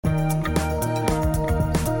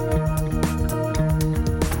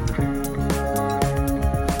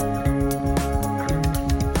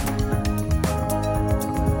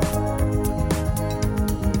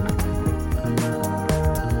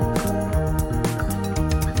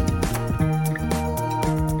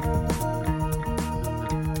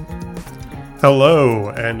Hello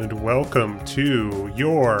and welcome to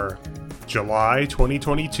your July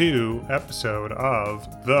 2022 episode of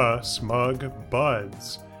The Smug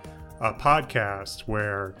Buds, a podcast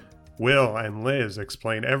where Will and Liz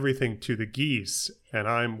explain everything to the geese, and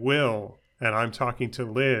I'm Will, and I'm talking to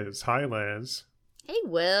Liz. Hi, Liz. Hey,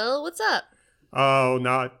 Will, what's up? Oh,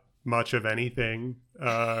 not much of anything,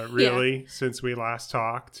 really, since we last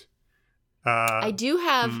talked. I do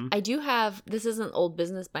have, this isn't old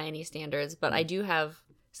business by any standards, but I do have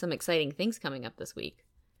some exciting things coming up this week.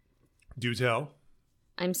 Do tell.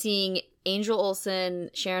 I'm seeing Angel Olsen,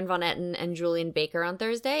 Sharon Von Etten, and Julian Baker on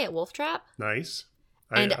Thursday at Wolf Trap. Nice.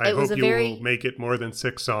 And I hope you will make it more than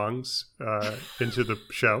 6 songs into the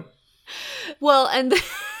show. Well, and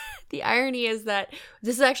the irony is that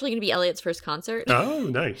this is actually going to be Elliot's first concert. Oh,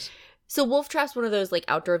 nice. So Wolf Trap's one of those like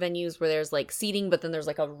outdoor venues where there's like seating, but then there's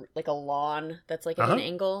like a lawn that's like at an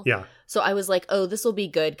angle. Yeah. So I was like, oh, this will be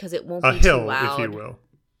good because it won't be too loud. A hill, if you will.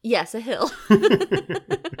 Yes, a hill.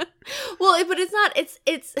 Well, but it's not. It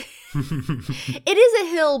is a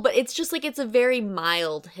hill, but it's just like it's a very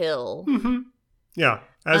mild hill. Mm-hmm. Yeah,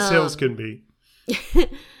 as hills can be.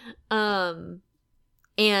 And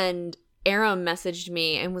Aram messaged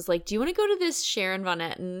me and was like, do you want to go to this Sharon Von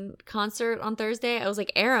Etten concert on Thursday? I was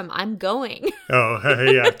like, Aram, I'm going. Oh,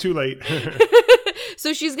 yeah, too late.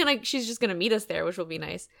 So she's just gonna meet us there, which will be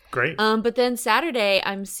nice. Great. But then Saturday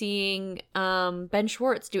I'm seeing Ben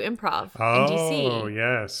Schwartz do improv in DC. Oh,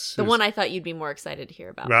 yes. The one I thought you'd be more excited to hear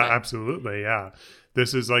about. Well, absolutely, yeah.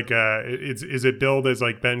 This is like is it billed as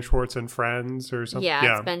like Ben Schwartz and Friends or something?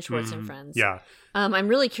 Yeah, it's Ben Schwartz and Friends. Yeah. I'm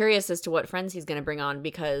really curious as to what friends he's going to bring on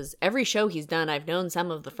because every show he's done, I've known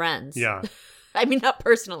some of the friends. Yeah. I mean, not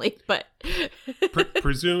personally, but...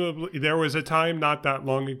 Presumably, there was a time not that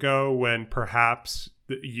long ago when perhaps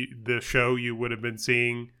the show you would have been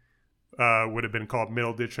seeing would have been called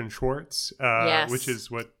Middleditch and Schwartz, yes. Which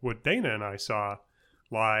is what Dana and I saw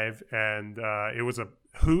live. And it was a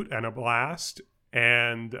hoot and a blast.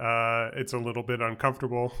 And it's a little bit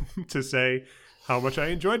uncomfortable to say how much I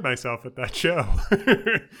enjoyed myself at that show.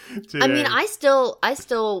 I mean, I still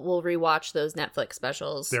will rewatch those Netflix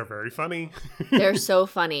specials. They're very funny. They're so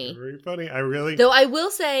funny. They're very funny. Though I will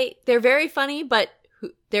say they're very funny, but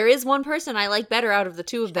there is one person I like better out of the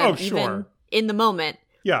two of them, even in the moment.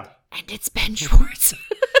 Yeah. And it's Ben Schwartz.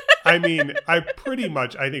 I mean, I think pretty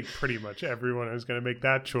much everyone is going to make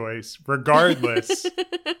that choice, regardless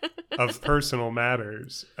of personal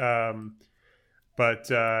matters. But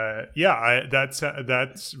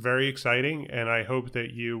that's very exciting, and I hope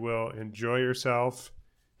that you will enjoy yourself.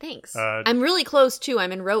 Thanks. I'm really close too.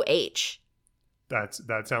 I'm in row H.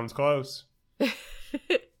 That sounds close.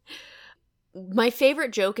 My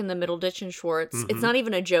favorite joke in the Middleditch and Schwartz, it's not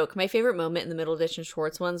even a joke. My favorite moment in the Middleditch and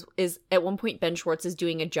Schwartz ones is at one point Ben Schwartz is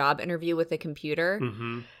doing a job interview with a computer.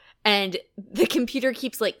 Mm-hmm. And the computer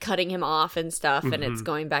keeps like cutting him off and stuff, and it's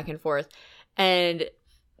going back and forth. And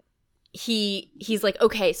he's like,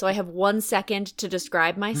 okay, so I have 1 second to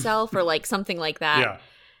describe myself or like something like that. Yeah.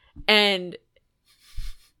 And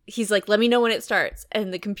he's like, let me know when it starts.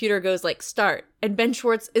 And the computer goes like, start. And Ben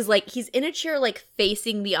Schwartz is like, he's in a chair like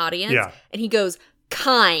facing the audience. Yeah. And he goes,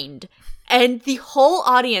 kind. And the whole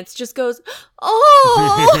audience just goes,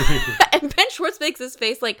 oh. And Ben Schwartz makes his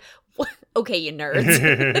face like, what? Okay, you nerds.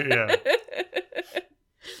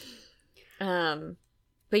 Yeah.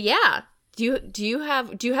 But yeah. Do you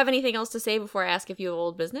have anything else to say before I ask if you have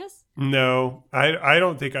old business? No, I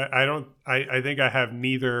don't think I think I have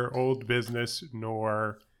neither old business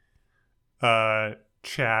nor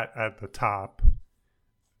chat at the top.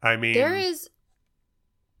 I mean, there is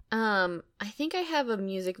I think I have a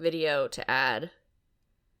music video to add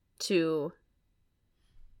to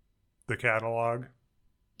the catalog.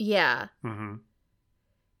 Yeah. Mm-hmm.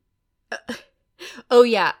 Oh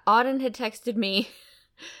yeah, Auden had texted me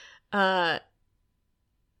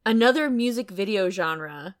another music video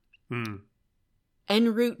genre.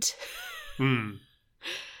 En route.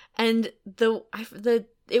 And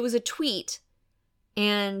it was a tweet,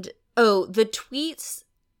 and the tweets,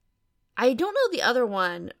 I don't know the other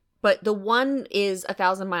one, but the one is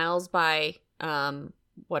 1,000 Miles by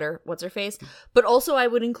what's her face, but also I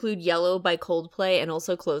would include Yellow by Coldplay and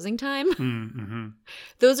also Closing Time. Mm-hmm.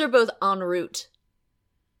 Those are both en route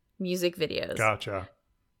music videos. Gotcha.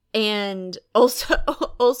 And also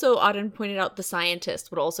Auden pointed out The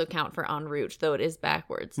Scientist would also count for en route, though it is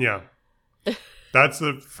backwards. Yeah. That's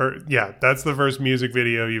the first music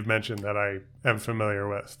video you've mentioned that I am familiar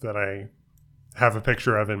with, that I have a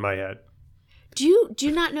picture of in my head. Do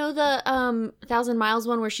you not know the 1,000 Miles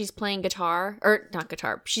one where she's playing guitar? Or not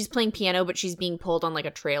guitar. She's playing piano, but she's being pulled on like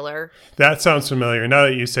a trailer. That sounds familiar. Now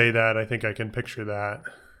that you say that, I think I can picture that.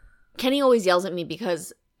 Kenny always yells at me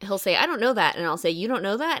because he'll say, I don't know that. And I'll say, you don't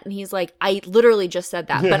know that? And he's like, I literally just said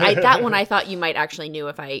that. But that one I thought you might actually knew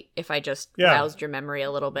if I just roused your memory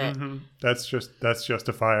a little bit. Mm-hmm. That's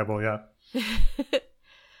justifiable, yeah.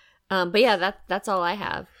 But yeah, that's all I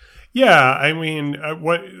have. Yeah, I mean,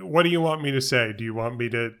 what do you want me to say? Do you want me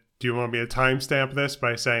to timestamp this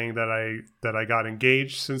by saying that I got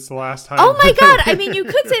engaged since the last time? Oh my god! I mean, you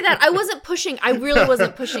could say that. I wasn't pushing. I really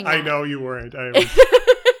wasn't pushing that. I know you weren't.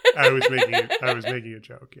 I was making a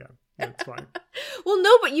joke. Yeah, that's fine. Well,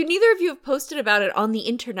 no, but neither of you have posted about it on the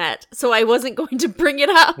internet, so I wasn't going to bring it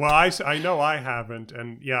up. Well, I know I haven't,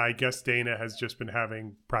 and yeah, I guess Dana has just been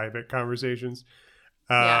having private conversations.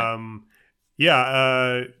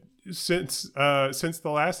 Since the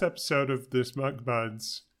last episode of the Smug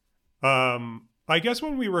Buds, I guess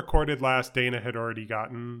when we recorded last, Dana had already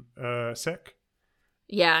gotten sick.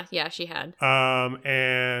 Yeah, she had.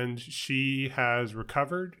 And she has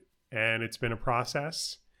recovered, and it's been a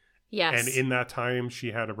process. Yes. And in that time,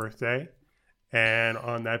 she had a birthday, and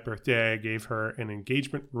on that birthday, I gave her an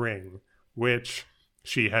engagement ring, which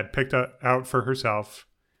she had picked out for herself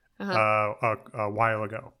a while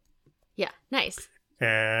ago. Yeah, nice.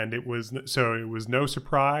 And it was no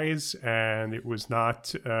surprise, and it was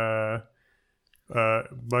not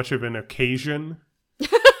much of an occasion.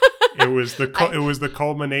 It was the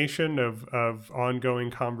culmination of ongoing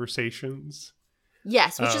conversations.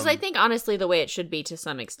 Yes, which is, I think, honestly, the way it should be to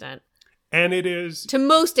some extent. And it is to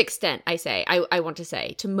most extent. I want to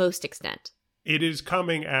say to most extent. It is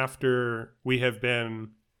coming after we have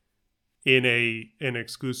been in an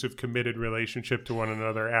exclusive, committed relationship to one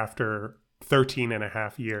another after 13 and a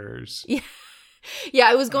half years. Yeah,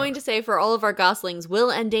 I was going to say, for all of our goslings,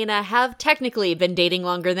 Will and Dana have technically been dating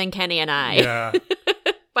longer than Kenny and I. Yeah.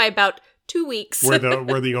 By about 2 weeks. We're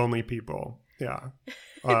the only people,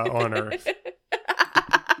 on Earth.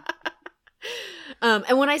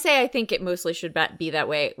 And when I say I think it mostly should be that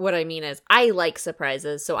way, what I mean is I like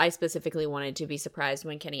surprises, so I specifically wanted to be surprised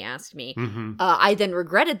when Kenny asked me. Mm-hmm. I then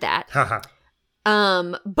regretted that.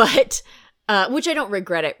 But which I don't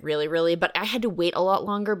regret it really, but I had to wait a lot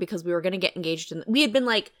longer because we were going to get engaged. We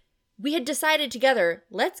had decided together,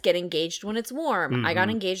 let's get engaged when it's warm. Mm-hmm. I got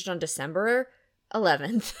engaged on December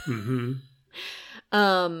 11th.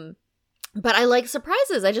 Mm-hmm. But I like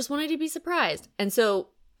surprises. I just wanted to be surprised. And so,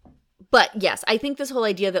 but yes, I think this whole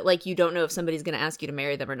idea that like you don't know if somebody's going to ask you to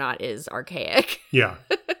marry them or not is archaic. Yeah.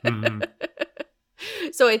 Mm-hmm.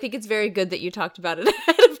 So I think it's very good that you talked about it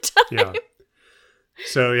ahead of time. Yeah.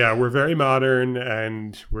 So yeah, we're very modern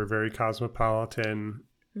and we're very cosmopolitan.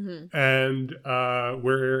 Mm-hmm. And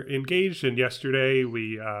we're engaged. And yesterday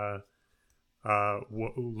we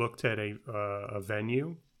looked at a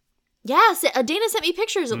venue. Yes, Dana sent me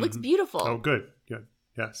pictures. It looks beautiful. Oh, good.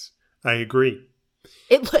 Yes, I agree.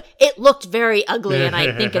 It looked very ugly, and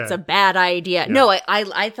I think it's a bad idea. Yeah. No,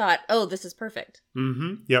 I thought, oh, this is perfect.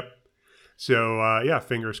 Mm-hmm. Yep. So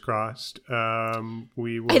fingers crossed. I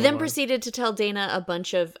then proceeded to tell Dana a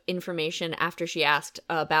bunch of information after she asked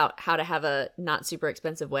about how to have a not super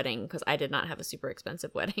expensive wedding, because I did not have a super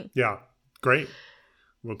expensive wedding. Yeah, great.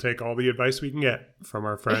 We'll take all the advice we can get from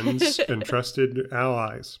our friends and trusted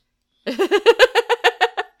allies. It's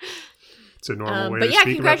a normal way to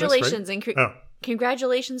speak congratulations about this, right?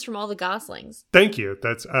 Congratulations from all the goslings. Thank you.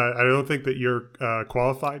 That's I don't think that you're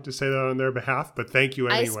qualified to say that on their behalf, but thank you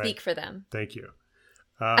anyway. I speak for them. Thank you.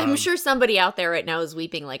 I'm sure somebody out there right now is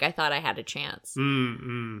weeping like I thought I had a chance.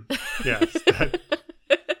 Yes.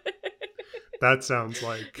 That sounds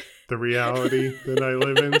like the reality that I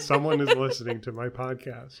live in. Someone is listening to my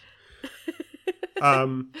podcast.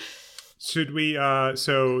 Should we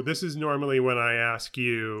so this is normally when I ask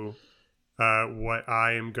you what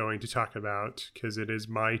I am going to talk about, because it is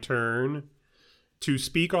my turn to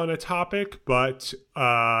speak on a topic, but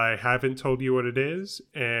I haven't told you what it is,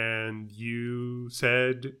 and you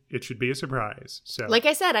said it should be a surprise. So, like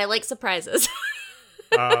I said, I like surprises.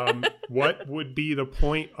 What would be the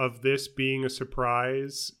point of this being a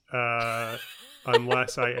surprise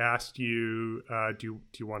unless I asked you, do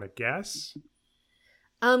you want to guess?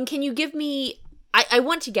 Can you give me... I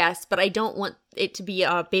want to guess, but I don't want it to be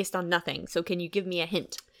based on nothing. So can you give me a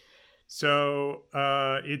hint? So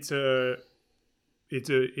it's an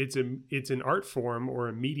art form or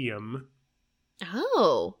a medium.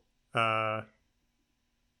 Oh.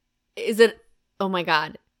 Is it? Oh my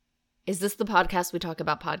God. Is this the podcast we talk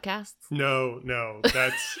about podcasts? No,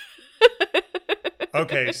 that's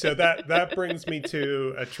okay. So that brings me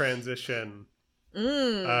to a transition.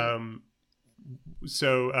 We've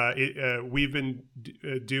been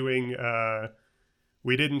doing.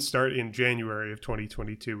 We didn't start in January of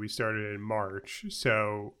 2022. We started in March.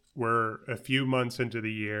 So we're a few months into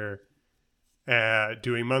the year,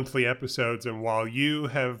 doing monthly episodes. And while you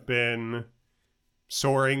have been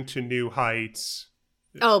soaring to new heights,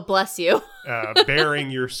 oh, bless you, bearing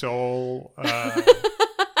your soul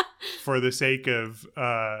for the sake of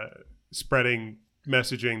spreading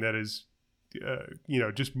messaging that is,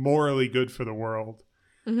 just morally good for the world.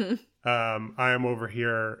 Mm-hmm. I am over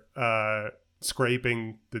here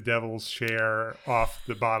scraping the devil's share off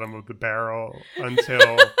the bottom of the barrel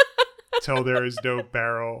until there is no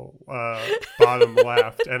barrel bottom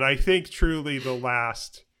left. And I think truly the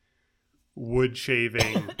last wood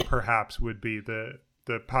shaving perhaps would be the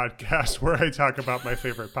podcast where I talk about my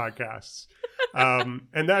favorite podcasts.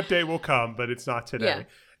 And that day will come, but it's not today. Yeah.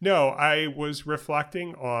 No, I was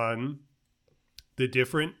reflecting on the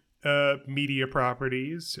different media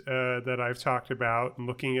properties that I've talked about and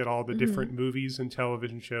looking at all the different movies and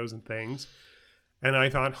television shows and things. And I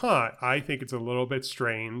thought, I think it's a little bit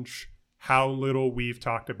strange how little we've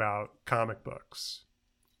talked about comic books.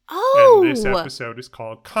 Oh! And this episode is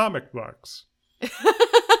called Comic Books.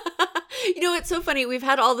 You know, it's so funny. We've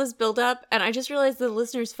had all this build up, and I just realized the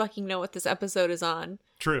listeners fucking know what this episode is on.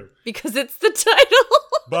 True. Because it's the title.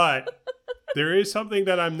 But there is something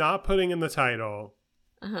that I'm not putting in the title,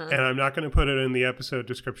 and I'm not going to put it in the episode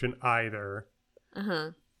description either.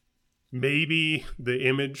 Maybe the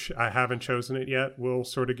image, I haven't chosen it yet, will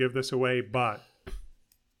sort of give this away, but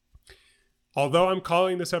although I'm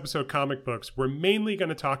calling this episode Comic Books, we're mainly going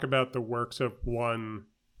to talk about the works of one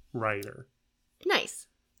writer. Nice.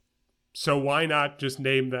 So why not just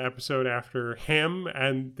name the episode after him?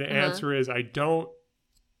 And the answer is I don't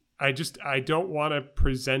want to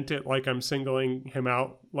present it like I'm singling him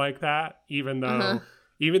out like that, even though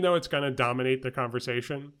it's going to dominate the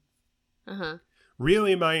conversation.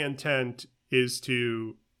 Really, my intent is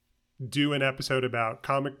to do an episode about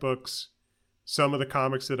comic books, some of the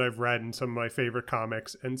comics that I've read and some of my favorite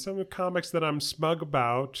comics, and some of the comics that I'm smug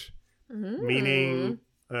about, meaning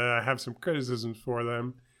I have some criticisms for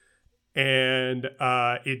them. And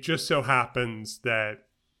it just so happens that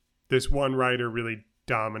this one writer really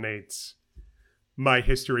dominates my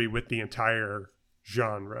history with the entire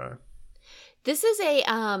genre. This is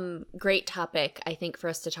a great topic, I think, for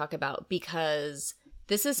us to talk about, because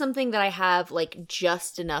this is something that I have like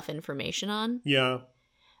just enough information on. Yeah.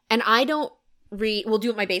 And I don't read. We'll do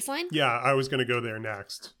it my baseline. Yeah, I was going to go there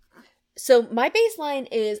next. So my baseline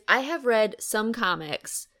is I have read some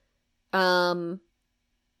comics.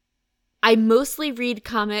 I mostly read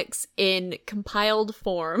comics in compiled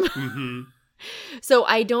form. So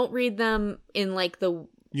I don't read them in like the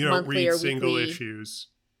you don't monthly read or single weekly issues.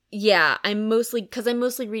 Yeah, I'm mostly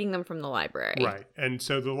reading them from the library. Right. And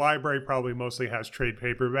so the library probably mostly has trade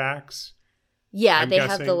paperbacks. Yeah, they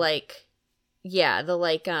have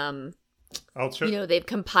I'll show they've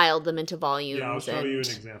compiled them into volumes. Yeah, I'll show you an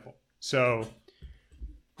example. So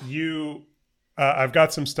I've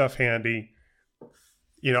got some stuff handy.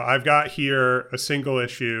 I've got here a single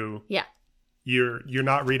issue. Yeah. You're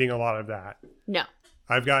not reading a lot of that. No.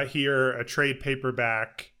 I've got here a trade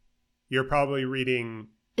paperback. You're probably reading.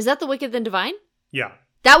 Is that The Wicked Then Divine? Yeah.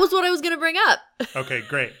 That was what I was going to bring up. Okay,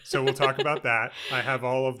 great. So we'll talk about that. I have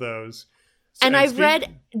all of those. And I've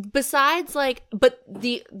read, besides but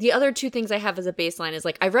the other two things I have as a baseline is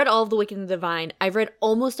I've read all of The Wicked and the Divine. I've read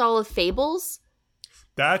almost all of Fables.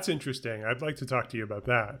 That's interesting. I'd like to talk to you about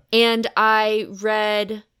that. And I've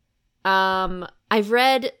read,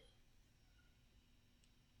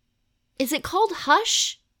 is it called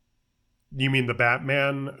Hush? You mean the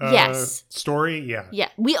Batman yes. story? Yeah. Yeah,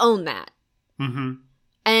 we own that.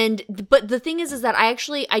 But the thing is that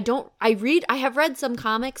I have read some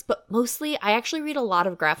comics, but mostly I actually read a lot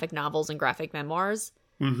of graphic novels and graphic memoirs.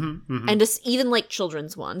 And just even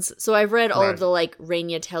children's ones. So I've read all of the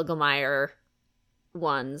Raina Telgemeier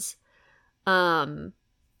ones. And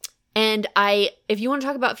if you want to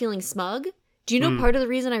talk about feeling smug, do you know part of the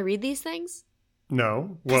reason I read these things?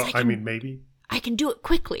 No. Well, I mean, maybe. I can do it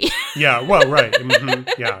quickly. Yeah, well, right.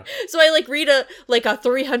 Yeah. So I read a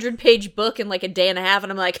 300-page book in a day and a half,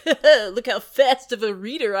 and I'm like, look how fast of a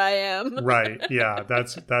reader I am. Right. Yeah,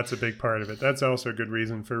 that's a big part of it. That's also a good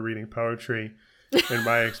reason for reading poetry, in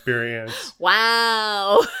my experience.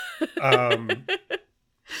 Wow.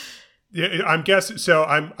 Yeah, I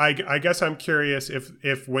guess I'm curious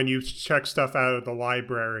if when you check stuff out of the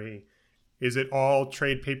library, is it all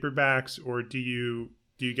trade paperbacks, or do you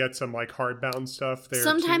get some hardbound stuff there?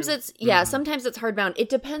 Sometimes too? Sometimes it's hardbound. It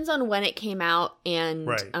depends on when it came out and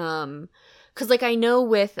Because, like, I know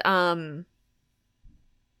with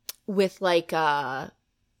like,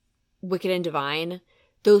 Wicked and Divine,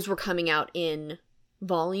 those were coming out in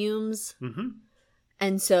volumes. Mm-hmm.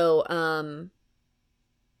 And so,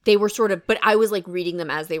 they were sort of, but I was, like, reading them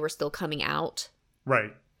as they were still coming out.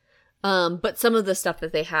 Right. But some of the stuff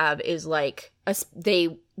that they have is, like,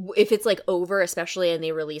 if it's, like, over, especially, and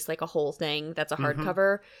they release, like, a whole thing that's a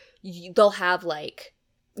hardcover, they'll have, like,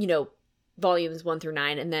 you know, volumes 1 through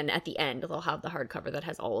 9, and then at the end, they'll have the hardcover that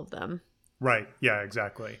has all of them. Right. Yeah,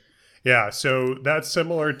 exactly. Yeah, so that's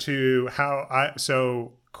similar to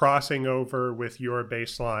so crossing over with your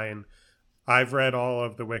baseline, I've read all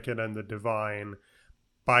of The Wicked and the Divine.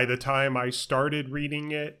 By the time I started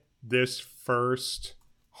reading it, this first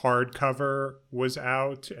hardcover was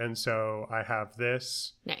out, and so I have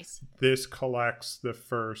this. Nice. This collects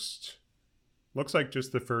looks like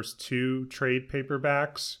just the first 2 trade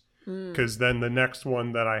paperbacks, because then the next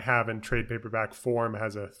one that I have in trade paperback form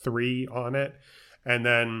has a 3 on it, and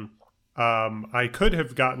then I could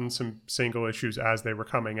have gotten some single issues as they were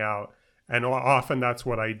coming out, and often that's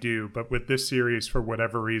what I do, but with this series, for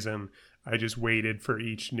whatever reason, I just waited for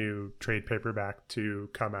each new trade paperback to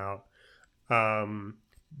come out.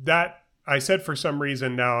 That I said for some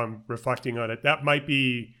reason, now I'm reflecting on it, that might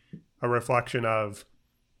be a reflection of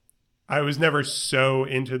I was never so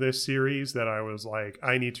into this series that I was like,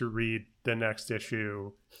 I need to read the next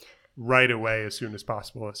issue right away as soon as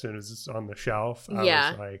possible, as soon as it's on the shelf. I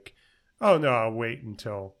was like, oh no, I'll wait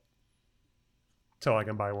until I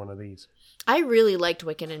can buy one of these. I really liked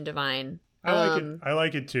Wicked and Divine. I like it. I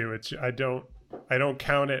like it too. I don't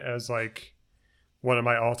count it as like one of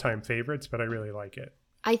my all-time favorites, but I really like it.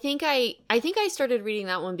 I think I started reading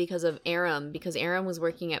that one because of Aram, because Aram was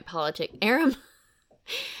working at Aram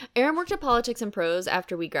worked at Politics and Prose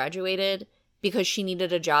after we graduated because she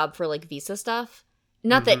needed a job for, like, visa stuff.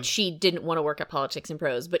 Not that she didn't want to work at Politics and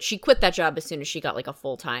Prose, but she quit that job as soon as she got, like, a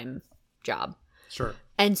full-time job. Sure.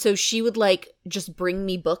 And so she would, like, just bring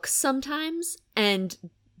me books sometimes, and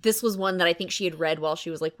this was one that I think she had read while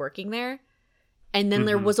she was, like, working there. And then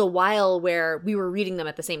there was a while where we were reading them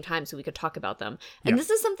at the same time so we could talk about them. And this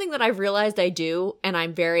is something that I've realized I do, and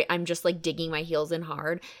I'm just, like, digging my heels in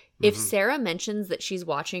hard. If Sarah mentions that she's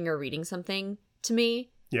watching or reading something to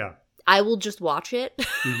me, I will just watch it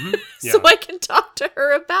so I can talk to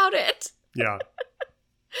her about it. Yeah.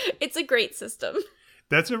 It's a great system.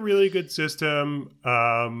 That's a really good system.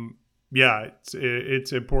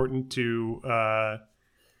 It's important to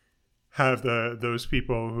have those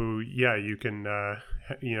people who you can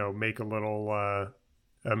make a little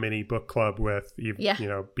a mini book club with, be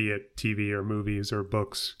it TV or movies or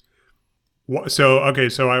books. So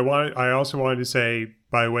I also wanted to say,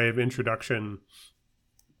 by way of introduction,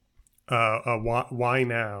 why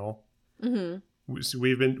now? So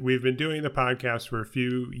we've been doing the podcast for a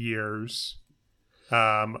few years.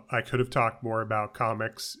 I could have talked more about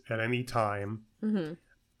comics at any time.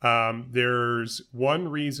 There's one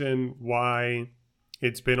reason why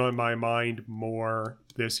it's been on my mind more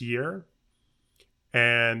this year,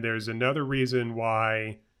 and there's another reason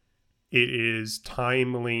why it is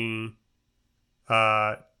timely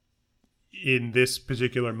in this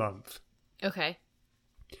particular month. Okay.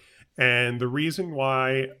 And the reason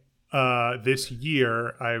why this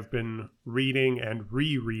year I've been reading and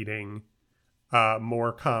rereading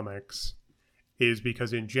more comics is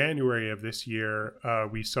because in January of this year,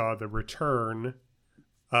 we saw the return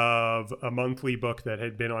of a monthly book that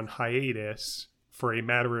had been on hiatus for a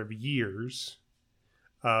matter of years,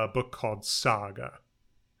 a book called Saga.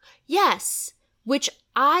 Yes, which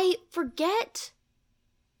I forget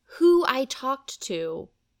who I talked to.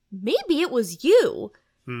 Maybe it was you.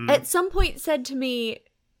 At some point said to me,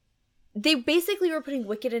 they basically were putting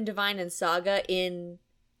Wicked and Divine and Saga in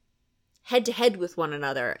head-to-head with one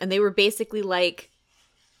another. And they were basically like,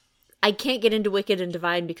 I can't get into Wicked and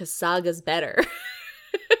Divine because Saga's better.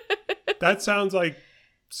 That sounds like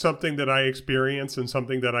something that I experienced and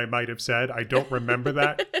something that I might have said. I don't remember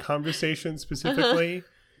that conversation specifically.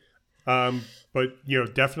 But,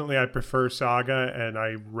 definitely I prefer Saga, and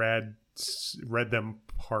I read them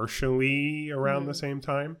partially around the same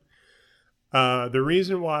time. The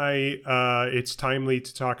reason why it's timely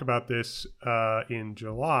to talk about this in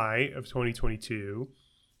July of 2022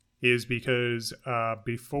 is because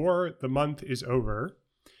before the month is over,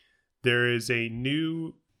 there is a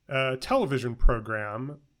new television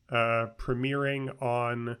program premiering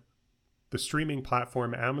on the streaming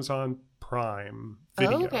platform Amazon Prime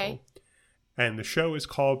Video. Oh, okay. And the show is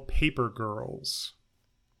called Paper Girls.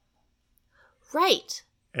 Right.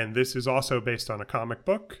 And this is also based on a comic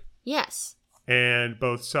book. Yes. And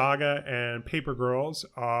both Saga and Paper Girls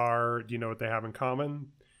are, do you know what they have in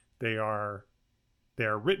common? They are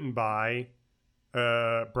written by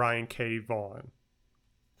Brian K. Vaughan.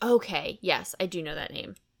 Okay, yes, I do know that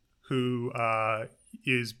name. Who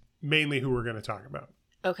is mainly who we're going to talk about.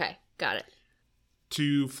 Okay, got it.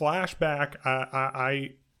 To flashback,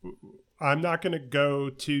 I'm not going to go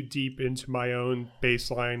too deep into my own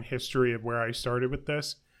baseline history of where I started with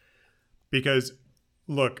this. Because,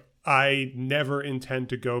 look, I never intend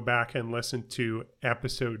to go back and listen to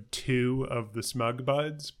episode 2 of the Smug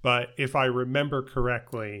Buds. But if I remember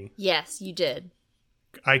correctly... Yes, you did.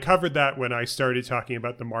 I covered that when I started talking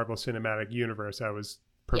about the Marvel Cinematic Universe. I was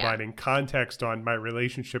providing context on my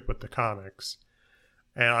relationship with the comics.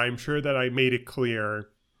 And I'm sure that I made it clear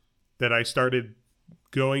that I started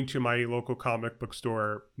going to my local comic book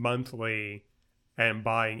store monthly and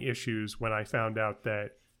buying issues when I found out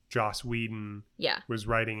that Joss Whedon was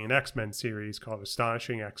writing an X-Men series called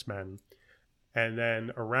Astonishing X-Men. And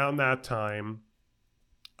then around that time,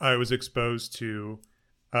 I was exposed to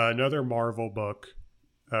another Marvel book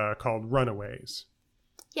called Runaways.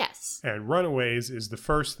 Yes. And Runaways is the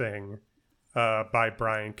first thing by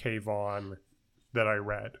Brian K. Vaughan that I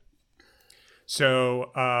read.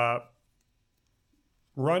 So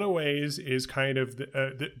Runaways is kind of...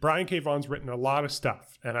 Brian K. Vaughan's written a lot of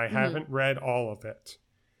stuff, and I haven't read all of it.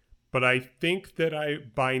 But I think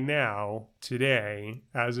that by now, today,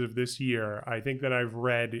 as of this year, I think that I've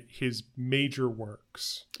read his major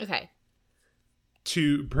works. Okay.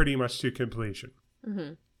 To pretty much to completion.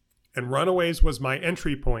 Mm-hmm. And Runaways was my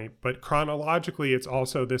entry point, but chronologically, it's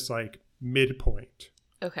also this like midpoint.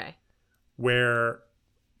 Okay. Where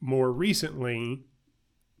more recently,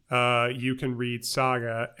 you can read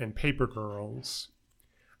Saga and Paper Girls.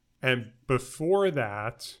 And before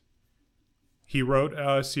that, he wrote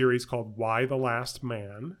a series called Y the Last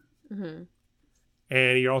Man. Mm-hmm.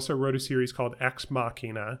 And he also wrote a series called Ex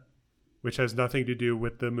Machina, which has nothing to do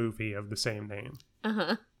with the movie of the same name.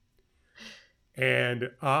 Uh-huh.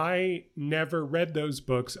 And I never read those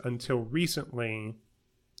books until recently.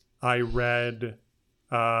 I read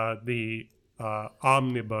the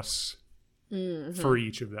omnibus for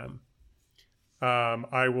each of them.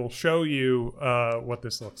 I will show you what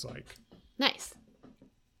this looks like. Nice.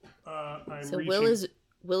 So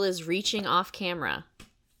Will is reaching off camera.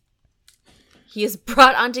 He has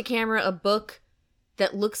brought onto camera a book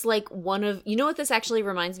that looks like one of... You know what this actually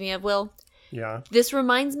reminds me of, Will? Yeah. This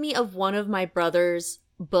reminds me of one of my brother's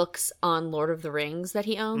books on Lord of the Rings that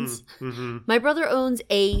he owns. Mm-hmm. My brother owns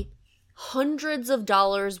a hundreds of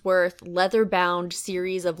dollars worth leather-bound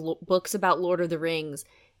series of books about Lord of the Rings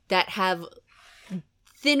that have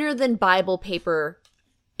thinner than Bible paper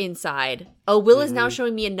inside. Oh, Will is now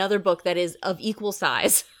showing me another book that is of equal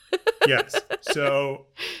size. Yes. So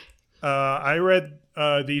I read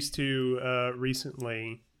these two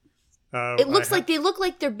recently. It looks like they look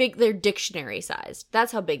like they're big. They're dictionary sized.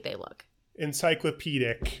 That's how big they look.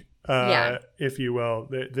 Encyclopedic, if you will.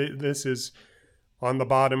 This is on the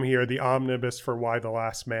bottom here, the omnibus for Y the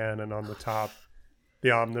Last Man, and on the top,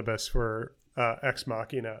 the omnibus for Ex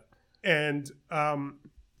Machina. And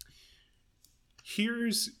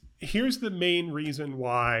here's the main reason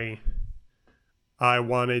why I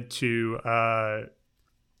wanted to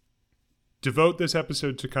devote this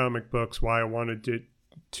episode to comic books, why I wanted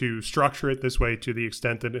to structure it this way to the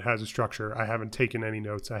extent that it has a structure. I haven't taken any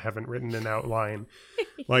notes. I haven't written an outline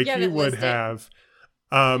like you would have.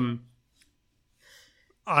 I'm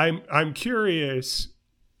curious,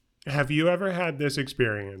 have you ever had this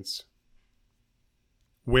experience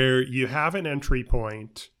where you have an entry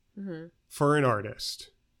point for an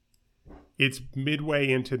artist? It's midway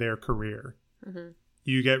into their career. Mm-hmm.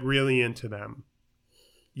 You get really into them.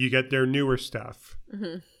 You get their newer stuff.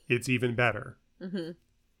 Mm-hmm. It's even better. Mm-hmm.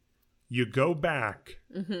 You go back.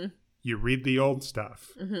 Mm-hmm. You read the old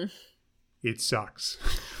stuff. Mm-hmm. It sucks.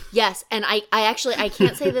 Yes, and I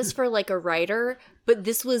can't say this for like a writer, but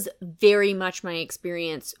this was very much my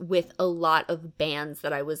experience with a lot of bands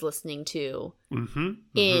that I was listening to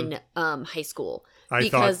in high school. Let me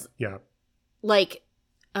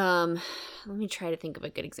try to think of a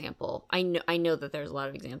good example. I know that there's a lot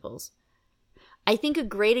of examples. I think a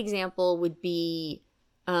great example would be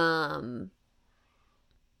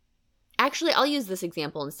actually, I'll use this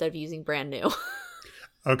example instead of using Brand New.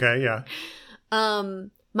 Okay, yeah.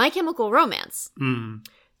 My Chemical Romance. Mm.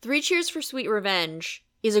 3 Cheers for Sweet Revenge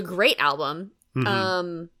is a great album.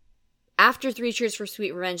 Mm-hmm. After 3 Cheers for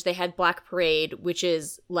Sweet Revenge, they had Black Parade, which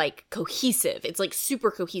is like cohesive. It's like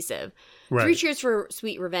super cohesive. Right. 3 Cheers for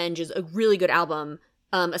Sweet Revenge is a really good album,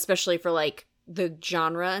 especially for like the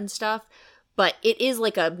genre and stuff. But it is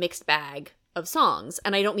like a mixed bag of songs.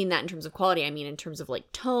 And I don't mean that in terms of quality. I mean in terms of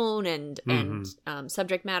like tone and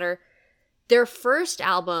subject matter. Their first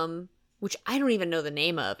album, which I don't even know the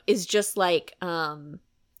name of, is just like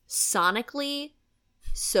sonically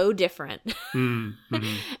so different.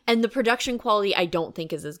 Mm-hmm. And the production quality I don't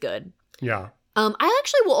think is as good. Yeah. I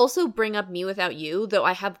actually will also bring up Me Without You, though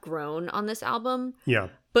I have grown on this album. Yeah.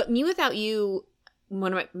 But Me Without You,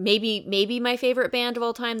 one of my maybe my favorite band of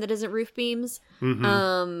all time that isn't Roof Beams.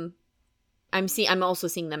 Mm-hmm. I'm also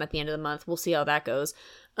seeing them at the end of the month. We'll see how that goes.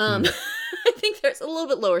 I think there's a little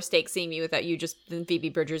bit lower stakes seeing Me Without You just than Phoebe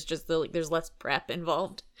Bridgers. Just there's less prep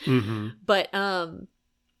involved. Mm-hmm. But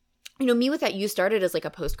Me Without You started as like a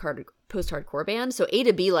post-hardcore band. So A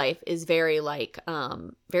to B Life is very like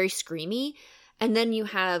very screamy. And then you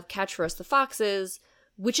have Catch for Us the Foxes,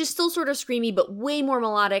 which is still sort of screamy, but way more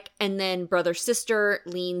melodic. And then Brother Sister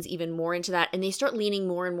leans even more into that. And they start leaning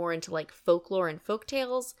more and more into like folklore and folk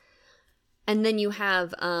tales. And then you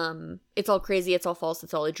have It's All Crazy, It's All False,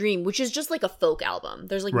 It's All a Dream, which is just like a folk album.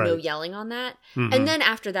 There's like no yelling on that. Mm-hmm. And then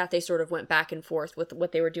after that, they sort of went back and forth with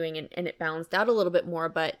what they were doing and it balanced out a little bit more.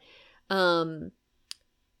 But, I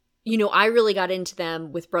really got into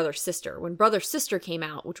them with Brother Sister. When Brother Sister came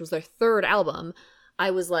out, which was their third album,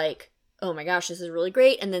 I was like, oh my gosh, this is really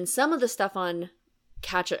great. And then some of the stuff on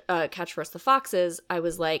Catch for Us the Foxes, I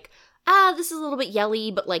was like, this is a little bit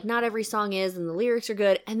yelly, but like not every song is, and the lyrics are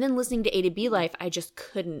good. And then listening to A to B Life, I just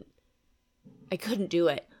couldn't do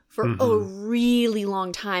it for a really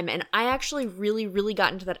long time. And I actually really, really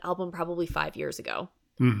got into that album probably 5 years ago.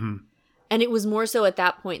 Mm-hmm. And it was more so at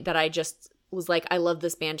that point that I just was like, I love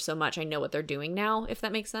this band so much. I know what they're doing now, if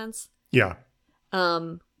that makes sense. Yeah.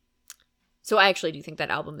 So I actually do think that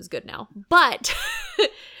album is good now. But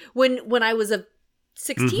when I was a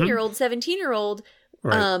 16-year-old, 17-year-old,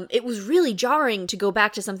 right. It was really jarring to go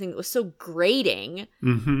back to something that was so grating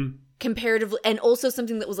comparatively, and also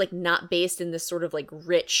something that was like not based in this sort of like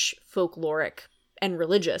rich folkloric and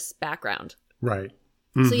religious background. Right.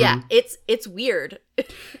 Mm-hmm. So yeah, it's weird.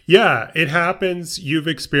 Yeah, it happens. You've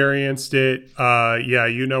experienced it. Yeah,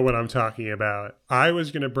 you know what I'm talking about. I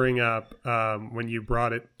was going to bring up when you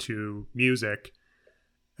brought it to music,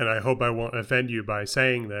 and I hope I won't offend you by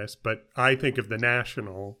saying this, but I think of The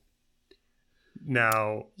National.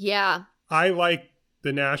 Now, yeah, I like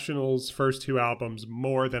The National's first two albums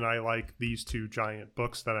more than I like these two giant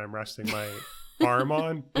books that I'm resting my arm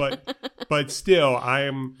on, but still,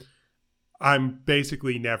 I'm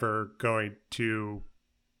basically never going to.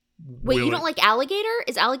 Wait, you don't like Alligator?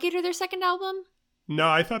 Is Alligator their second album? No,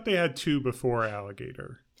 I thought they had two before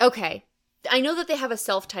Alligator. Okay, I know that they have a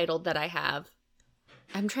self-titled that I have.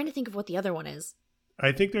 I'm trying to think of what the other one is.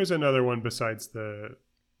 I think there's another one besides the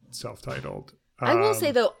self-titled. I will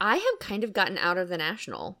say, though, I have kind of gotten out of The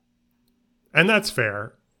National. And that's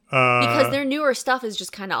fair. Because their newer stuff is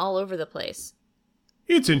just kind of all over the place.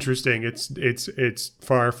 It's interesting. It's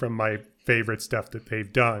far from my favorite stuff that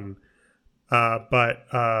they've done. But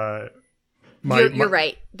you're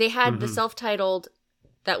right. They had the self-titled,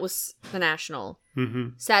 that was The National.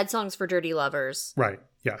 Mm-hmm. Sad Songs for Dirty Lovers. Right.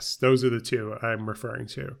 Yes. Those are the two I'm referring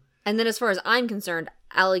to. And then as far as I'm concerned,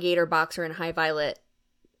 Alligator, Boxer, and High Violet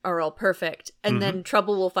are all perfect. And then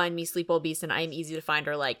Trouble Will Find Me, Sleep Will Beast, and I Am Easy to Find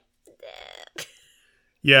are like...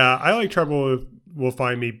 Yeah, I like Trouble Will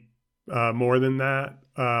Find Me more than that.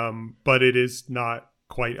 But it is not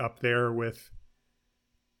quite up there with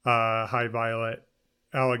High Violet,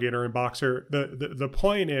 Alligator, and Boxer. The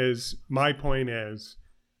point is, my point is,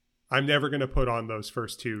 I'm never going to put on those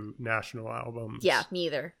first two National albums. Yeah, me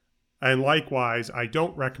either. And likewise, I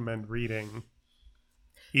don't recommend reading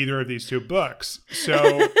either of these two books.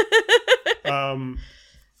 So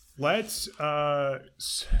let's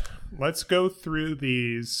go through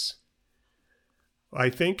these, I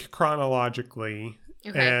think, chronologically.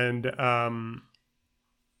 Okay. And I'm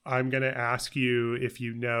going to ask you if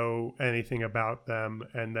you know anything about them,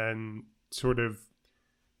 and then sort of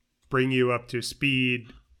bring you up to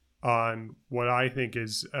speed on what I think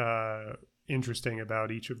is interesting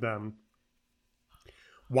about each of them.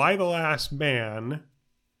 Y the Last Man,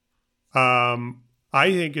 I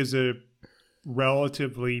think, is a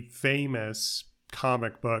relatively famous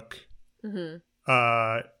comic book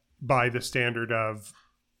by the standard of,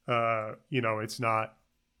 it's not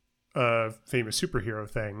a famous superhero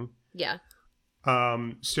thing. Yeah.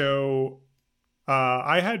 So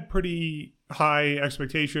I had pretty high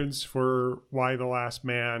expectations for Y the Last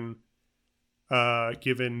Man,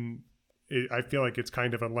 given I feel like it's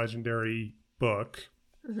kind of a legendary book.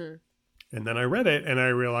 Mm-hmm. And then I read it and I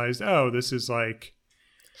realized, this is like,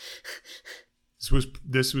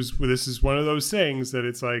 this is one of those things that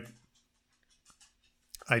it's like,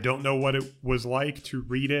 I don't know what it was like to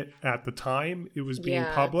read it at the time it was being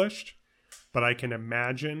published, but I can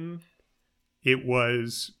imagine it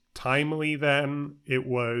was timely then. It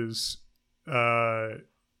was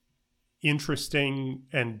interesting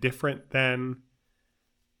and different then.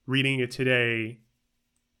 Reading it today,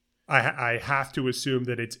 I have to assume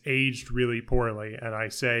that it's aged really poorly. And I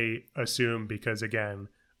say assume because, again,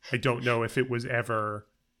 I don't know if it was ever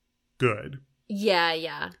good.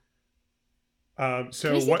 Yeah. So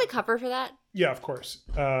can I see the cover for that? Yeah, of course.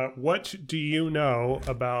 What do you know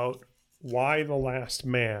about Why the Last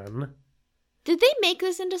Man? Did they make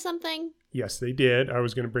this into something? Yes, they did. I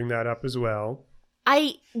was going to bring that up as well.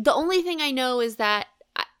 The only thing I know is that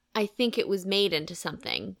I think it was made into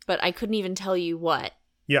something, but I couldn't even tell you what.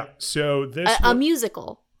 Yeah, so this... A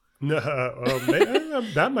musical. No,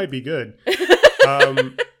 that might be good.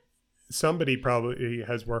 Somebody probably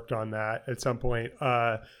has worked on that at some point.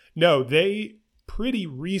 No, they pretty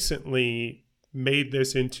recently made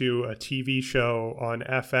this into a TV show on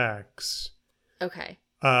FX. Okay.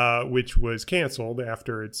 Which was canceled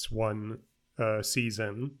after its one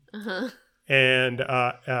season. Uh-huh. And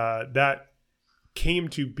that came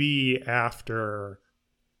to be after,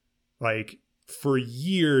 like, for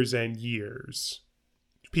years and years,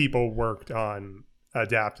 people worked on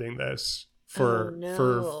adapting this for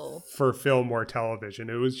film or television.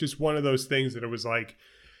 It was just one of those things that it was like,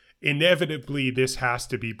 inevitably this has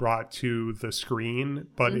to be brought to the screen,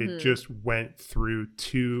 but it just went through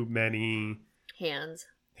too many hands.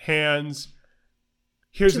 Here's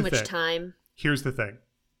too the much thing. time. Here's the thing.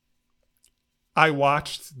 I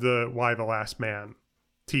watched the Why the Last Man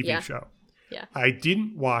TV show. Yeah. I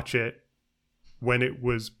didn't watch it when it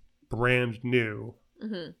was brand new.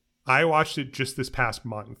 Mm-hmm. I watched it just this past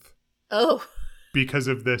month. Oh. Because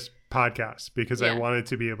of this podcast, because I wanted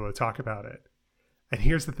to be able to talk about it. And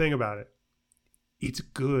here's the thing about it. It's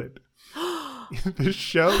good. The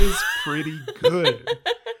show is pretty good.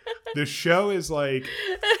 The show is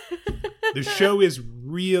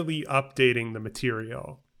really updating the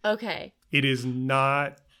material. Okay. It is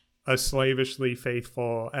not a slavishly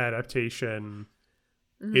faithful adaptation.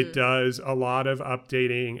 Mm-hmm. It does a lot of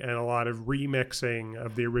updating and a lot of remixing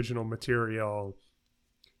of the original material.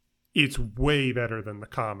 It's way better than the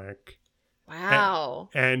comic. Wow.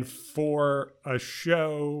 And for a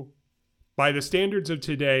show, by the standards of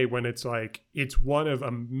today, when it's like, it's one of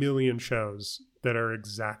a million shows that are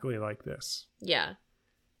exactly like this. Yeah.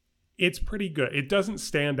 It's pretty good. It doesn't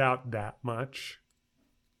stand out that much.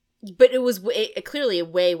 But it clearly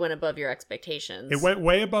way went above your expectations. It went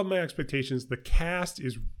way above my expectations. The cast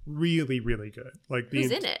is really, really good. Like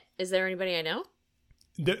who's in it? Is there anybody I know?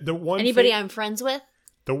 The one anybody I'm friends with?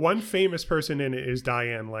 The one famous person in it is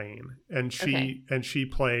Diane Lane, and she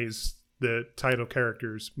plays the title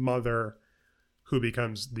character's mother, who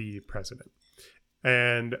becomes the president.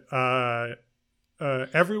 And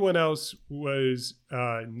everyone else was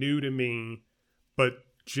new to me, but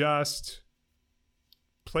just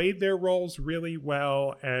played their roles really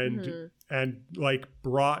well and like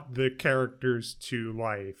brought the characters to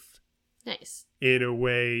life. Nice. In a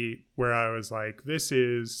way where I was like, this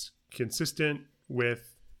is consistent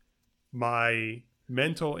with my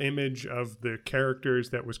mental image of the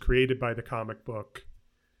characters that was created by the comic book.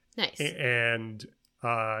 Nice. And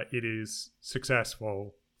it is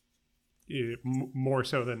successful, more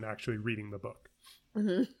so than actually reading the book.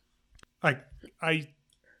 Mm-hmm. I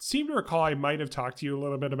seem to recall I might have talked to you a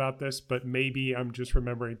little bit about this, but maybe I'm just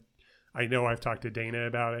remembering. I know I've talked to Dana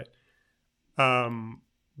about it.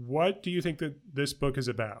 What do you think that this book is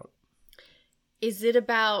about? Is it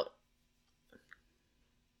about...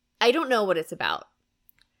 I don't know what it's about.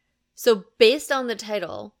 So based on the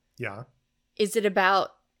title... Yeah. Is it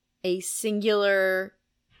about a singular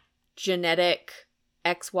genetic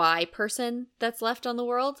XY person that's left on the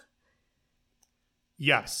world?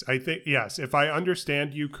 Yes, I think, yes. If I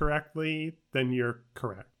understand you correctly, then you're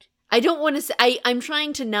correct. I don't want to say, I'm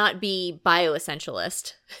trying to not be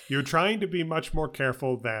bioessentialist. You're trying to be much more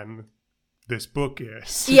careful than this book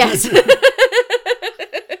is. Yes.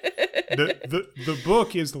 The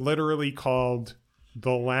book is literally called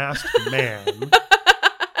The Last Man.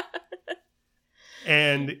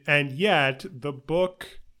 And yet the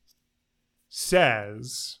book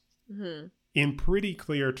says in pretty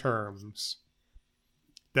clear terms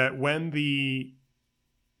that when the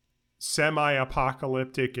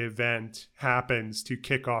semi-apocalyptic event happens to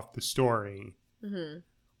kick off the story,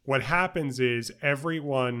 what happens is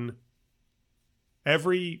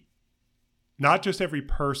not just every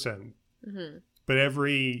person, but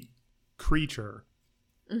every creature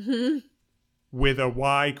with a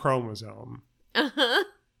Y chromosome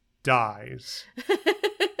dies.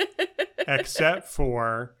 except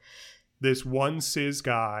for this one cis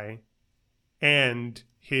guy and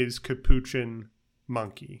his capuchin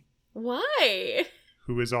monkey. Why?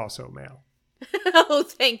 Who is also male. Oh,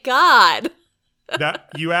 thank God. That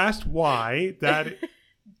you asked why. That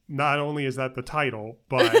not only is that the title,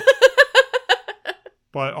 but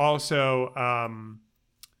also,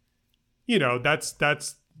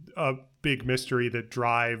 that's a big mystery that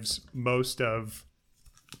drives most of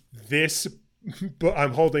this. But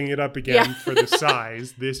I'm holding it up again for the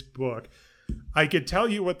size. This book, I could tell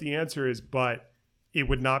you what the answer is, but it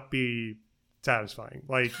would not be satisfying.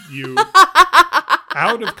 Like you,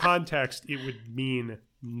 out of context, it would mean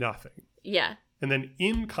nothing. Yeah. And then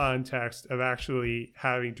in context of actually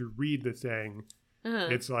having to read the thing,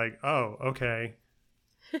 it's like, oh, okay.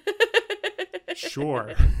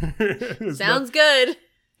 Sure. Sounds good.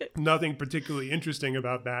 Nothing particularly interesting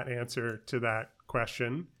about that answer to that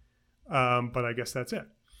question. But I guess that's it.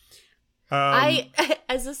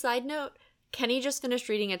 As a side note, Kenny just finished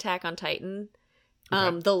reading Attack on Titan.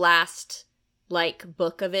 Okay. The last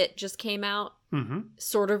book of it just came out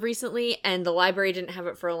sort of recently, and the library didn't have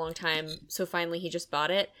it for a long time, so finally he just bought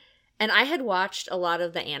it. And I had watched a lot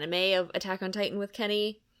of the anime of Attack on Titan with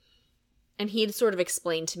Kenny, and he'd sort of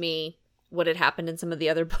explained to me what had happened in some of the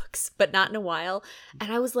other books, but not in a while.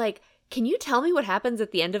 And I was like, can you tell me what happens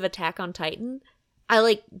at the end of Attack on Titan?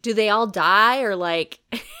 Do they all die or and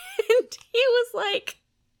he was like,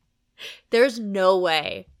 there's no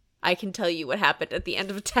way I can tell you what happened at the end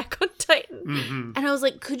of Attack on Titan. Mm-hmm. And I was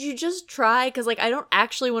like, could you just try? Because I don't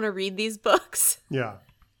actually want to read these books. Yeah.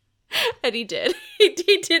 And he did. He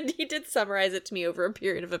did summarize it to me over a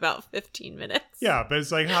period of about 15 minutes. Yeah, but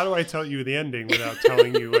it's like, how do I tell you the ending without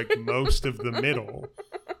telling you most of the middle?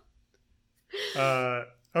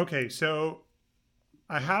 Okay, so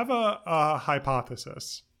I have a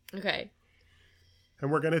hypothesis. Okay. And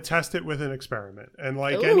we're going to test it with an experiment. And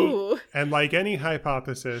Ooh. like any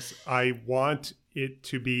hypothesis, I want it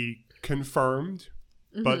to be confirmed,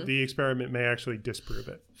 but the experiment may actually disprove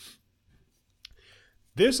it.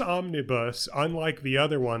 This omnibus, unlike the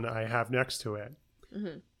other one I have next to it,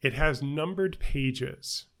 it has numbered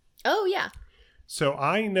pages. Oh, yeah. So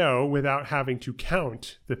I know, without having to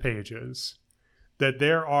count the pages, that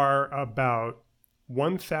there are about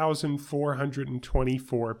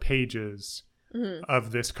 1,424 pages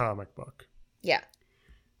of this comic book. Yeah.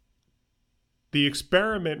 The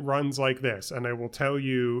experiment runs like this, and I will tell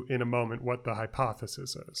you in a moment what the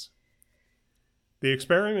hypothesis is. The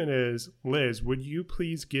experiment is, Liz, would you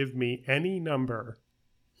please give me any number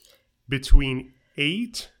between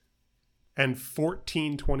 8 and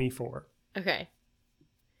 1424? Okay.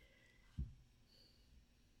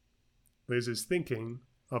 Liz is thinking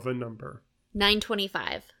of a number.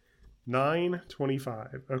 925.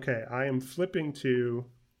 925. Okay, I am flipping to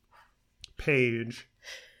page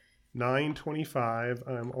 925.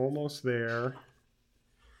 I'm almost there.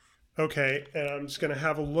 Okay, and I'm just going to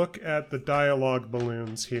have a look at the dialogue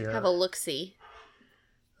balloons here. Have a look-see.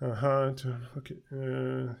 Uh-huh. Look at,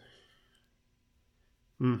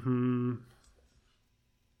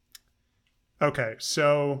 Okay,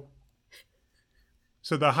 so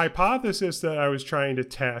the hypothesis that I was trying to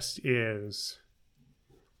test is,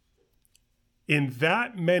 in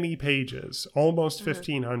that many pages, almost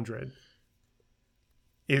 1,500,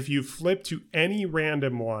 if you flip to any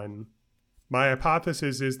random one, my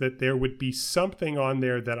hypothesis is that there would be something on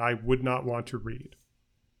there that I would not want to read.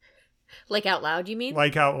 Like out loud, you mean?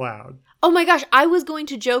 Like out loud. Oh my gosh, I was going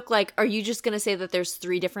to joke, are you just going to say that there's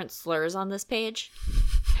 3 different slurs on this page?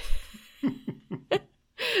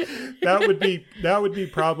 That would be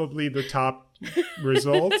probably the top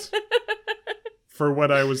result for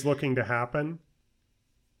what I was looking to happen.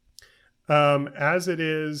 As it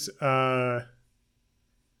is,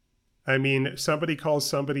 somebody calls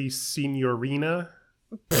somebody Signorina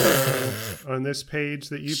on this page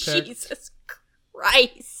that you picked. Jesus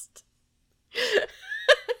Christ.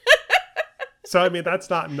 So, that's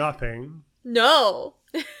not nothing. No.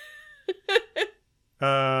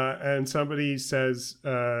 And somebody says,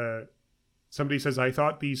 I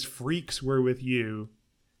thought these freaks were with you.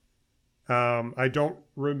 I don't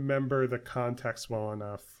remember the context well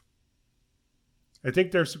enough. I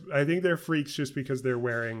think they're freaks just because they're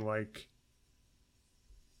wearing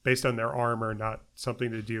based on their armor, not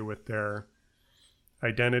something to do with their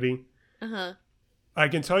identity. Uh-huh. I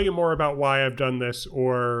can tell you more about why I've done this,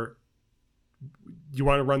 or you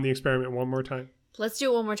want to run the experiment one more time? Let's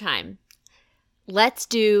do it one more time. Let's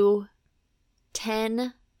do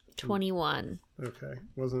 1021. Okay.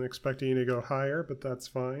 Wasn't expecting you to go higher, but that's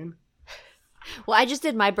fine. Well, I just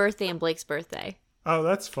did my birthday and Blake's birthday. Oh,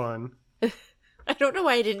 that's fun. I don't know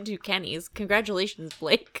why I didn't do Kenny's. Congratulations,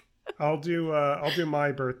 Blake. I'll do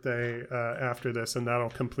my birthday after this, and that'll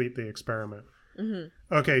complete the experiment.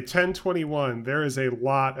 Mm-hmm. Okay, 1021. There is a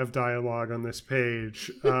lot of dialogue on this page.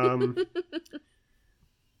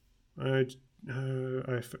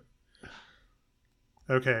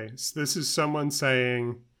 Okay, so this is someone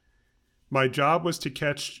saying, "My job was to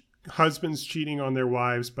catch husbands cheating on their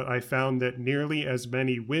wives, but I found that nearly as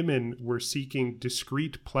many women were seeking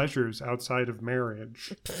discreet pleasures outside of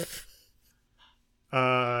marriage."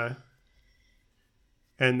 And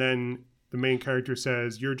then the main character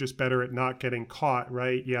says, "You're just better at not getting caught,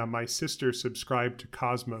 right? Yeah, my sister subscribed to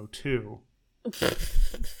Cosmo too."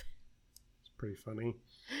 It's pretty funny.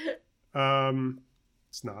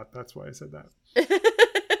 It's not. That's why I said that.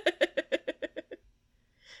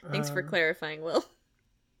 Thanks for clarifying, Will.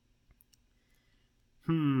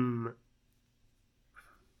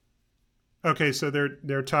 Okay, so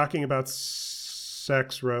they're talking about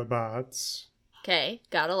sex robots. Okay,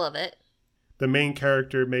 gotta love it. The main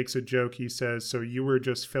character makes a joke. He says, "So you were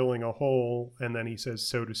just filling a hole," and then he says,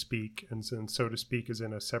 "so to speak," and so to speak is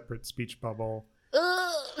in a separate speech bubble.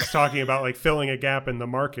 He's talking about like filling a gap in the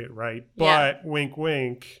market, right? Yeah. But wink,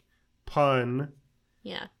 wink, pun.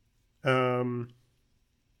 Yeah.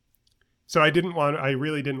 So I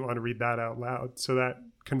really didn't want to read that out loud. So that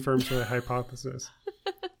confirms my hypothesis.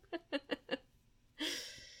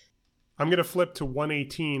 I'm going to flip to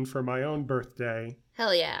 118 for my own birthday.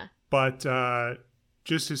 Hell yeah. But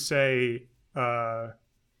just to say,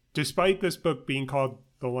 despite this book being called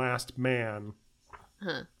The Last Man,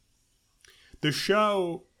 the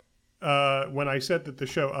show, when I said that the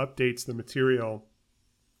show updates the material,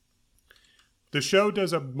 the show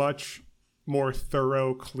does a much more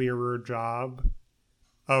thorough, clearer job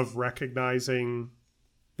of recognizing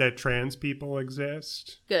that trans people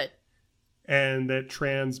exist. Good. And that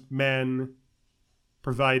trans men,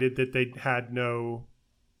 provided that they had no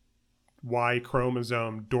Y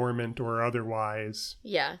chromosome, dormant or otherwise,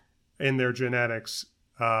 in their genetics,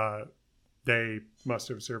 they must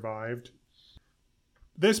have survived.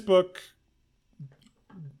 This book,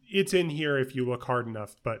 it's in here if you look hard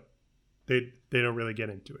enough, but they don't really get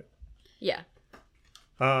into it. Yeah.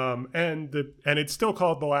 And it's still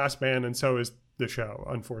called The Last Man, and so is the show,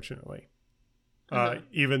 unfortunately.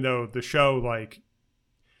 Even though the show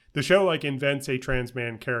invents a trans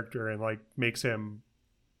man character and like makes him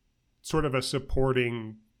sort of a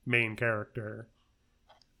supporting main character.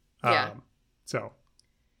 So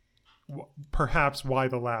perhaps why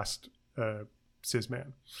the last cis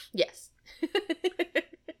man? Yes.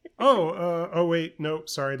 Oh wait, no,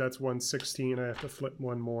 sorry, that's 116. I have to flip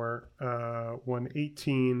one more.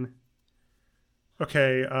 118.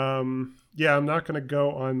 Okay, yeah, I'm not going to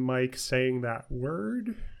go on mic saying that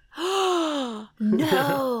word.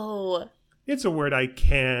 No. It's a word I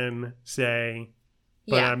can say,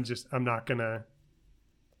 but yeah. I'm not going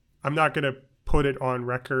to put it on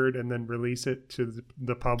record and then release it to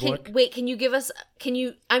the public. Can you give us,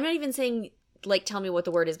 I'm not even saying like tell me what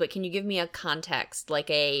the word is, but can you give me a context,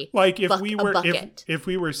 like if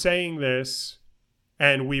we were saying this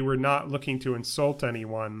and we were not looking to insult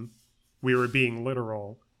anyone, we were being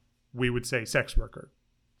literal, we would say sex worker.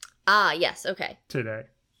 Ah, yes, okay. Today.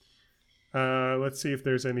 Let's see if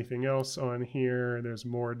there's anything else on here. There's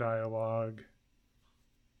more dialogue.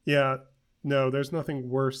 Yeah, no, there's nothing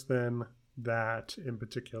worse than that in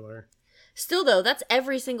particular. Still, though, that's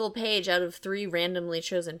every single page out of 3 randomly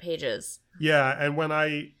chosen pages. Yeah, and when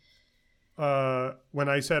I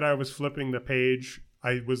said I was flipping the page,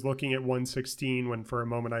 I was looking at 116 when for a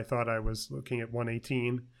moment I thought I was looking at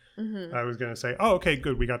 118. Mm-hmm. I was going to say, oh, okay,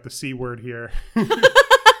 good, we got the C word here.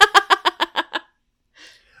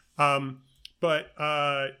 But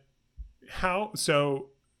how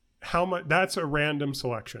much, that's a random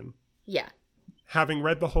selection. Yeah. Having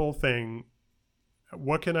read the whole thing,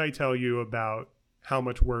 what can I tell you about how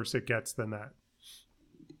much worse it gets than that?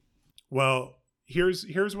 Well,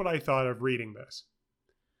 here's what I thought of reading this.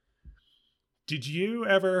 Did you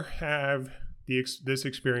ever have this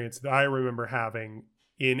experience that I remember having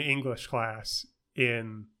in English class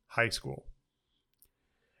in high school?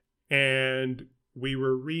 And we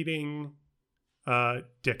were reading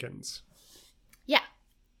Dickens. Yeah.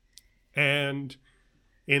 And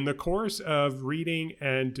in the course of reading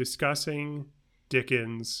and discussing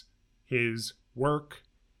Dickens, his work,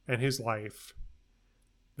 and his life,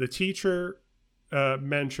 the teacher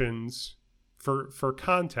mentions, for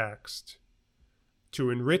context, to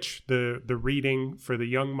enrich the reading for the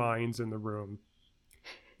young minds in the room,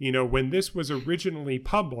 when this was originally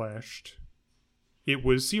published, it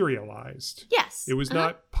was serialized. Yes. It was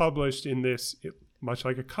not published in this much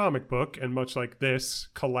like a comic book and much like this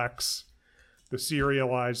collects the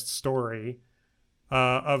serialized story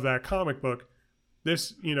of that comic book,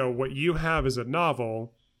 this, what you have is a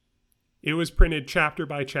novel. It was printed chapter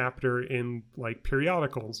by chapter in like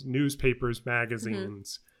periodicals, newspapers,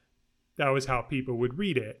 magazines. That was how people would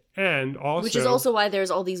read it. And also, which is also why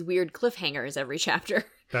there's all these weird cliffhangers every chapter.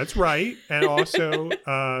 That's right. And also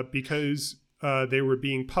because they were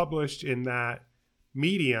being published in that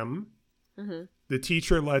medium, the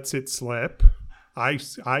teacher lets it slip. I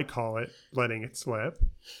call it letting it slip,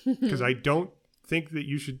 because I don't think that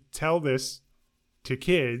you should tell this to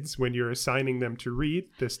kids when you're assigning them to read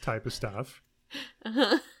this type of stuff.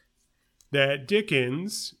 That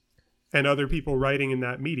Dickens and other people writing in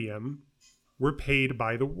that medium were paid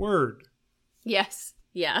by the word. Yes.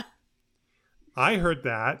 Yeah. I heard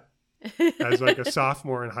that as like a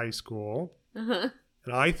sophomore in high school. And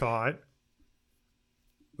I thought,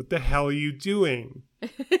 what the hell are you doing?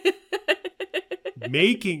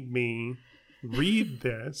 Making me read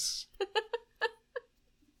this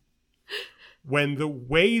when the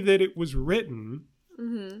way that it was written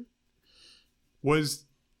was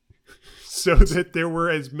so that there were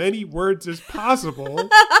as many words as possible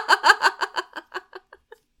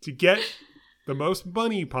to get the most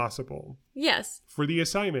money possible. Yes. For the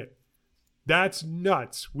assignment. That's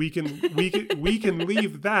nuts. We can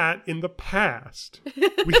leave that in the past.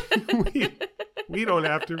 We don't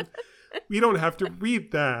have to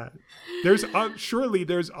read that. There's surely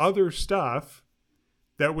there's other stuff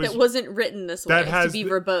that wasn't written this way to be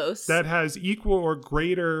verbose. That has equal or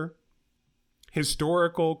greater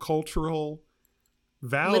historical, cultural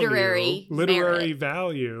value, literary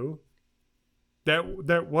value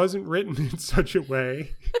that wasn't written in such a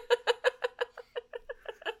way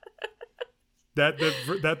that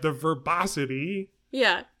the verbosity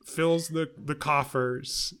fills the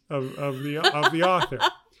coffers of the author.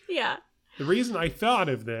 Yeah. The reason I thought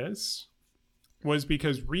of this was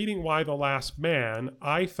because reading Y the Last Man,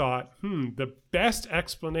 I thought, the best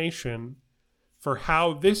explanation for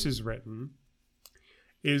how this is written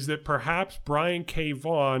is that perhaps Brian K.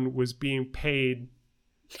 Vaughan was being paid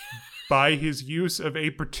by his use of a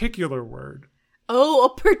particular word. Oh,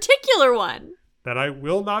 a particular one. That I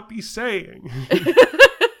will not be saying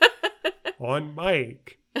on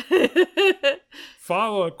mic.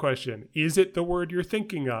 Follow-up question. Is it the word you're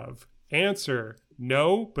thinking of? Answer,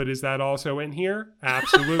 no, but is that also in here?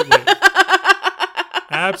 Absolutely.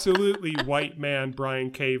 Absolutely, white man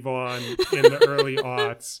Brian K. Vaughan in the early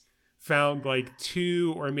aughts found like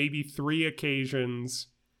 2 or maybe 3 occasions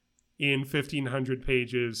in 1,500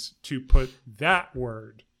 pages to put that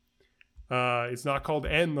word. It's not called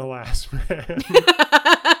N the Last Man.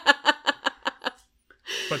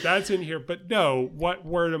 But that's in here. But no, what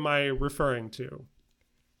word am I referring to?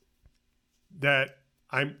 That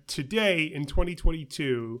I'm today in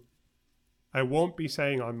 2022, I won't be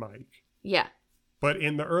saying on mic. Yeah. But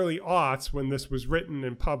in the early aughts, when this was written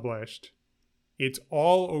and published, it's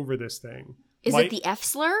all over this thing. Is it the F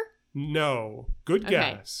slur? No. Good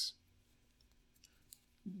guess.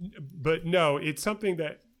 But no, it's something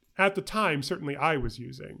that at the time, certainly I was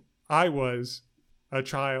using. I was a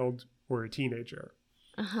child or a teenager.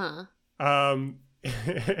 And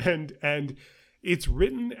it's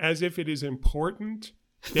written as if it is important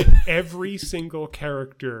that every single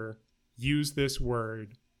character use this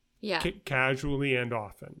word casually and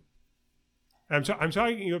often. I'm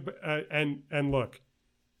talking about, and look,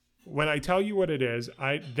 when I tell you what it is,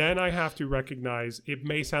 I have to recognize it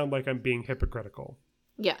may sound like I'm being hypocritical.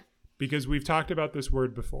 Yeah. Because we've talked about this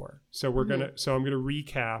word before. So I'm going to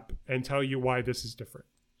recap and tell you why this is different.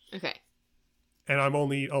 Okay. And I'm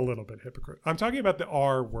only a little bit hypocritical. I'm talking about the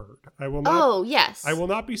R word. I will not Oh, yes. I will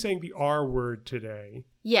not be saying the R word today.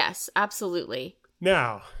 Yes, absolutely.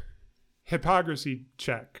 Now, hypocrisy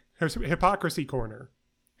check. Hypocrisy corner.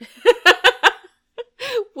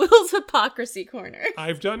 Will's hypocrisy corner.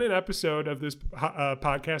 I've done an episode of this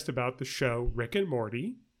podcast about the show Rick and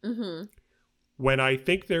Morty. When I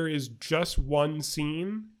think there is just one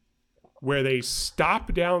scene where they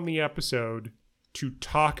stop down the episode to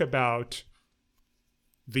talk about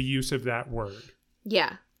the use of that word.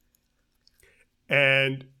 Yeah.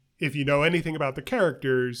 And if you know anything about the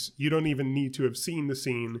characters, you don't even need to have seen the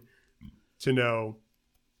scene to know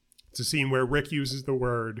it's a scene where Rick uses the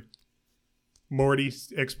word. Morty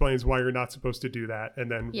explains why you're not supposed to do that, and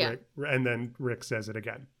then Rick says it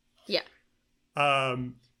again. Yeah.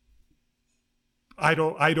 I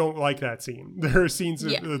don't like that scene. There are scenes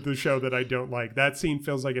of the show that I don't like. That scene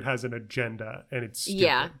feels like it has an agenda, and it's stupid.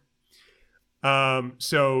 Yeah.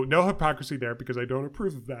 So no hypocrisy there because I don't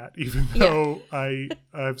approve of that, even though I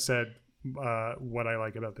have said what I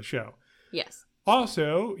like about the show. Yes.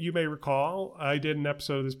 Also, you may recall I did an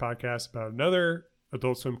episode of this podcast about another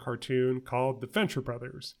Adult Swim cartoon called The Venture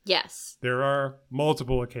Brothers. Yes. There are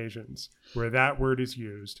multiple occasions where that word is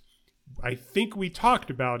used. I think we talked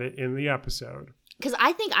about it in the episode. Because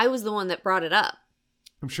I think I was the one that brought it up.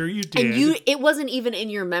 I'm sure you did. And it wasn't even in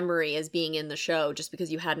your memory as being in the show just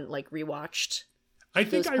because you hadn't rewatched. I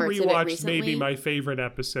think I rewatched maybe my favorite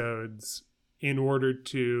episodes in order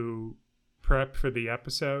to prep for the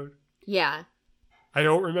episode. Yeah. I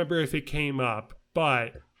don't remember if it came up,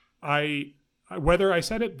 but whether I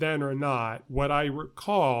said it then or not, what I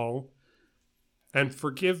recall, and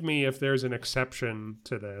forgive me if there's an exception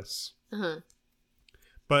to this,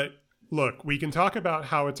 but look, we can talk about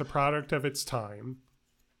how it's a product of its time,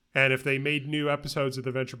 and if they made new episodes of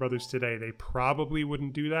The Venture Brothers today, they probably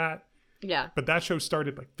wouldn't do that. Yeah. But that show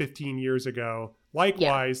started 15 years ago.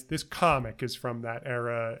 Likewise, this comic is from that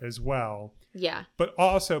era as well. Yeah. But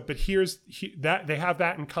here's that they have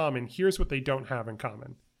that in common. Here's what they don't have in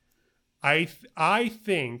common. I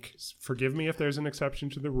think, forgive me if there's an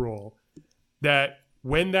exception to the rule, that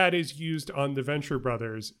when that is used on the Venture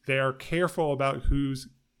Brothers, they are careful about whose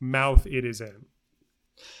mouth it is in.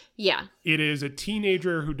 Yeah. It is a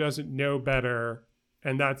teenager who doesn't know better,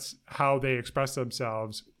 and that's how they express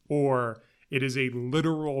themselves, or it is a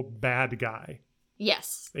literal bad guy.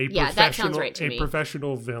 Yes. That sounds right to me. A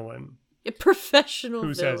professional villain. A professional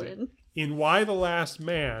who villain. Says it. In Y: The Last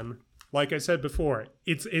Man, like I said before,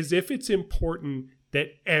 it's as if it's important that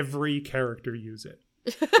every character use it.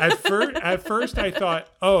 At first I thought,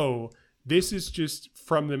 oh, this is just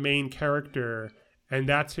from the main character, and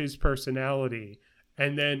that's his personality.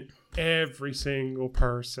 And then every single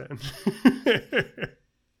person.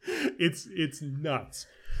 It's nuts.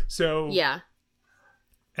 So yeah.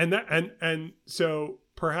 And so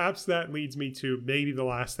perhaps that leads me to maybe the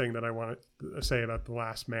last thing that I want to say about The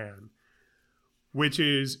Last Man, which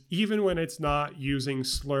is even when it's not using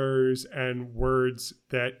slurs and words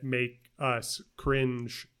that make us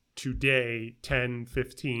cringe today, 10,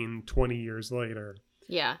 15, 20 years later.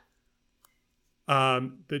 Yeah.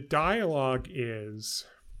 The dialogue is...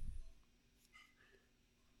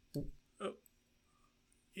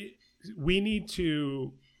 We need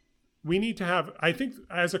to have, I think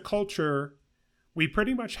as a culture, we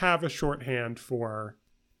pretty much have a shorthand for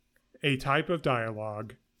a type of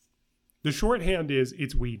dialogue. The shorthand is,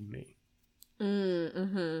 it's weed and me.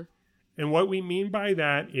 Mm-hmm. And what we mean by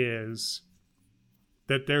that is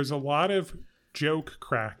that there's a lot of joke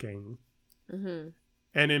cracking. Mm-hmm.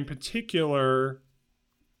 And in particular,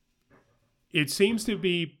 it seems to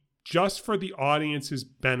be just for the audience's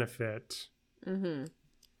benefit. Mm-hmm.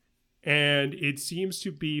 And it seems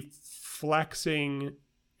to be flexing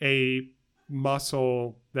a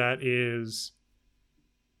muscle that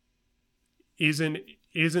isn't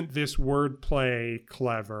this wordplay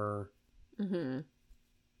clever? Mm-hmm.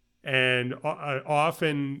 And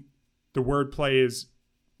often the wordplay is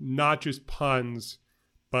not just puns,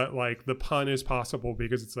 but the pun is possible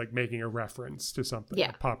because it's making a reference to something,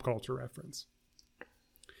 a pop culture reference.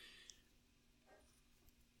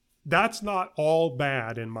 That's not all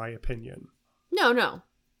bad, in my opinion. No.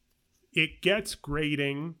 It gets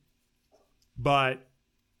grating, but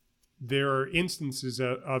there are instances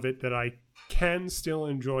of it that I can still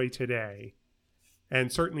enjoy today.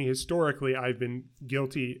 And certainly historically, I've been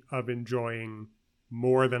guilty of enjoying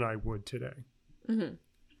more than I would today. Mm-hmm.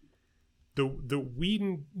 The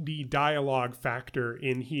Whedon dialogue factor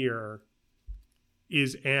in here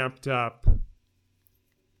is amped up.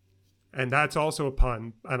 And that's also a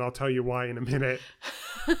pun, and I'll tell you why in a minute.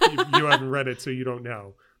 You haven't read it, so you don't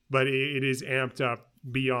know. But it is amped up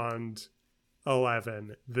beyond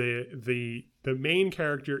 11. The main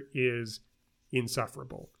character is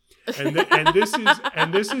insufferable, and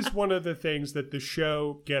this is one of the things that the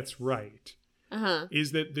show gets right.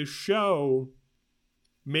 Is that the show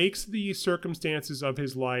makes the circumstances of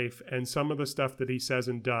his life and some of the stuff that he says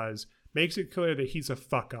and does makes it clear that he's a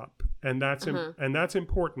fuck up. And that's and that's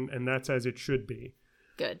important, and that's as it should be.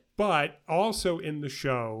 Good. But also in the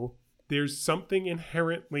show, there's something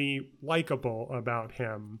inherently likable about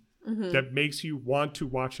him that makes you want to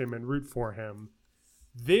watch him and root for him.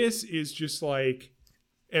 This is just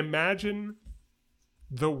imagine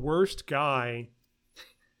the worst guy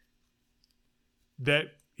that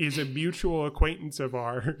is a mutual acquaintance of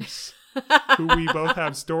ours who we both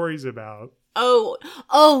have stories about.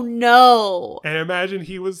 Oh no. And imagine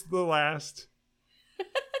he was the last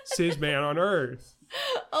cis man on Earth.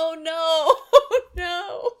 Oh no.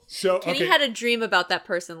 So Kenny had a dream about that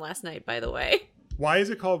person last night, by the way. Why is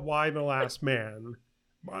it called Y: The Last Man?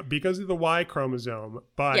 because of the Y chromosome.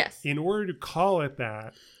 But yes. in order to call it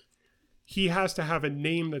that, he has to have a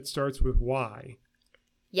name that starts with Y.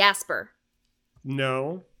 Jasper.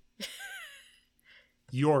 No.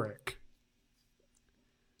 Yorick.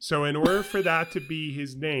 So in order for that to be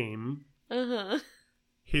his name,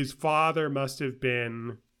 his father must have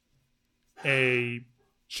been a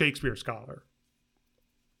Shakespeare scholar.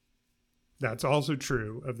 That's also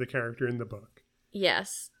true of the character in the book.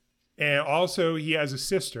 Yes. And also he has a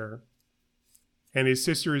sister, and his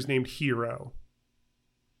sister is named Hero.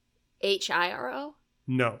 Hiro?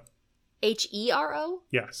 No. Hero?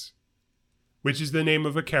 Yes. Which is the name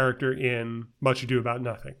of a character in Much Ado About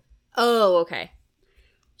Nothing. Oh, okay.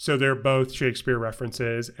 So they're both Shakespeare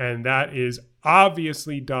references, and that is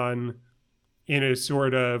obviously done in a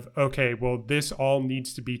sort of, okay, well, this all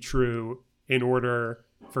needs to be true in order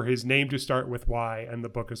for his name to start with Y, and the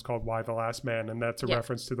book is called Y the Last Man, and that's a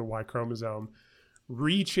reference to the Y chromosome,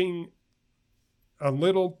 reaching a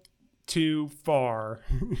little too far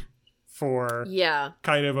for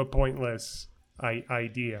kind of a pointless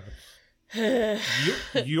idea.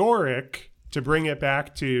 Yorick, to bring it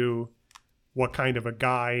back to what kind of a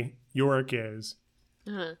guy Yorick is,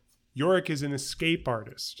 Yorick is an escape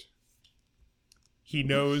artist. He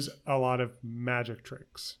knows a lot of magic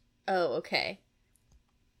tricks. Oh, okay.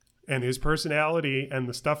 And his personality and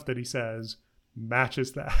the stuff that he says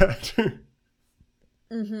matches that.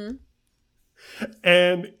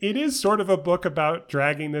 And it is sort of a book about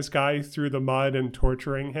dragging this guy through the mud and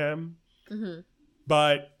torturing him.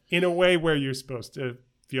 But in a way where you're supposed to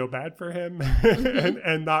feel bad for him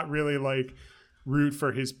and not really like root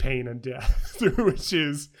for his pain and death, which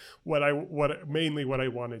is mainly what I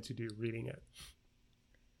wanted to do reading it.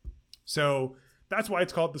 So that's why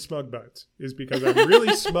it's called The Smug Buds, is because I'm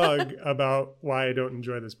really smug about why I don't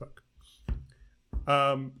enjoy this book.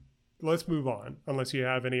 Let's move on, unless you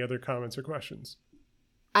have any other comments or questions.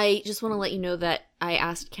 I just want to let you know that I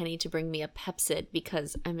asked Kenny to bring me a Pepsid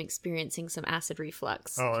because I'm experiencing some acid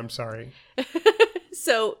reflux. Oh, I'm sorry.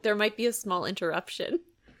 So there might be a small interruption.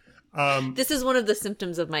 This is one of the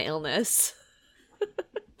symptoms of my illness.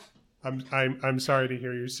 I'm sorry to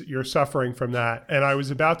hear you're suffering from that. And I was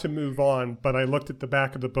about to move on, but I looked at the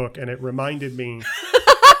back of the book and it reminded me.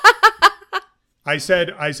 I said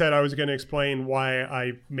I was going to explain why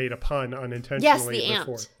I made a pun unintentionally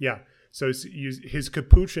before. Ant. Yeah. So his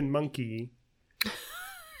capuchin monkey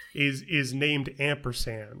is named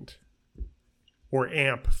Ampersand, or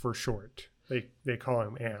Amp for short. They call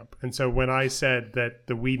him Amp. And so when I said that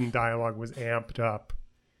the Whedon dialogue was amped up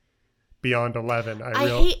beyond 11,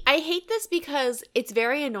 I hate this because it's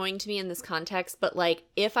very annoying to me in this context. But like,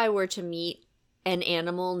 if I were to meet an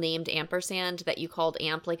animal named Ampersand that you called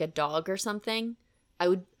Amp, like a dog or something,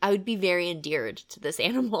 I would be very endeared to this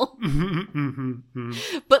animal.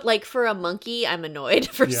 But like for a monkey, I'm annoyed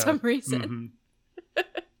for some reason.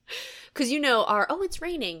 Because it's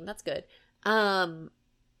raining. That's good.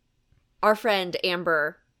 Our friend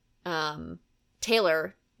Amber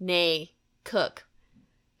Taylor, nay Cook,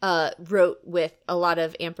 wrote with a lot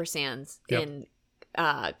of ampersands in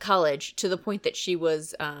college, to the point that she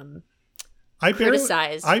was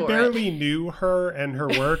criticized. I barely knew her and her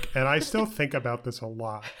work, and I still think about this a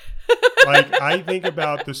lot. Like, I think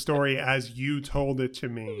about the story as you told it to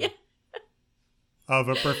me, of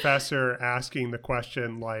a professor asking the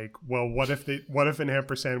question, like, well, what if an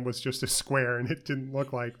ampersand was just a square and it didn't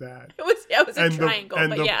look like that? It was a triangle,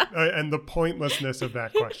 and the pointlessness of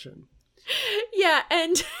that question. Yeah,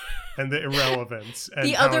 and the irrelevance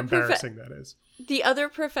and how embarrassing that is. The other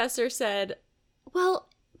professor said, well,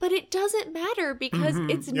 but it doesn't matter because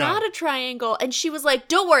it's not a triangle. And she was like,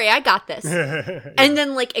 don't worry, I got this. And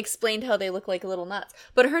then like explained how they look like little nuts.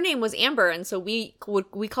 But her name was Amber, and so we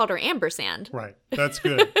called her Ambersand. Right. That's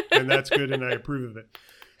good. And I approve of it.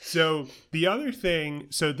 So the other thing,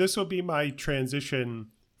 so this will be my transition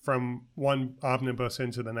from one omnibus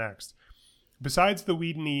into the next. Besides the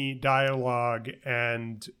Whedon-y dialogue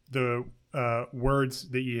and the words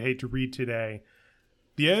that you hate to read today,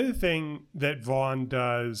 the other thing that Vaughn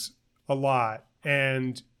does a lot,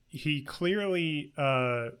 and he clearly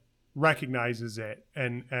recognizes it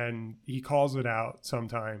and he calls it out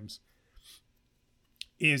sometimes,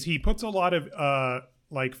 is he puts a lot of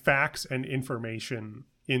like facts and information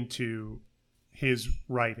into his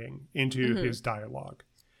writing, into his dialogue.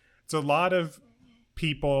 It's a lot of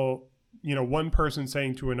people, one person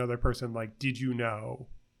saying to another person, like, did you know?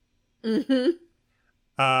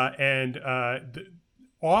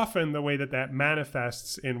 Often the way that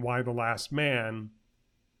manifests in Why the Last Man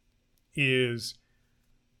is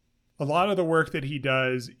a lot of the work that he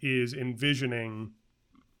does is envisioning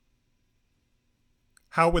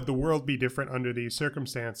how would the world be different under these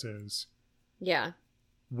circumstances? Yeah.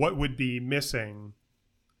 What would be missing,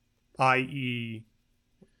 i.e.,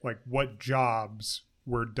 like what jobs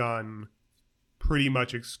were done pretty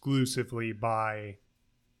much exclusively by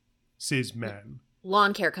cis men?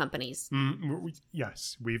 Lawn care companies.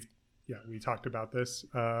 Yes, we talked about this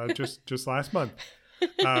just last month.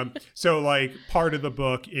 So like part of the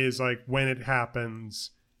book is like when it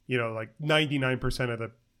happens, you know, like 99% of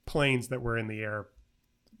the planes that were in the air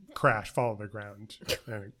crash, fall to the ground,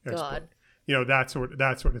 and God. You know, that sort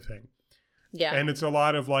of thing. Yeah. And it's a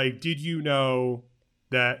lot of like, did you know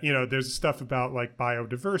that, you know, there's stuff about like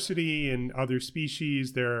biodiversity and other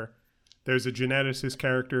species. There's a geneticist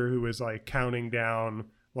character who is like counting down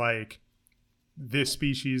like this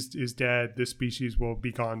species is dead, this species will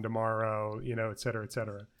be gone tomorrow, you know, et cetera, et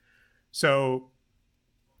cetera. So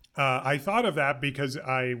I thought of that because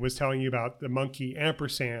I was telling you about the monkey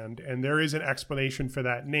ampersand, and there is an explanation for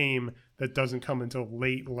that name that doesn't come until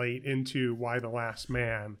late into Why the Last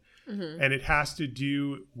Man. Mm-hmm. And it has to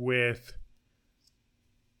do with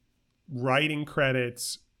writing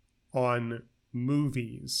credits on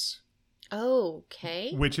movies.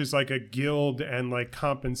 Okay. Which is like a guild and like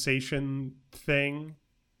compensation thing.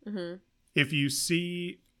 Mm-hmm. If you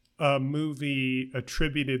see a movie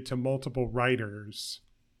attributed to multiple writers,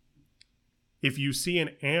 if you see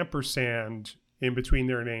an ampersand in between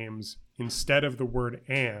their names instead of the word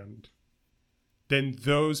and, then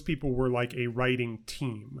those people were like a writing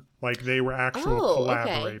team. Like they were actual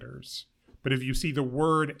collaborators. Okay. But if you see the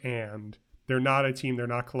word and, they're not a team, they're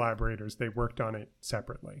not collaborators. They worked on it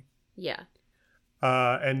separately. Yeah.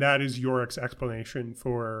 And that is Yorick's explanation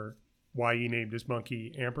for why he named his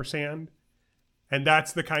monkey ampersand. And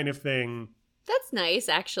that's the kind of thing. That's nice,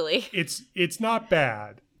 actually. It's not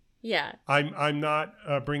bad. Yeah. I'm not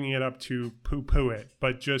bringing it up to poo-poo it,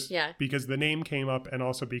 but just because the name came up, and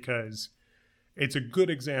also because it's a good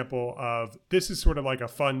example of, this is sort of like a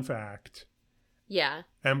fun fact. Yeah.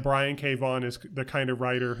 And Brian K. Vaughan is the kind of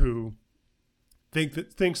writer who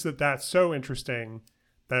thinks that that's so interesting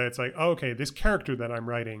that it's like, oh, okay, this character that I'm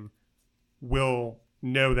writing will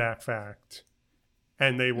know that fact,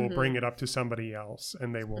 and they will bring it up to somebody else,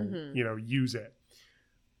 and they will, you know, use it.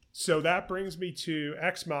 So that brings me to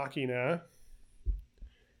Ex Machina.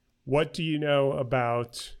 What do you know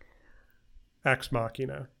about Ex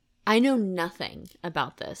Machina? I know nothing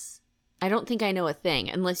about this. I don't think I know a thing,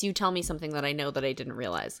 unless you tell me something that I know that I didn't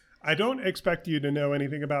realize. I don't expect you to know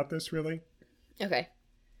anything about this, really. Okay.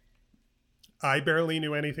 I barely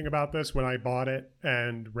knew anything about this when I bought it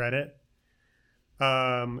and read it.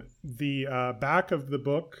 The back of the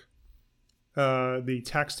book, the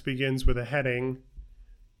text begins with a heading,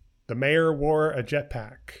 "The mayor wore a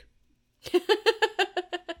jetpack."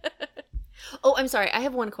 Oh, I'm sorry. I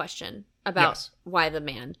have one question about Why the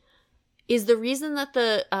Man. Is the reason that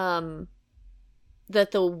the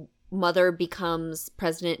mother becomes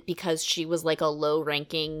president because she was like a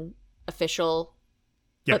low-ranking official?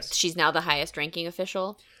 Yes. But she's now the highest-ranking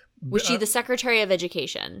official? Was she the Secretary of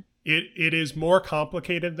Education? It is more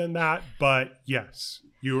complicated than that, but yes,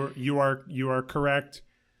 you are correct.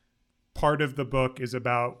 Part of the book is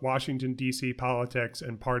about Washington, D.C. politics,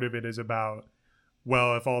 and part of it is about,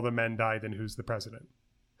 well, if all the men die, then who's the president?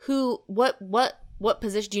 What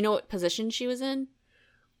position? Do you know what position she was in?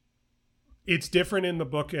 It's different in the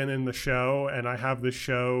book and in the show, and I have the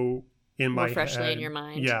show in my head. More freshly in your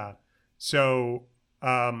mind. Yeah. So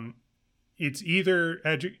it's either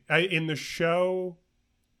in the show,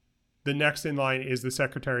 the next in line is the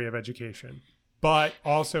Secretary of Education. But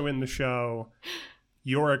also in the show,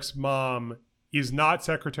 Yorick's mom is not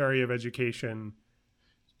Secretary of Education.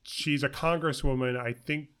 She's a congresswoman, I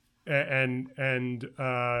think, and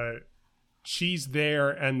she's there,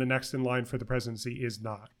 and the next in line for the presidency is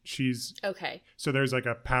not. She's okay. So there's like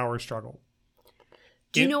a power struggle.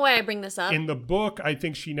 Do you know why I bring this up? In the book, I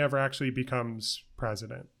think she never actually becomes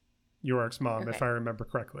president, Yorick's mom, if I remember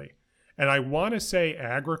correctly. And I want to say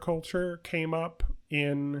agriculture came up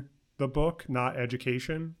in the book, not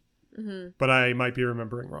education. Mm-hmm. But I might be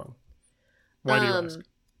remembering wrong. Why do you ask?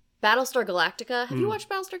 Battlestar Galactica. Have you watched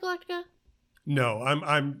Battlestar Galactica? No,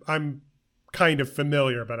 I'm kind of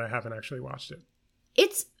familiar, but I haven't actually watched it.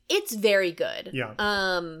 It's very good. Yeah.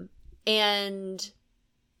 And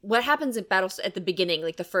what happens at the beginning,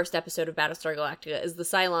 like the first episode of Battlestar Galactica, is the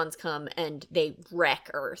Cylons come and they wreck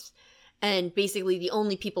Earth. And basically the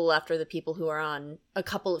only people left are the people who are on a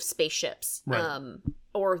couple of spaceships. Right.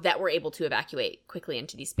 Or that were able to evacuate quickly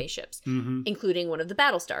into these spaceships, including one of the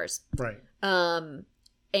Battlestars. Right.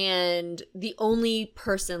 And the only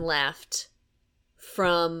person left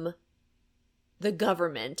from the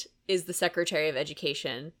government is the Secretary of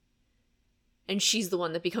Education, and she's the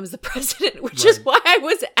one that becomes the president, which is why I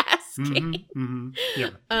was asking. Yeah.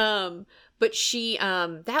 But she,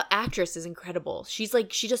 that actress is incredible. She's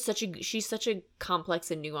such a complex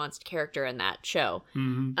and nuanced character in that show.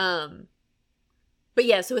 But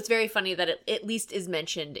yeah, so it's very funny that it at least is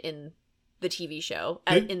mentioned in the TV show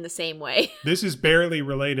in the same way. This is barely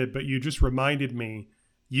related, but you just reminded me.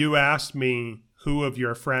 You asked me who of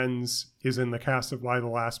your friends is in the cast of Y the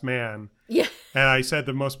Last Man. Yeah. And I said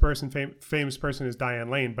the most famous person is Diane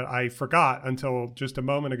Lane, but I forgot until just a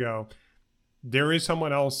moment ago. There is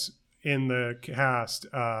someone else in the cast.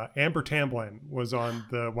 Amber Tamblyn was on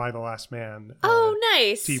the Y the Last Man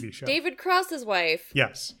nice TV show. David Cross's wife.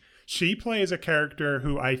 Yes. She plays a character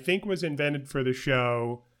who I think was invented for the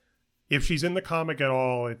show. If she's in the comic at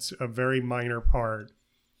all, it's a very minor part.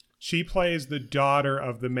 She plays the daughter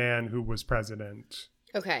of the man who was president.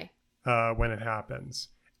 Okay. When it happens.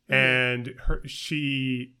 And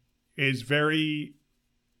she is very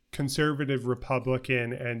conservative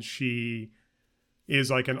Republican, and she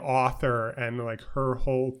is like an author, and like her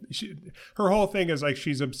whole thing is like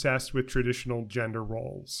she's obsessed with traditional gender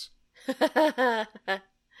roles.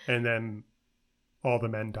 And then all the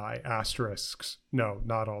men die. Asterisks. No,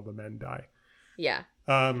 not all the men die. Yeah.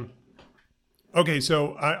 Okay,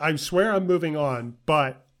 so I swear I'm moving on,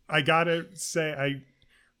 but I gotta say, I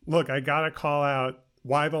gotta call out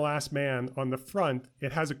Y the Last Man on the front.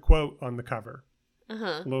 It has a quote on the cover.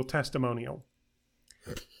 A little testimonial.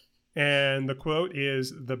 And the quote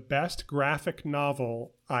is, "The best graphic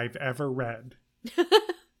novel I've ever read."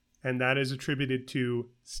 And that is attributed to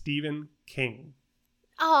Stephen King.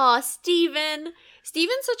 Aw, Stephen.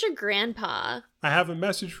 Stephen's such a grandpa. I have a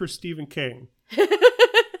message for Stephen King.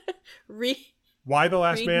 Why the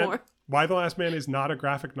Last Man? More. Why the Last Man is not a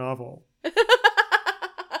graphic novel.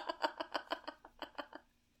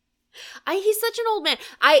 He's such an old man.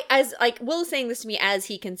 Will is saying this to me as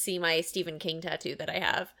he can see my Stephen King tattoo that I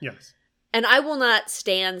have. Yes. And I will not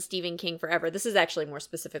stand Stephen King forever. This is actually more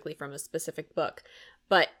specifically from a specific book.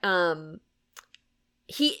 But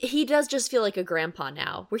he does just feel like a grandpa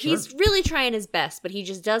now, where he's really trying his best, but he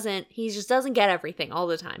just doesn't get everything all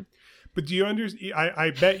the time. But do you understand? I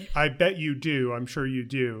bet you do. I'm sure you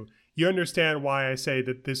do. You understand why I say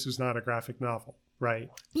that this is not a graphic novel, right?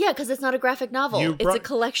 Yeah, because it's not a graphic novel. It's a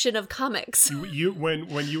collection of comics. When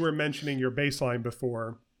you were mentioning your baseline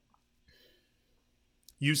before,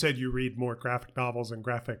 you said you read more graphic novels and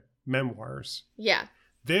graphic memoirs. Yeah.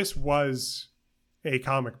 This was a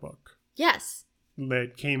comic book. Yes.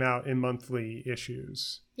 That came out in monthly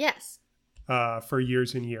issues. Yes. For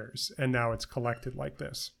years and years, and now it's collected like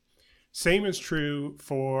this. Same is true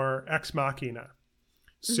for Ex Machina.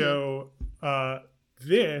 So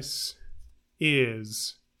this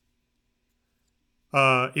is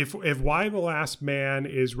if Y the Last Man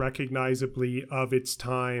is recognizably of its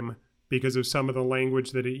time because of some of the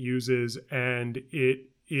language that it uses, and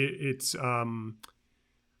it's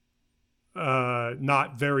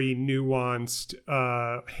not very nuanced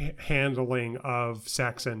handling of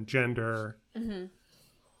sex and gender.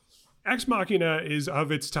 Ex Machina is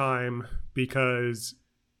of its time because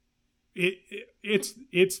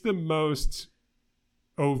it's the most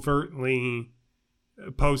overtly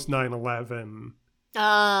post 9/11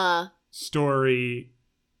 story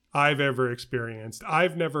I've ever experienced.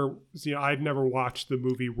 I'd never watched the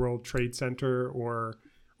movie World Trade Center or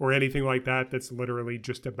anything like that that's literally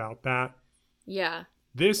just about that. Yeah.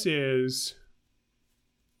 This is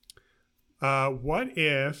what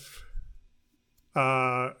if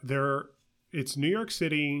it's New York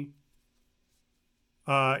City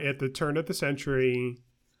at the turn of the century.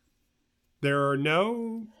 There are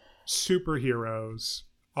no superheroes.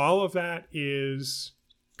 All of that is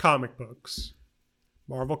comic books,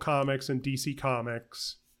 Marvel Comics and DC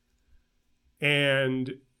Comics.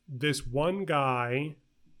 And this one guy,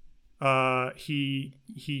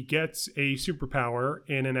 he gets a superpower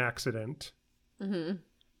in an accident. And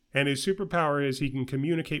his superpower is he can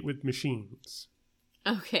communicate with machines.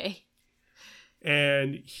 Okay.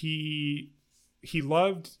 And he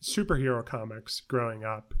loved superhero comics growing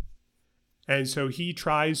up. And so he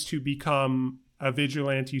tries to become a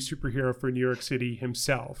vigilante superhero for New York City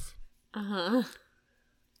himself.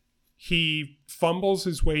 He fumbles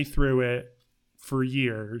his way through it for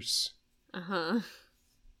years.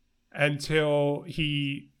 Until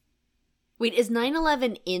he... Wait, is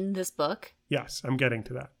 9/11 in this book? Yes, I'm getting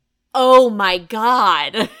to that. Oh my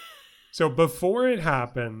God. So before it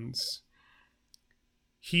happens,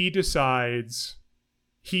 he decides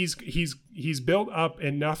he's built up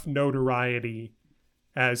enough notoriety,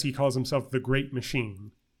 as he calls himself, the Great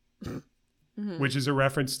Machine, which is a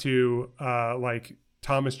reference to like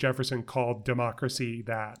Thomas Jefferson called democracy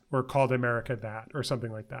that, or called America that, or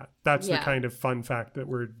something like that. That's the kind of fun fact that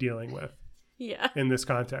we're dealing with in this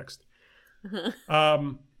context.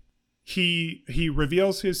 He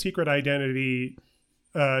reveals his secret identity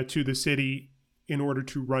to the city in order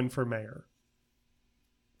to run for mayor.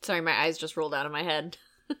 Sorry, my eyes just rolled out of my head.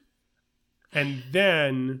 And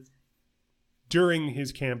then during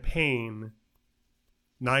his campaign,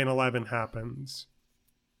 9/11 happens.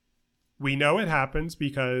 We know it happens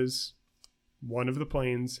because one of the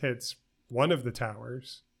planes hits one of the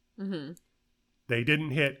towers. Mm-hmm. They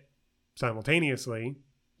didn't hit simultaneously.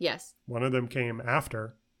 Yes. One of them came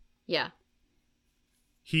after. Yeah.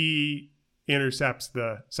 He intercepts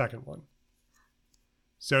the second one.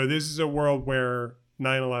 So this is a world where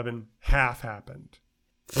 9/11 half happened.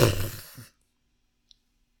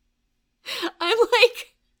 I'm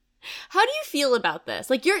like, how do you feel about this?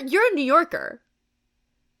 Like, you're a New Yorker.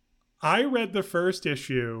 I read the first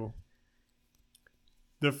issue.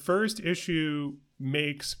 The first issue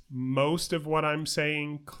makes most of what I'm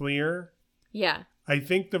saying clear. Yeah. I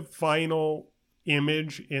think the final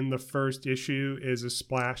image in the first issue is a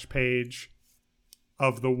splash page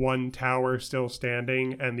of the one tower still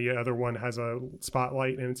standing and the other one has a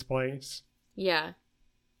spotlight in its place. Yeah.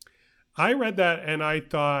 I read that and I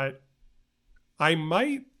thought I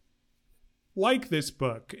might like this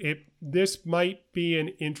book. This might be an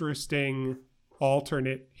interesting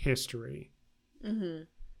alternate history. Mm-hmm.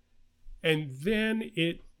 And then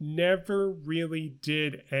it never really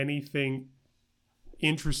did anything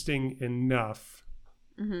interesting enough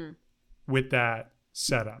with that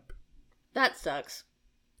setup. That sucks.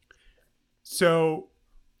 So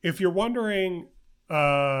if you're wondering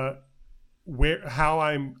how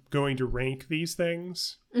I'm going to rank these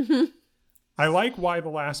things, I like Why the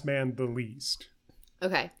Last Man the least.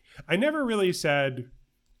 Okay. I never really said,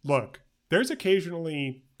 look, there's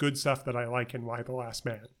occasionally good stuff that I like in Why the Last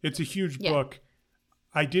Man. It's a huge book.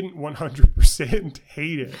 I didn't 100%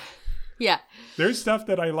 hate it. Yeah. There's stuff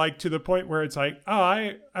that I like to the point where it's like, oh,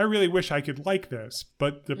 I really wish I could like this,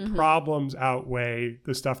 but the problems outweigh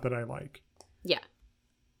the stuff that I like. Yeah.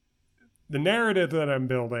 The narrative that I'm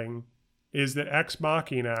building is that Ex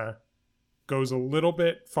Machina goes a little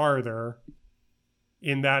bit farther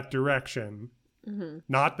in that direction.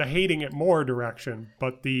 Not the hating it more direction,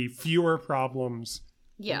 but the fewer problems,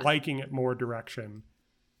 liking it more direction.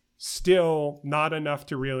 Still not enough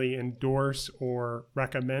to really endorse or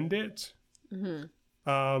recommend it.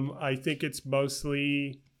 I think it's more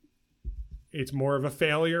of a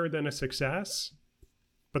failure than a success,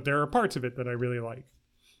 but there are parts of it that I really like.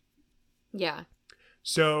 Yeah.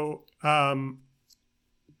 So,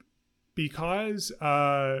 because,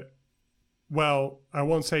 well, I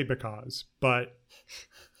won't say because, but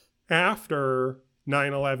after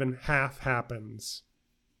 9/11 half happens,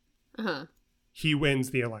 he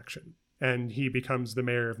wins the election and he becomes the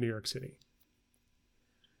mayor of New York City.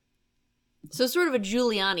 So sort of a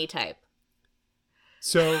Giuliani type.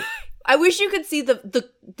 So I wish you could see the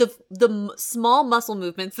small muscle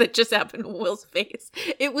movements that just happened in Will's face.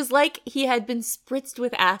 It was like he had been spritzed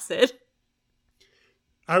with acid.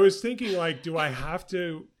 I was thinking, like, do I have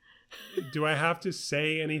to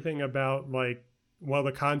say anything about, like, well,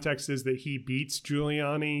 the context is that he beats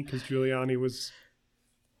Giuliani because Giuliani was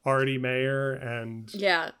already mayor, and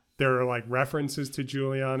there are like references to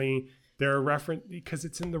Giuliani. There are reference because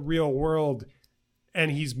it's in the real world,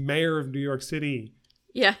 and he's mayor of New York City.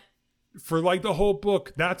 Yeah. For like the whole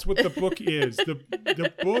book, that's what the book is.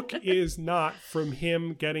 The book is not from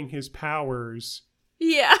him getting his powers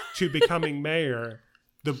to becoming mayor.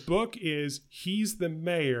 The book is he's the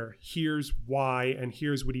mayor, here's why, and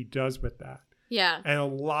here's what he does with that. Yeah. And a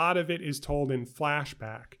lot of it is told in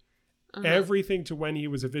flashback. Everything to when he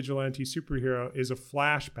was a vigilante superhero is a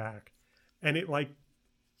flashback. And it like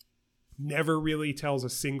never really tells a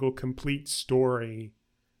single complete story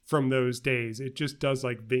from those days. It just does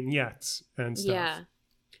like vignettes and stuff. Yeah.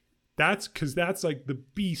 That's like the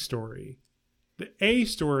B story. The A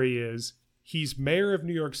story is he's mayor of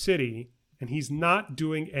New York City and he's not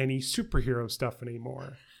doing any superhero stuff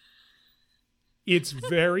anymore. It's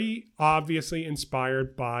very obviously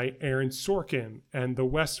inspired by Aaron Sorkin and The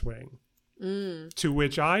West Wing. To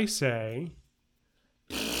which I say,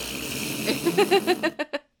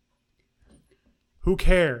 who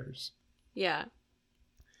cares? Yeah.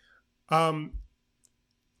 The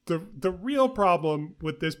real problem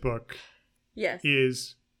with this book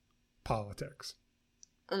is politics.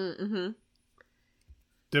 The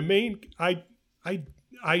main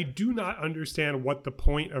I do not understand what the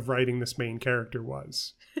point of writing this main character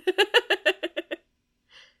was.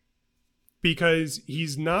 because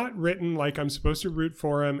he's not written like I'm supposed to root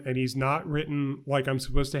for him, and he's not written like I'm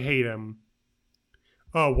supposed to hate him.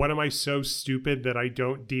 Oh, what am I so stupid that I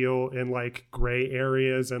don't deal in like gray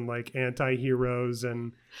areas and like anti-heroes?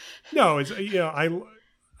 And no, it's,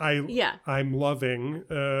 I'm loving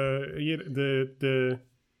the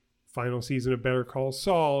final season of Better Call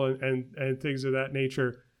Saul and things of that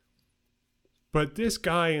nature. But this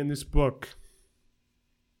guy in this book,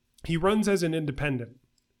 he runs as an independent.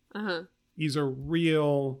 Uh-huh. He's a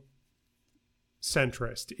real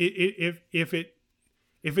centrist.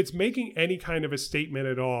 If it's making any kind of a statement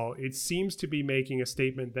at all, it seems to be making a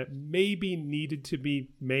statement that maybe needed to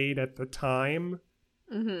be made at the time.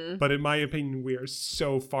 Mm-hmm. But in my opinion, we are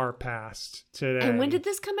so far past today. And when did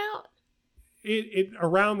this come out? It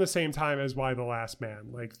around the same time as Y the Last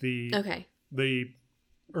Man, like the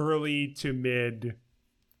early to mid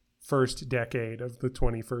first decade of the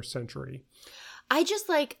 21st century.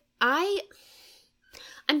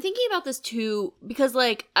 I'm thinking about this too, because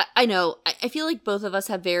like, I know, I feel like both of us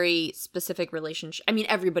have very specific relationships. I mean,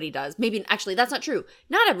 everybody does. Maybe, actually, that's not true.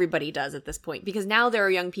 Not everybody does at this point, because now there are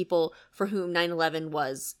young people for whom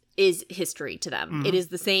 9/11 is history to them. Mm-hmm. It is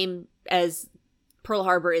the same as Pearl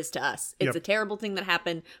Harbor is to us. It's a terrible thing that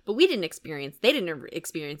happened, but they didn't experience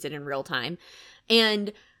it in real time.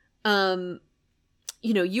 And,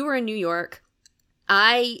 you were in New York.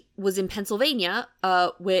 I was in Pennsylvania,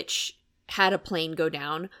 which had a plane go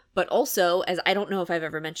down, but also, as I don't know if I've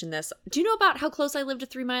ever mentioned this, do you know about how close I live to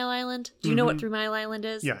 3 Mile Island? Do you know what 3 Mile Island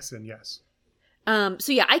is? Yes, and yes.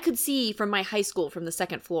 So yeah, I could see from my high school, from the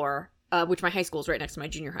second floor, which my high school is right next to my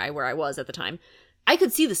junior high where I was at the time, I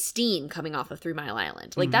could see the steam coming off of 3 Mile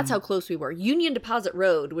Island. Like, that's how close we were. Union Deposit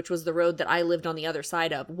Road, which was the road that I lived on the other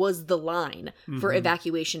side of, was the line for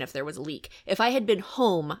evacuation if there was a leak. If I had been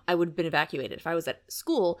home, I would have been evacuated. If I was at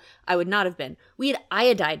school, I would not have been. We had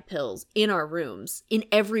iodide pills in our rooms, in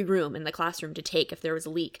every room in the classroom to take if there was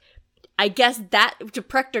a leak. I guess that to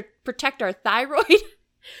protect our thyroid.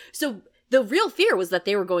 So the real fear was that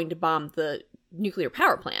they were going to bomb the nuclear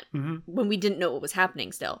power plant when we didn't know what was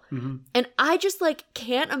happening still. And I just like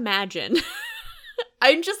can't imagine.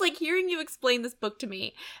 I'm just like hearing you explain this book to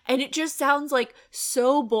me, and it just sounds like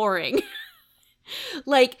so boring.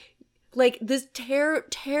 like this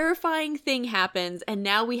terrifying thing happens, and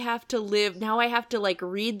now I have to like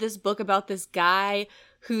read this book about this guy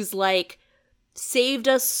who's like saved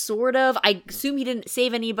us, sort of. I assume he didn't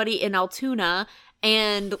save anybody in Altoona,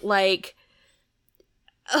 and like,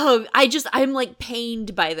 oh, I'm like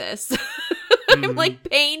pained by this. I'm like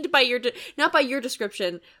pained by not by your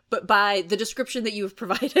description, but by the description that you have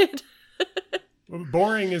provided.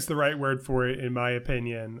 Boring is the right word for it, in my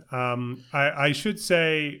opinion. I should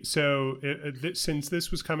say, so since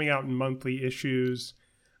this was coming out in monthly issues,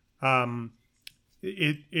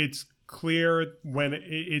 it's clear when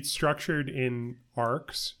it's structured in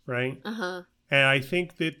arcs, right? Uh-huh. And I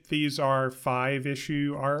think that these are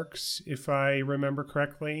 5-issue arcs, if I remember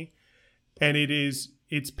correctly. And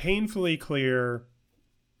it's painfully clear.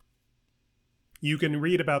 You can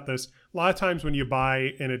read about this. A lot of times when you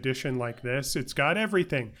buy an edition like this, it's got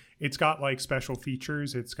everything. It's got like special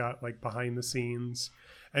features. It's got like behind the scenes.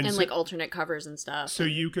 And so, like alternate covers and stuff. So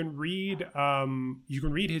you can read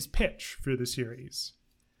his pitch for the series.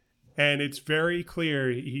 And it's very clear.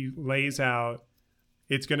 He lays out,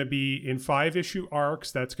 it's going to be in 5-issue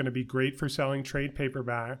arcs. That's going to be great for selling trade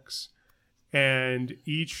paperbacks. And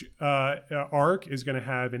each arc is going to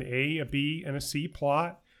have an A, a B, and a C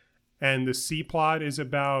plot. And the C plot is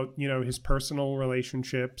about, his personal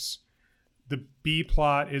relationships. The B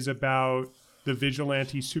plot is about the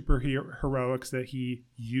vigilante superheroics that he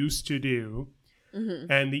used to do.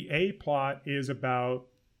 Mm-hmm. And the A plot is about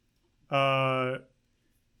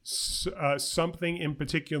something in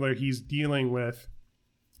particular he's dealing with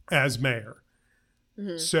as mayor.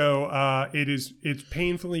 Mm-hmm. So it's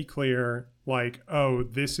painfully clear, like, oh,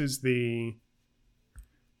 this is the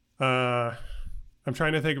I'm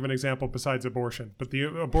trying to think of an example besides abortion, but the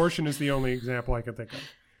abortion is the only example I can think of.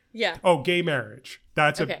 Yeah. Oh, gay marriage.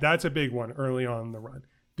 That's a big one early on in the run.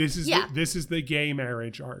 This is the gay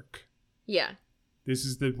marriage arc. Yeah. This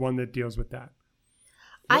is the one that deals with that.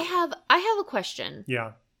 I have a question.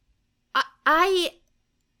 Yeah. I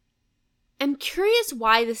am curious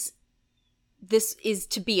why this is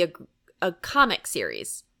to be a comic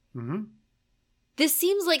series. Mm-hmm. This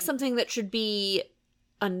seems like something that should be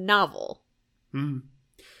a novel. Mm.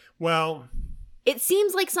 Well, it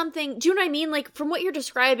seems like something. Do you know what I mean? Like, from what you're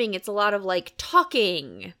describing, it's a lot of like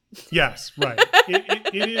talking. Yes, right.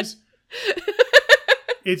 It is.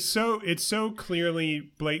 It's so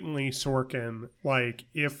clearly, blatantly Sorkin. Like,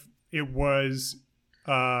 if it was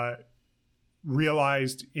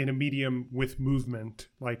realized in a medium with movement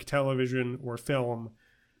like television or film,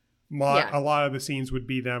 a lot of the scenes would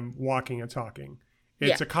be them walking and talking.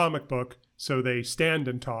 It's a comic book, so they stand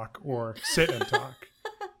and talk or sit and talk.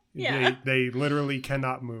 They literally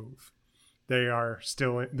cannot move. They are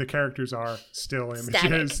still, the characters are still images.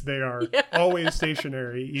 Static. They are always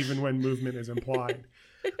stationary, even when movement is implied.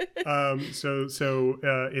 So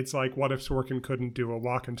it's like, what if Sorkin couldn't do a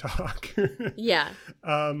walk and talk? Yeah.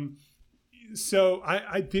 So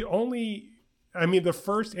the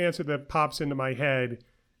first answer that pops into my head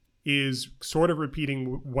is sort of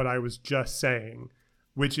repeating what I was just saying,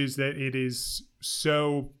 which is that it is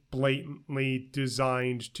so blatantly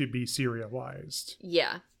designed to be serialized.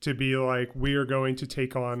 Yeah. To be like, we are going to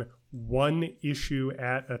take on one issue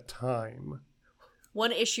at a time.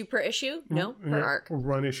 One issue per issue? No, per arc.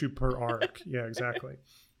 One issue per arc. Yeah, exactly.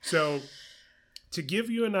 So to give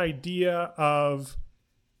you an idea of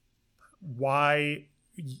why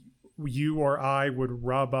you or I would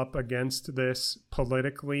rub up against this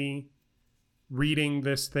politically, reading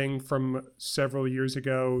this thing from several years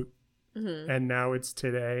ago, and now it's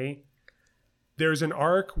today, there's an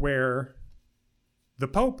arc where the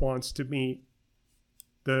Pope wants to meet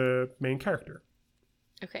the main character.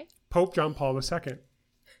 Okay. Pope John Paul II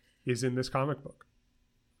is in this comic book.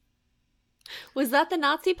 Was that the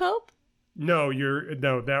Nazi Pope? No,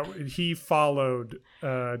 he followed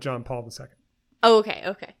John Paul II. Oh,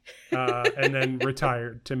 okay. And then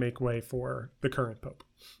retired to make way for the current Pope.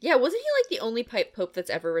 Yeah, wasn't he like the only Pope that's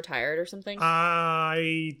ever retired or something?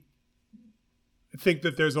 I think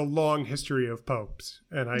that there's a long history of popes,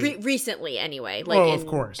 and recently anyway, of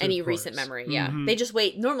course, recent memory. Yeah, they just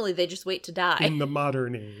wait. Normally, they just wait to die. In the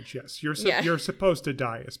modern age, yes, you're supposed to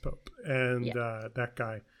die as Pope, and that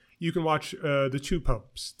guy. You can watch The Two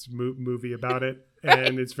Popes. It's a movie about it,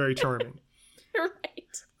 and it's very charming.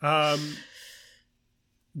 Right.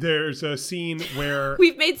 There's a scene where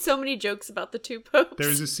we've made so many jokes about the two popes.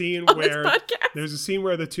 There's a scene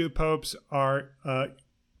where the two popes are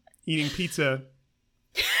eating pizza,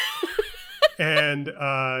 and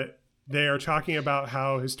they are talking about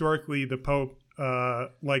how historically the Pope,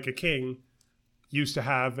 like a king, used to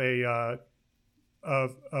have a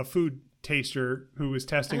food taster who was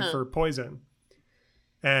testing for poison.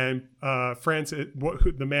 And Francis,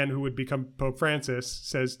 the man who would become Pope Francis,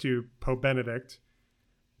 says to Pope Benedict,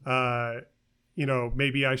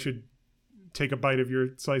 maybe I should take a bite of your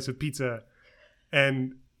slice of pizza.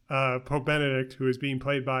 And Pope Benedict, who is being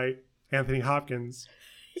played by Anthony Hopkins,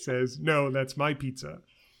 says, "No, that's my pizza."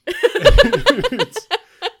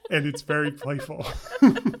 And it's very playful.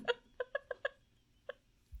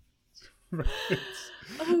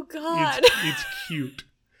 Oh, God. It's cute.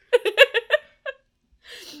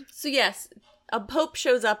 So, yes, a Pope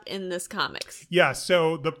shows up in this comics. Yeah,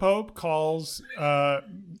 so the Pope calls... by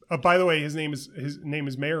the way, his name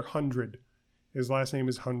is Mayor Hundred. His last name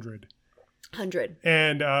is Hundred.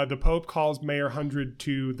 And the Pope calls Mayor Hundred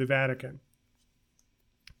to the Vatican.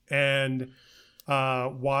 And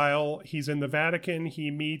while he's in the Vatican,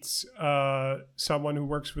 he meets someone who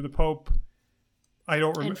works for the Pope.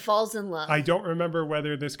 And falls in love. I don't remember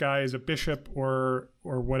whether this guy is a bishop or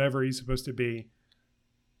whatever he's supposed to be.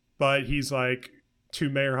 But he's like, to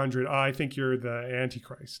Mayor Hundred, I think you're the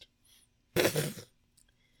Antichrist.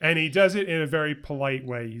 And he does it in a very polite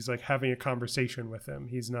way. He's like having a conversation with him.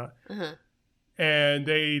 He's not. And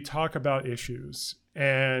they talk about issues.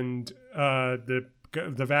 And the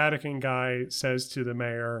Vatican guy says to the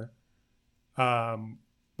mayor, blah,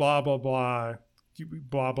 blah, blah, blah,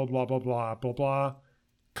 blah, blah, blah, blah, blah, blah, blah,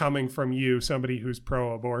 coming from you, somebody who's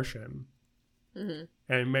pro-abortion.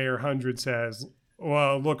 And Mayor Hundred says,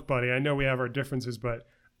 well, look, buddy, I know we have our differences, but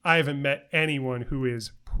I haven't met anyone who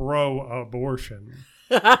is pro-abortion.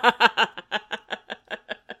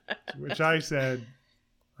 Which I said,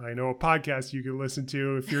 I know a podcast you can listen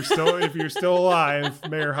to if you're still alive,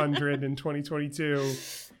 Mayor Hundred in 2022.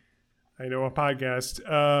 I know a podcast.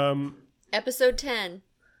 Episode 10.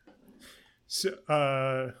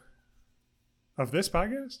 So, of this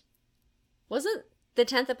podcast? Wasn't the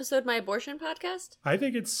 10th episode my abortion podcast? I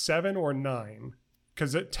think it's 7 or 9.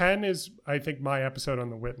 Because 10 is, I think, my episode on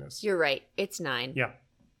The Witness. You're right. It's 9. Yeah.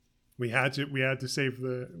 We had to save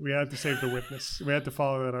the Witness. We had to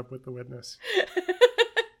follow that up with The Witness.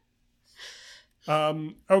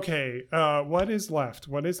 Okay. What is left?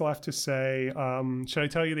 What is left to say? Should I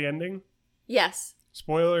tell you the ending? Yes.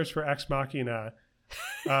 Spoilers for Ex Machina.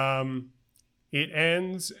 It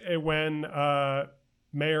ends when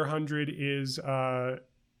Mayor Hundred is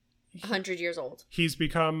 100 years old. He's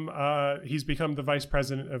become the vice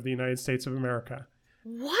president of the United States of America.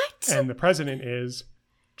 What? And the president is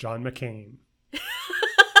John McCain.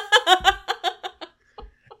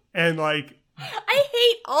 And like, I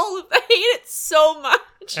hate I hate it so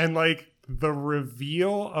much. And like the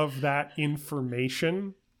reveal of that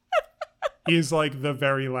information is like the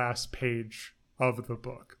very last page of the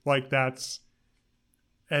book. Like that's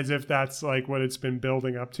as if that's like what it's been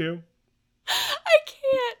building up to. I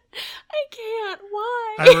can't.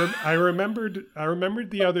 Why? I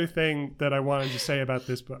remembered the other thing that I wanted to say about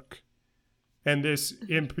this book. And this,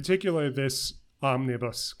 in particular, this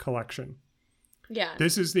omnibus collection. Yeah.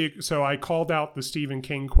 So I called out the Stephen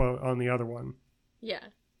King quote on the other one. Yeah.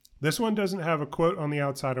 This one doesn't have a quote on the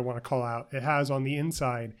outside I want to call out. It has on the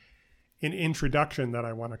inside an introduction that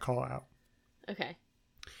I want to call out. Okay.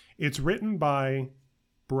 It's written by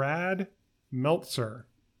Brad Meltzer.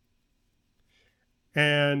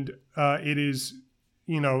 And it is,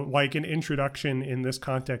 like an introduction in this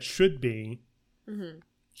context should be,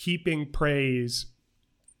 heaping praise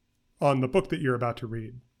on the book that you're about to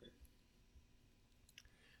read.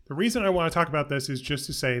 The reason I want to talk about this is just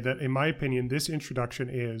to say that, in my opinion, this introduction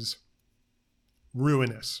is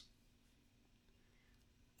ruinous.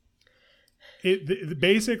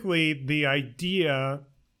 Basically, the idea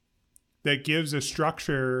that gives a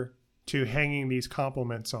structure to hanging these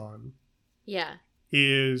compliments on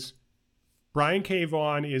is Brian K.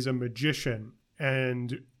 Vaughan is a magician,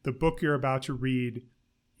 and the book you're about to read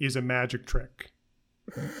is a magic trick.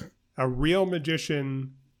 A real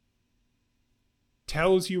magician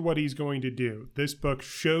tells you what he's going to do. This book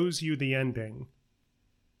shows you the ending,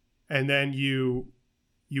 and then you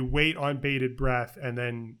wait on bated breath, and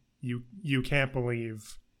then you can't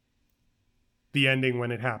believe the ending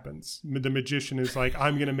when it happens. The magician is like,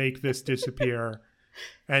 I'm going to make this disappear,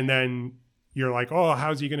 and then you're like, oh,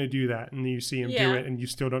 how's he going to do that? And you see him do it, and you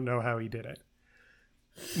still don't know how he did it.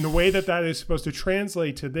 And the way that is supposed to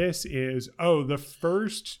translate to this is, the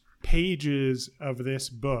first pages of this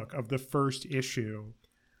book, of the first issue,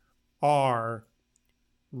 are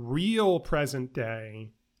real present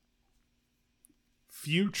day,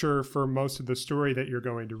 future for most of the story that you're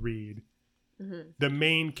going to read. Mm-hmm. The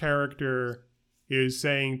main character is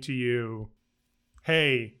saying to you,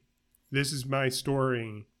 hey, this is my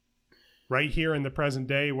story. Right here in the present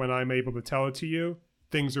day, when I'm able to tell it to you,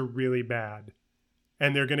 things are really bad.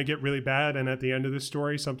 And they're going to get really bad. And at the end of the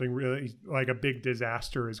story, something really like a big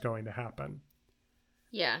disaster is going to happen.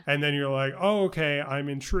 Yeah. And then you're like, oh, okay, I'm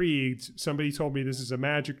intrigued. Somebody told me this is a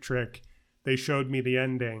magic trick. They showed me the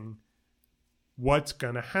ending. What's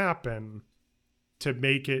going to happen to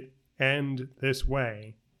make it end this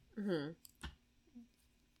way? Mm-hmm.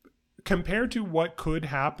 Compared to what could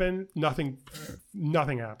happen, nothing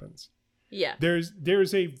happens. Yeah.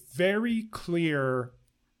 There's a very clear,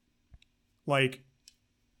 like,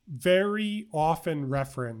 very often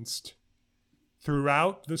referenced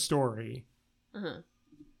throughout the story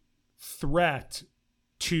threat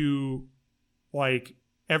to, like,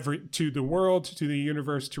 to the world, to the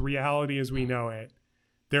universe, to reality as we know it.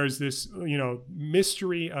 There's this,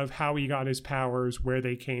 mystery of how he got his powers, where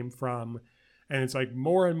they came from. And it's like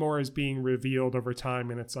more and more is being revealed over time.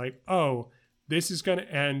 And it's like, oh, this is going to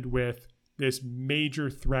end with this major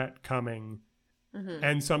threat coming. Mm-hmm.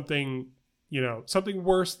 And something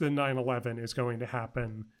worse than 9/11 is going to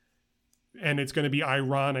happen. And it's going to be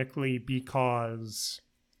ironically because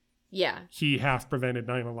he half prevented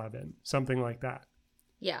 9/11. Something like that.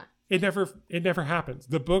 Yeah. It never happens.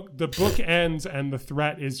 The book ends and the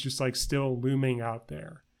threat is just like still looming out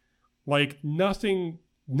there. Like nothing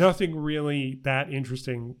really that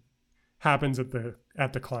interesting happens at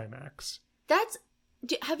the climax.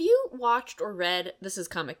 Have you watched or read, this is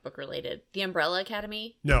comic book related, The Umbrella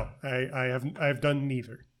Academy? No, I've done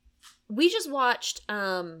neither. We just watched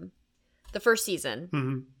the first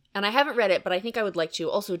season, and I haven't read it, but I think I would like to.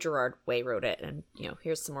 Also, Gerard Way wrote it, and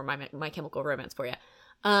here's some more My Chemical Romance for you.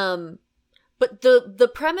 But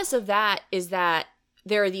the premise of that is that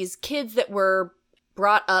there are these kids that were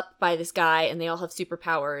brought up by this guy, and they all have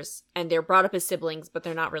superpowers, and they're brought up as siblings, but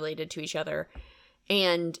they're not related to each other.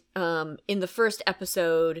 And in the first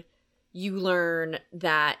episode, you learn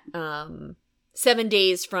that 7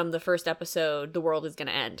 days from the first episode, the world is going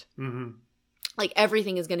to end. Mm-hmm. Like,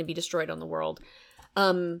 everything is going to be destroyed on the world.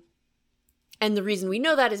 And the reason we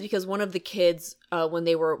know that is because one of the kids, when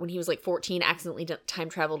he was like 14, accidentally time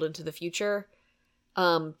traveled into the future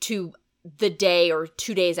to the day or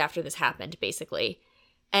 2 days after this happened, basically.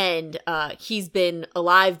 And he's been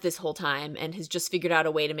alive this whole time and has just figured out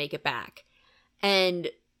a way to make it back. And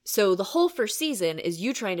so the whole first season is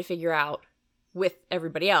you trying to figure out with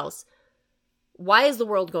everybody else, why is the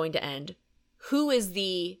world going to end? Who is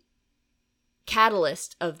the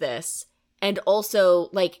catalyst of this? And also,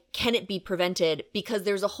 like, can it be prevented? Because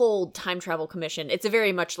there's a whole time travel commission. It's a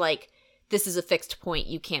very much like, this is a fixed point.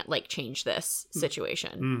 You can't, like, change this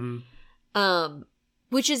situation. Mm-hmm.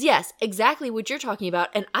 Which is, yes, exactly what you're talking about.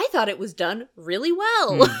 And I thought it was done really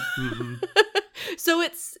well. Mm-hmm. So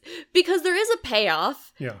it's because there is a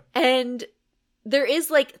payoff. Yeah. And there is,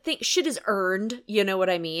 like, shit is earned. You know what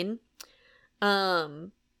I mean?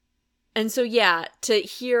 And so, yeah, to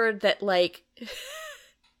hear that, like,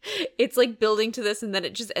 it's, like, building to this and then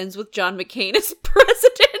it just ends with John McCain as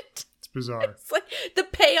president. It's bizarre. It's like, the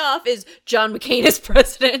payoff is John McCain as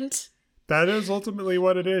president. That is ultimately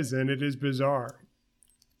what it is, and it is bizarre.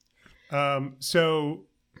 So,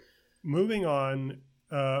 moving on,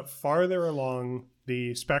 farther along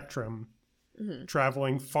the spectrum,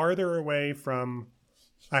 traveling farther away from,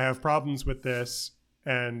 I have problems with this,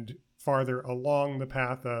 and farther along the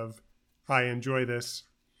path of, I enjoy this.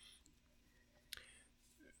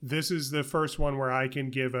 This is the first one where I can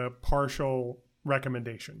give a partial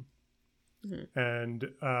recommendation. And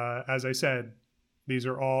as I said, these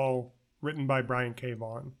are all written by Brian K.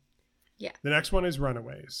 Vaughan. Yeah. The next one is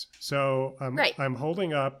Runaways. So I'm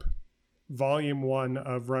holding up volume 1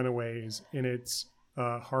 of Runaways in its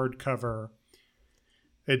hardcover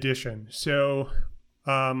edition. So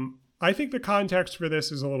I think the context for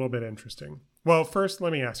this is a little bit interesting. Well, first,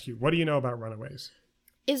 let me ask you, what do you know about Runaways?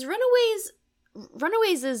 Is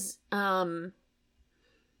Runaways is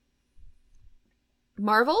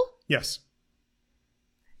Marvel? Yes.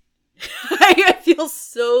 I feel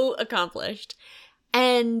so accomplished.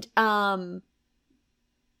 And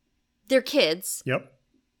they're kids. Yep.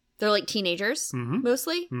 They're like teenagers,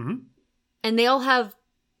 mostly. Mm-hmm. And they all have,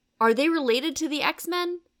 are they related to the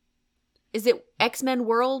X-Men? Is it X-Men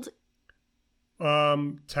World?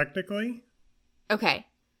 Technically. Okay.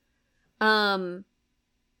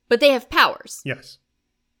 But they have powers. Yes.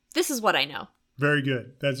 This is what I know. Very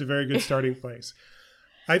good. That's a very good starting place.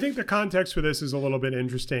 I think the context for this is a little bit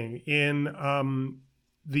interesting. In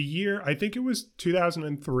the year, I think it was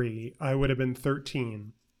 2003, I would have been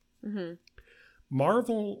 13.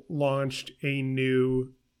 Marvel launched a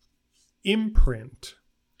new imprint.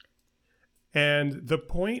 And the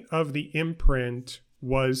point of the imprint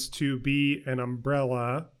was to be an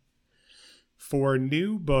umbrella for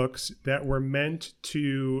new books that were meant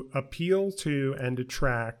to appeal to and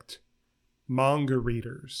attract manga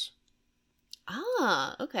readers.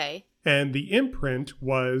 Ah, okay. And the imprint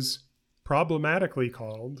was problematically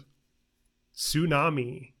called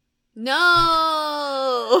Tsunami.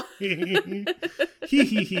 No!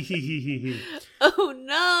 Oh,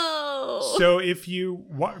 no! So if you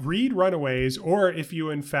read Runaways, or if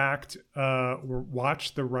you, in fact,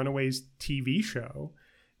 watch the Runaways TV show,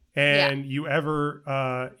 and you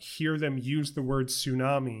ever hear them use the word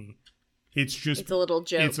tsunami, it's a little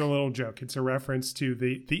joke. It's a little joke. It's a reference to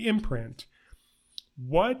the imprint.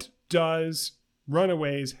 What does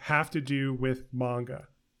Runaways have to do with manga?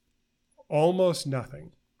 Almost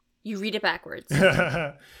nothing. You read it backwards.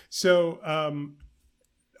 So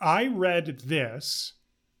I read this.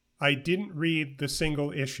 I didn't read the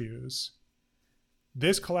single issues.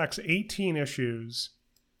 This collects 18 issues.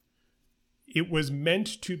 It was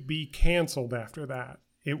meant to be canceled after that.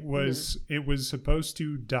 It was supposed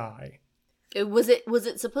to die. Was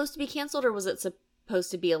it supposed to be canceled, or was it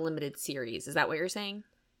supposed to be a limited series? Is that what you're saying?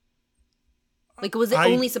 Like, was it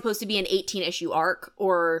only supposed to be an 18-issue arc,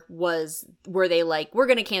 or were they like, we're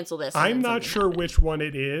going to cancel this? I'm not sure which one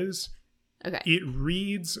it is. Okay. It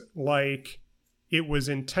reads like it was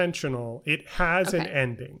intentional. It has an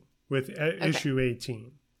ending with issue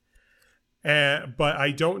 18. But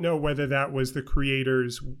I don't know whether that was the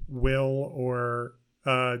creator's will or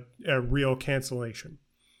a real cancellation.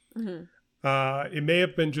 It may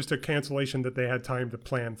have been just a cancellation that they had time to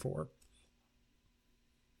plan for.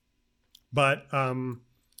 But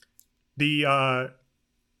the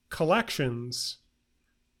collections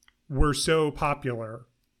were so popular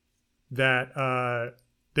that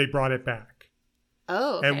they brought it back.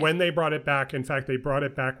 Oh, okay. And when they brought it back, in fact, they brought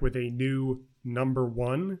it back with a new number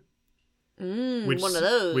 1. One of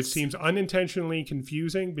those. Which seems unintentionally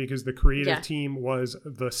confusing because the creative team was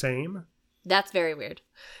the same. That's very weird.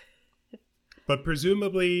 But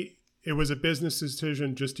presumably it was a business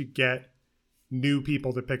decision just to get new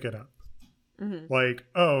people to pick it up. Like,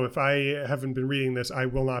 oh, if I haven't been reading this, I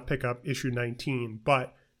will not pick up issue 19,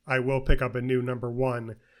 but I will pick up a new number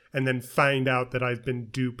 1 and then find out that I've been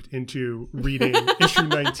duped into reading issue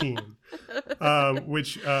 19,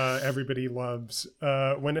 which everybody loves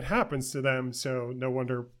when it happens to them. So no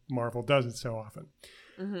wonder Marvel does it so often.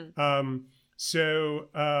 So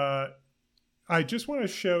I just want to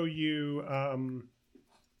show you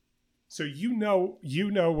So you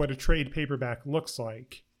know what a trade paperback looks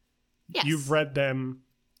like. Yes. You've read them.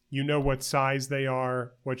 You know what size they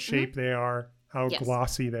are, what shape they are, how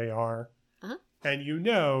glossy they are. Uh-huh. And you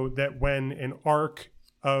know that when an arc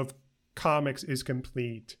of comics is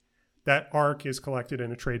complete, that arc is collected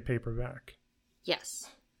in a trade paperback. Yes.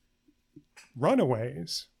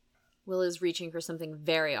 Runaways. Will is reaching for something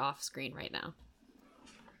very off screen right now.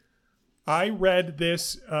 I read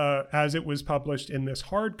this as it was published in this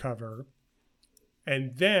hardcover,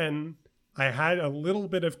 and then I had a little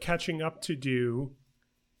bit of catching up to do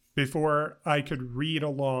before I could read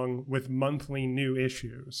along with monthly new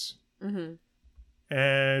issues. Mm-hmm.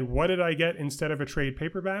 And what did I get instead of a trade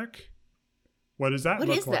paperback? What does that look like?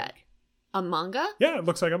 What is that? A manga? Yeah, it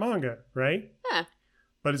looks like a manga, right? Yeah.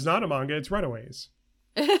 But it's not a manga, it's Runaways.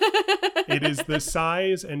 It is the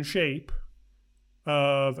size and shape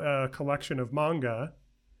of a collection of manga,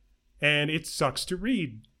 and it sucks to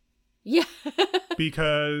read. Yeah.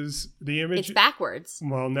 Because the image... It's backwards.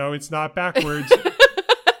 Well, no, it's not backwards.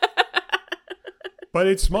 But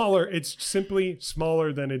it's smaller. It's simply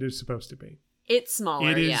smaller than it is supposed to be. It's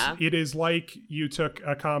smaller, yeah. It is like you took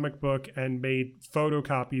a comic book and made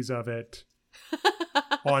photocopies of it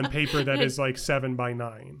on paper that is like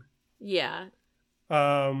 7x9. Yeah.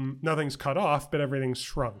 Nothing's cut off, but everything's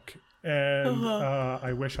shrunk. And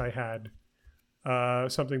I wish I had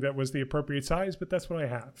something that was the appropriate size, but that's what I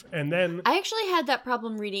have. And then... I actually had that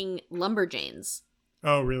problem reading Lumberjanes.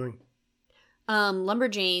 Oh, really?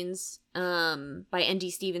 Lumberjanes by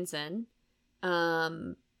N.D. Stevenson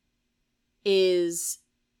is...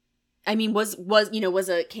 I mean,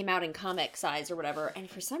 came out in comic size or whatever. And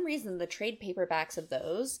for some reason, the trade paperbacks of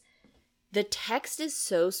those... The text is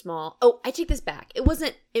so small. Oh, I take this back. It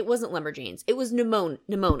wasn't Lumberjanes. It was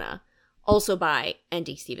Nimona, also by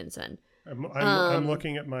N.D. Stevenson. I'm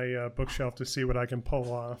looking at my bookshelf to see what I can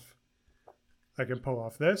pull off. I can pull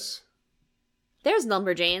off this. There's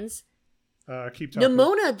Lumberjanes. Keep talking.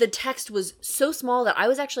 Nimona, the text was so small that I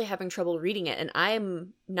was actually having trouble reading it, and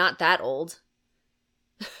I'm not that old.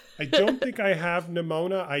 I don't think I have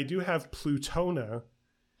Nimona. I do have Plutona.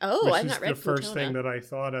 Oh, I've not read Which is the first Plutona. thing that I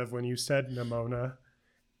thought of when you said Nimona.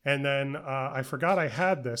 And then I forgot I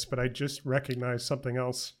had this, but I just recognized something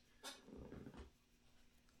else.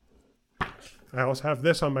 I also have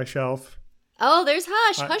this on my shelf. Oh, there's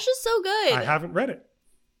Hush. Hush is so good. I haven't read it.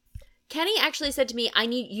 Kenny actually said to me,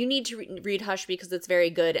 you need to read Hush because it's very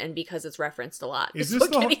good and because it's referenced a lot. Is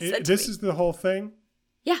this is the whole thing?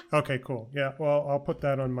 Yeah. Okay, cool. Yeah, well, I'll put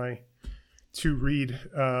that on my to read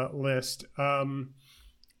list.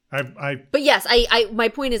 But yes, my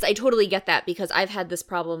point is I totally get that because I've had this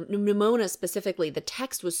problem. Nimona specifically, the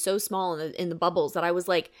text was so small in the bubbles that I was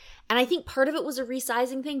like, and I think part of it was a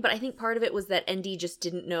resizing thing, but I think part of it was that ND just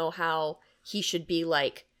didn't know how he should be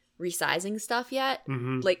like resizing stuff yet,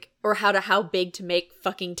 like, or how big to make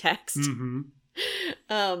fucking text. Mm-hmm.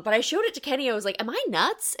 But I showed it to Kenny. I was like, "Am I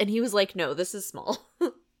nuts?" And he was like, "No, this is small."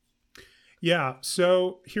 Yeah.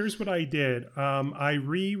 So here's what I did. I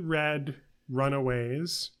reread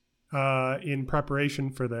Runaways in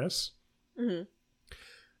preparation for this. Mm-hmm.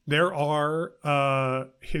 There are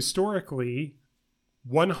historically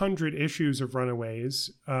 100 issues of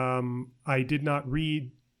Runaways. I did not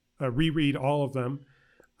reread all of them.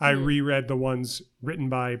 I reread the ones written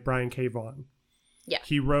by Brian K. Vaughan. Yeah.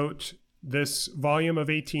 He wrote this volume of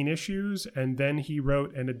 18 issues, and then he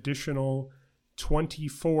wrote an additional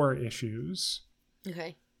 24 issues.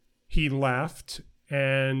 Okay. He left,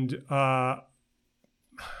 and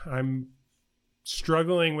I'm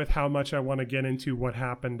struggling with how much I want to get into what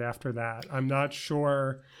happened after that. I'm not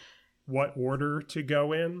sure what order to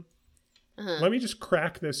go in. Let me just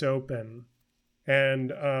crack this open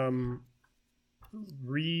and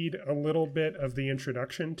read a little bit of the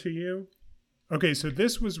introduction to you. Okay, so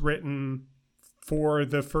this was written for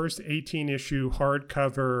the first 18-issue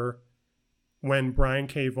hardcover when Brian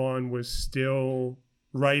K. Vaughan was still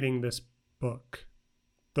writing this book,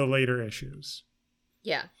 the later issues.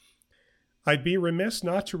 Yeah. I'd be remiss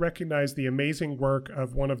not to recognize the amazing work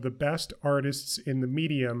of one of the best artists in the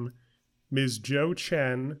medium, Ms. Jo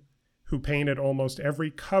Chen, who painted almost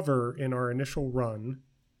every cover in our initial run.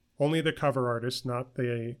 Only the cover artist, not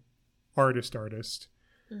the artist.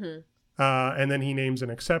 Mm-hmm. And then he names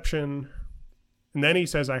an exception. And then he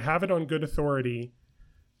says, I have it on good authority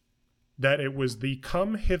that it was the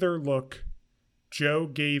come hither look Jo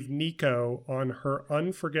gave Nico on her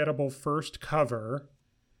unforgettable first cover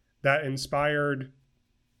that inspired,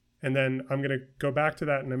 and then I'm going to go back to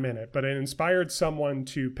that in a minute, but it inspired someone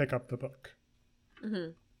to pick up the book.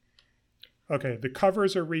 Mm-hmm. Okay, the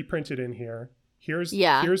covers are reprinted in here. Here's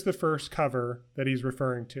the first cover that he's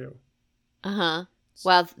referring to. Uh-huh.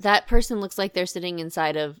 Wow, that person looks like they're sitting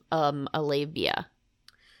inside of a labia.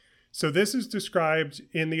 So this is described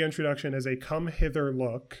in the introduction as a come hither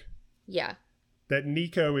look. Yeah. That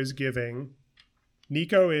Nico is giving.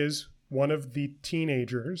 Nico is one of the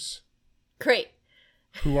teenagers. Great.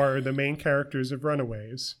 Who are the main characters of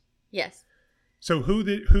Runaways. Yes. So who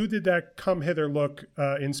did that come hither look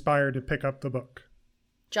inspire to pick up the book?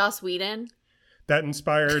 Joss Whedon. That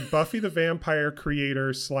inspired Buffy the Vampire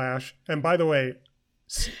creator / and by the way,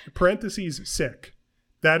 parentheses sick.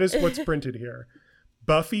 That is what's printed here.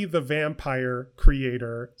 Buffy the Vampire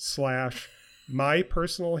creator / my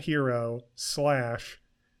personal hero /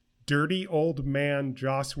 dirty old man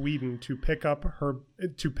Joss Whedon to pick up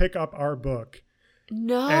our book.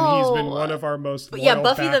 No. And he's been one of our most loyal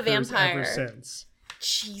Buffy the backers Vampire ever since.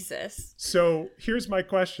 Jesus. So here's my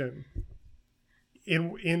question.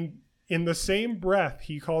 In the same breath,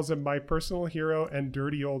 he calls him my personal hero and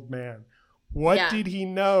dirty old man. What did he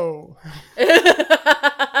know?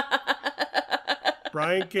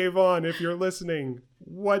 Brian K. Vaughan, if you're listening,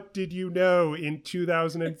 what did you know in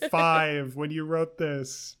 2005 when you wrote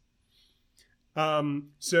this?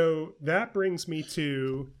 So that brings me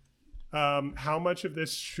to how much of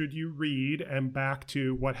this should you read, and back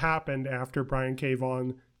to what happened after Brian K.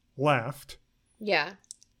 Vaughan left. Yeah.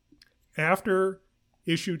 After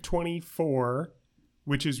issue 24,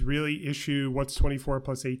 which is really what's 24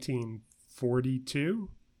 plus 18? 42?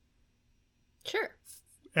 Sure.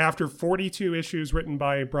 After 42 issues written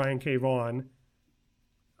by Brian K. Vaughan,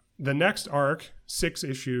 the next arc, 6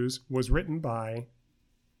 issues, was written by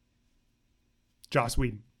Joss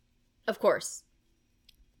Whedon. Of course.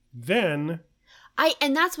 Then...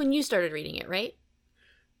 And that's when you started reading it, right?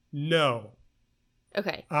 No.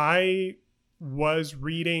 Okay. I was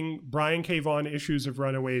reading Brian K. Vaughan issues of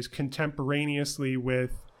Runaways contemporaneously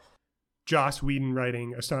with Joss Whedon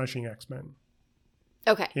writing Astonishing X-Men.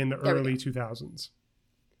 Okay. In the early 2000s.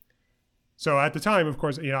 So at the time, of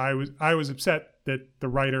course, I was upset that the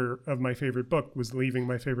writer of my favorite book was leaving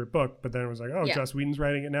my favorite book, but then it was like, Joss Whedon's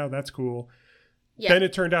writing it now, that's cool. Yeah. Then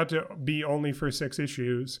it turned out to be only for 6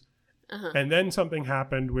 issues. Uh-huh. And then something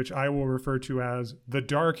happened, which I will refer to as the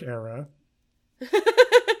Dark Era.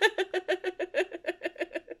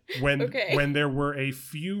 When there were a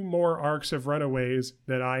few more arcs of Runaways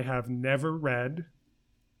that I have never read.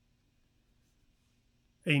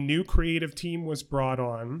 A new creative team was brought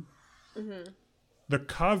on. Mm-hmm. The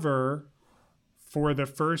cover for the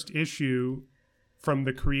first issue from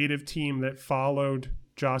the creative team that followed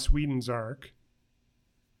Joss Whedon's arc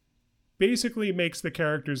basically makes the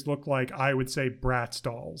characters look like, I would say, Bratz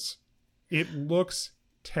dolls. It looks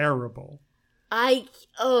terrible.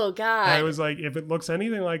 Oh God. I was like, if it looks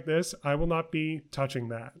anything like this, I will not be touching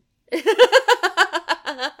that.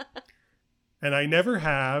 And I never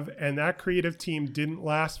have, and that creative team didn't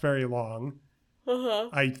last very long. Uh-huh.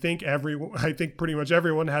 I think pretty much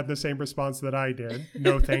everyone had the same response that I did.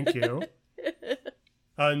 No, thank you.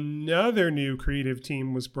 Another new creative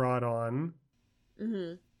team was brought on.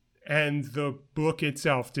 Mm-hmm. And the book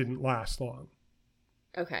itself didn't last long.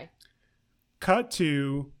 Okay. Cut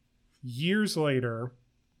to years later,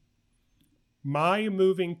 my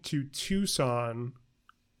moving to Tucson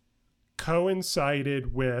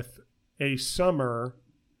coincided with a summer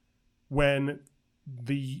when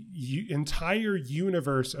the entire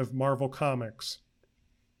universe of Marvel Comics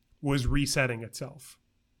was resetting itself.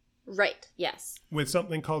 Right, yes. With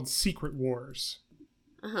something called Secret Wars.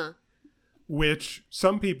 Uh-huh. Which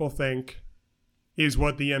some people think is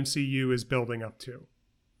what the MCU is building up to.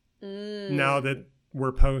 Now that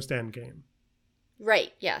we're post-Endgame.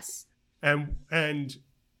 Right, yes. And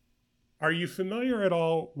are you familiar at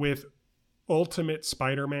all with Ultimate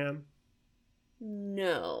Spider-Man?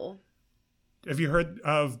 No. Have you heard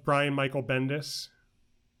of Brian Michael Bendis?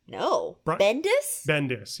 No. Bendis?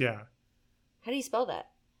 Bendis, yeah. How do you spell that?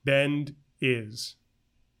 Bend is.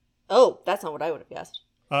 Oh, that's not what I would have guessed.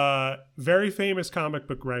 Very famous comic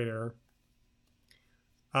book writer.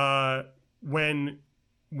 When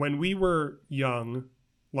we were young,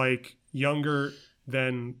 like younger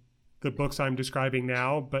than the books I'm describing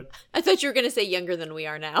now, but I thought you were going to say younger than we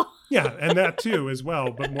are now. Yeah, and that too as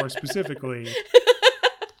well, but more specifically.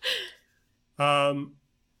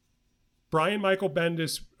 Brian Michael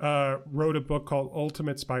Bendis wrote a book called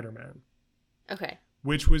Ultimate Spider-Man. Okay.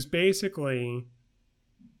 Which was basically,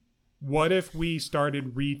 what if we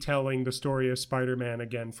started retelling the story of Spider-Man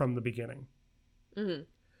again from the beginning? Mm-hmm.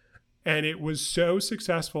 And it was so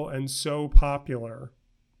successful and so popular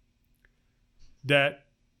that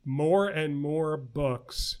more and more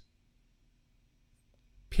books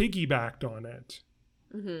piggybacked on it.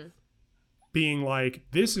 Mm-hmm. being like,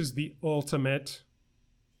 this is the ultimate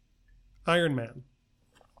Iron Man.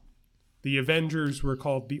 The Avengers were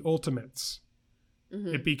called the Ultimates.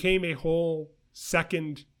 Mm-hmm. It became a whole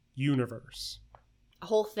second universe. A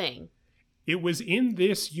whole thing. It was in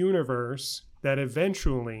this universe that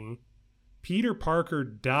eventually Peter Parker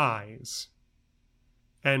dies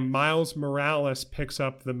and Miles Morales picks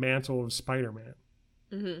up the mantle of Spider-Man.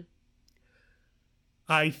 Mm-hmm.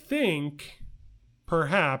 I think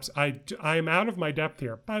perhaps I'm out of my depth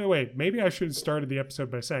here. By the way, maybe I should have started the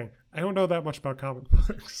episode by saying I don't know that much about comic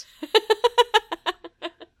books.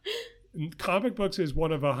 Comic books is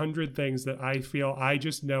one of 100 things that I feel I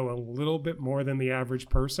just know a little bit more than the average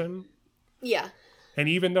person. Yeah. And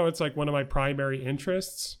even though it's like one of my primary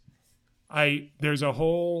interests, there's a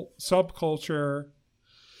whole subculture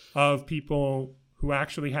of people who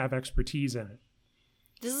actually have expertise in it.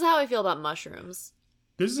 This is how I feel about mushrooms.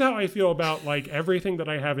 This is how I feel about like everything that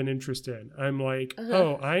I have an interest in. I'm like,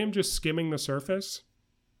 oh, I am just skimming the surface.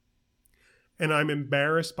 And I'm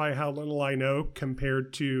embarrassed by how little I know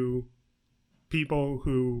compared to people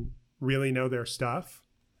who really know their stuff.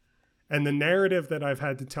 And the narrative that I've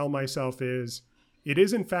had to tell myself is, it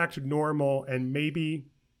is in fact normal and maybe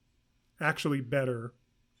actually better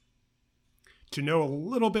to know a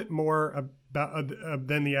little bit more about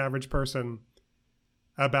than the average person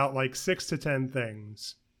about like 6 to 10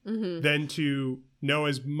 things than to know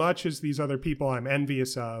as much as these other people I'm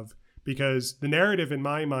envious of, because the narrative in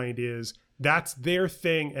my mind is that's their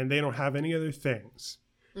thing and they don't have any other things.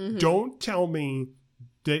 Mm-hmm. Don't tell me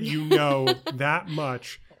that you know that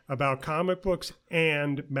much about comic books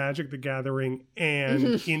and Magic the Gathering and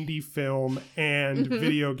indie film and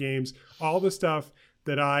video games, all the stuff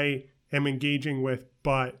that I am engaging with,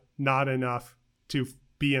 but not enough to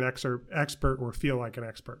be an expert or feel like an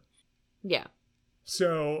expert. Yeah.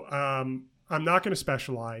 So I'm not going to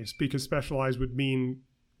specialize, because specialize would mean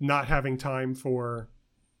not having time for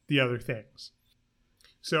the other things.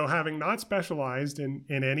 So having not specialized in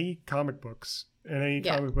any comic books, in any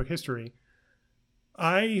comic book history,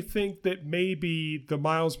 I think that maybe the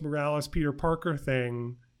Miles Morales, Peter Parker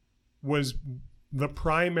thing was the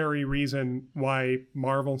primary reason why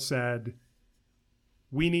Marvel said,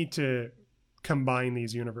 we need to combine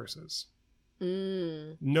these universes.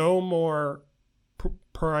 No more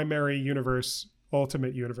primary universe,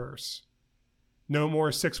 ultimate universe. No more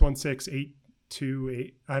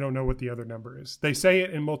 616-828. I don't know what the other number is. They say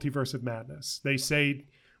it in Multiverse of Madness. They say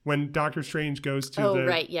when Doctor Strange goes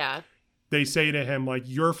to they say to him, like,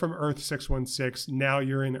 you're from Earth 616. Now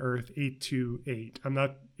you're in Earth 828.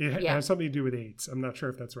 It has something to do with eights. I'm not sure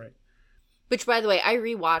if that's right. Which, by the way, I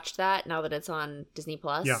rewatched that now that it's on Disney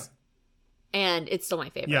Plus. Yeah. And it's still my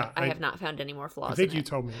favorite. Yeah, I have not found any more flaws. I think you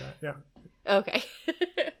told me that. Yeah. Okay.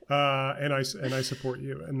 And I support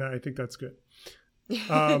you, and I think that's good.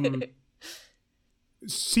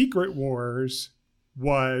 Secret Wars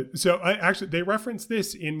actually they reference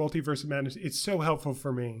this in Multiverse of Madness. It's so helpful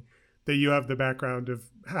for me that you have the background of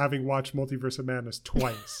having watched Multiverse of Madness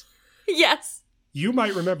twice. Yes. You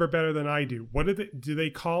might remember better than I do. What do they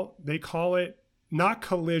call it? Not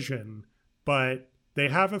collision, but they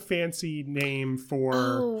have a fancy name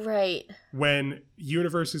for when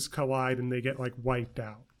universes collide and they get like wiped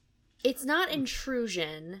out. It's not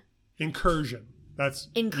intrusion. Incursion. That's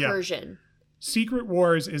incursion. Yeah. Secret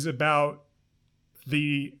Wars is about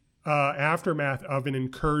the aftermath of an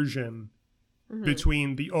incursion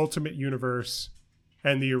between the Ultimate Universe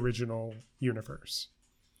and the original universe.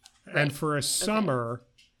 Right. And for a summer,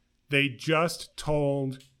 they just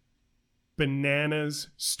told bananas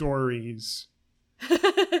stories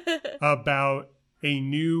about a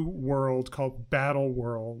new world called Battle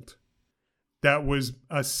World that was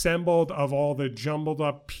assembled of all the jumbled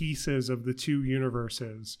up pieces of the two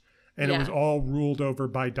universes. And it was all ruled over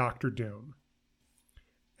by Doctor Doom.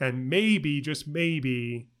 And maybe, just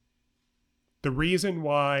maybe, the reason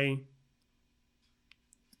why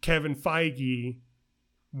Kevin Feige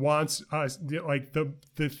wants us, like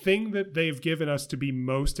the thing that they've given us to be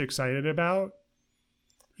most excited about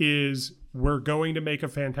is we're going to make a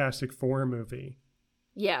Fantastic Four movie.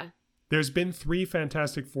 Yeah. There's been 3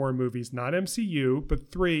 Fantastic Four movies, not MCU,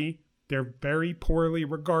 but 3. They're very poorly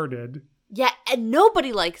regarded. Yeah, and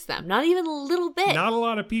nobody likes them. Not even a little bit. Not a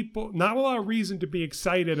lot of people, not a lot of reason to be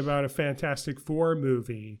excited about a Fantastic Four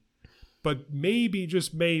movie. But maybe,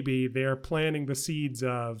 just maybe, they're planting the seeds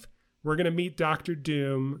of, we're going to meet Doctor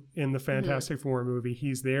Doom in the Fantastic Four movie.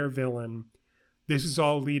 He's their villain. This is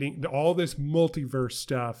all this multiverse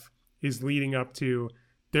stuff is leading up to,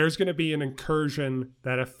 there's going to be an incursion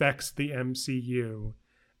that affects the MCU.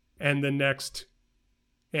 And the next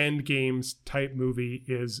Endgames type movie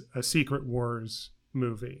is a Secret Wars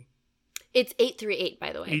movie. It's 838,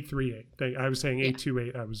 by the way. 838. I was saying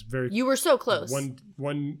 828. I was very. You were so close.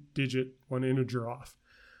 One digit, one integer off.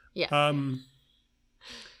 Yeah.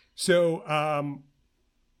 So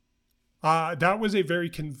that was a very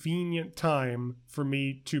convenient time for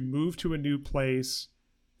me to move to a new place,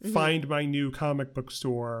 find my new comic book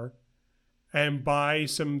store, and buy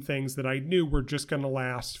some things that I knew were just going to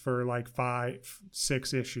last for like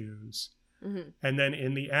 5-6 issues. And then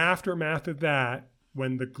in the aftermath of that,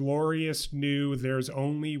 when the glorious new There's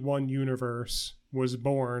Only One Universe was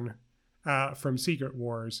born from Secret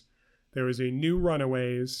Wars, there was a new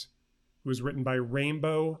Runaways. It was written by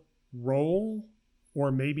Rainbow Rowell,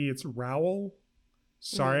 or maybe it's Rowell.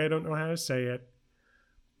 Sorry, I don't know how to say it.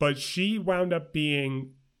 But she wound up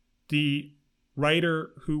being the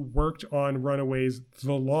writer who worked on Runaways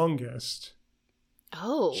the longest.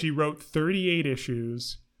 Oh. She wrote 38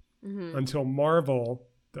 issues until Marvel,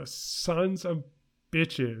 the sons of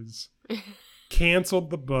bitches,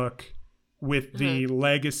 canceled the book with the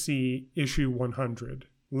Legacy issue 100.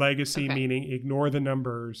 Legacy meaning ignore the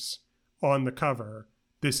numbers on the cover.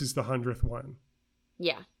 This is the 100th one.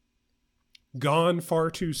 Yeah. Gone far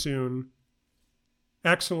too soon.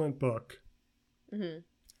 Excellent book.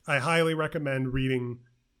 I highly recommend reading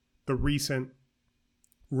the recent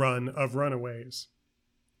run of Runaways.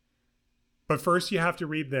 But first you have to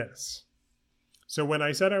read this. So when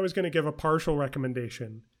I said I was going to give a partial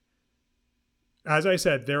recommendation, as I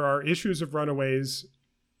said, there are issues of Runaways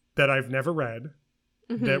that I've never read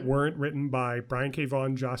that weren't written by Brian K.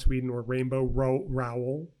 Vaughan, Joss Whedon, or Rainbow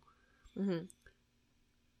Rowell.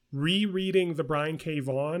 Rereading the Brian K.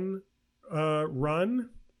 Vaughan run,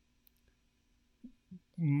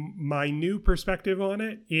 my new perspective on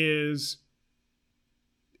it is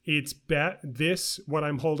what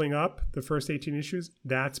I'm holding up, the first 18 issues,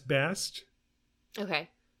 that's best. Okay.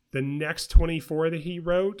 The next 24 that he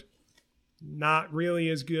wrote, not really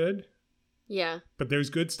as good. Yeah. But there's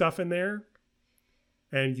good stuff in there.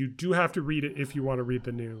 And you do have to read it if you want to read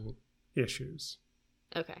the new issues.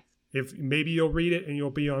 Okay. If maybe you'll read it and you'll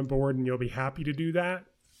be on board and you'll be happy to do that.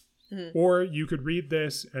 Or you could read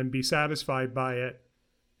this and be satisfied by it.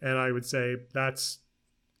 And I would say that's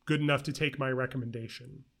good enough to take my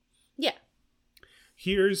recommendation. Yeah.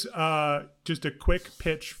 Here's just a quick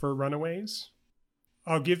pitch for Runaways.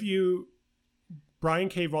 I'll give you Brian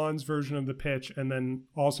K. Vaughan's version of the pitch and then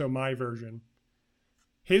also my version.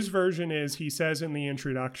 His version is, he says in the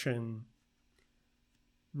introduction,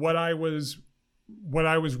 what I was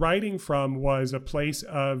writing from was a place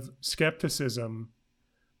of skepticism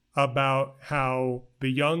about how the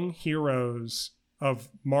young heroes of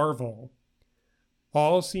Marvel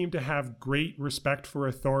all seem to have great respect for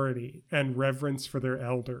authority and reverence for their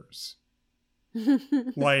elders.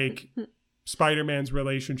 Like Spider-Man's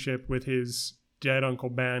relationship with his dead Uncle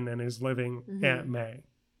Ben and his living Aunt May.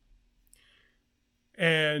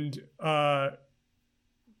 And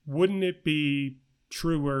wouldn't it be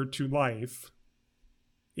truer to life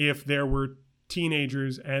if there were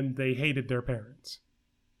teenagers and they hated their parents?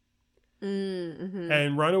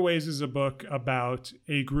 And Runaways is a book about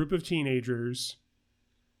a group of teenagers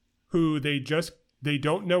who they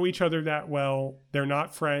don't know each other that well. They're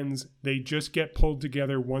not friends. They just get pulled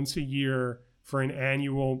together once a year for an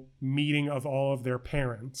annual meeting of all of their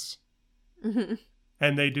parents.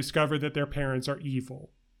 And they discover that their parents are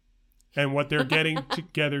evil. And what they're getting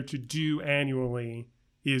together to do annually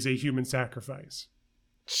is a human sacrifice.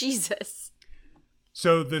 Jesus.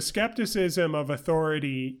 So the skepticism of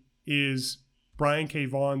authority is Brian K.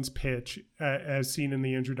 Vaughan's pitch, as seen in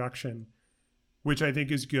the introduction, which I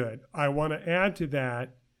think is good. I want to add to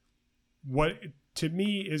that, what to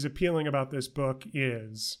me is appealing about this book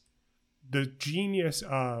is the genius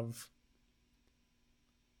of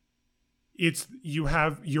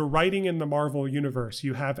you're writing in the Marvel universe.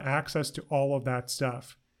 You have access to all of that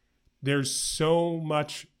stuff. There's so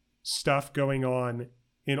much stuff going on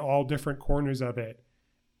in all different corners of it.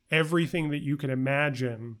 Everything that you can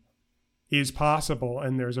imagine is possible,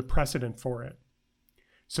 and there's a precedent for it.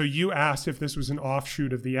 So you asked if this was an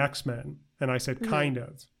offshoot of the X-Men, and I said kind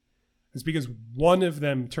of. It's because one of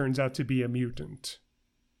them turns out to be a mutant.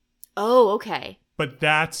 Oh, okay. But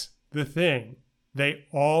that's the thing. They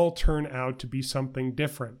all turn out to be something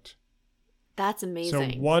different. That's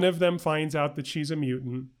amazing. So one of them finds out that she's a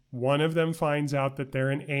mutant. One of them finds out that they're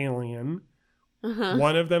an alien.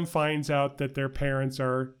 One of them finds out that their parents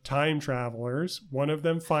are time travelers. One of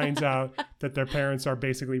them finds out that their parents are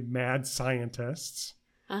basically mad scientists.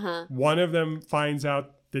 One of them finds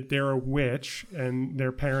out that they're a witch and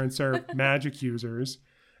their parents are magic users.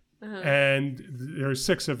 and there's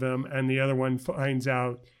 6 of them, and the other one finds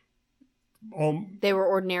out they were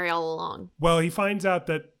ordinary all along. Well, he finds out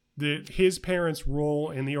that his parents'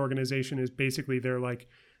 role in the organization is basically they're like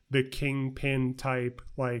the kingpin type,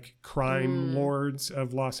 like crime lords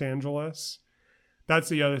of Los Angeles. That's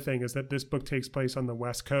the other thing, is that this book takes place on the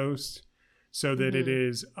West Coast, so that it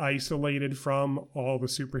is isolated from all the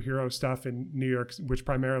superhero stuff in New York, which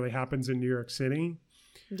primarily happens in New York City.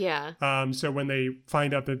 Yeah. So when they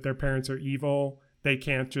find out that their parents are evil, they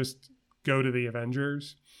can't just go to the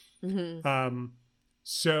Avengers.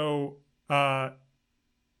 So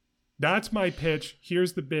that's my pitch.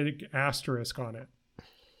 Here's the big asterisk on it.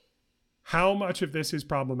 How much of this is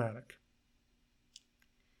problematic?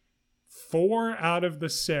 4 out of the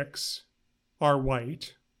 6 are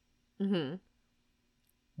white.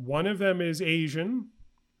 One of them is Asian.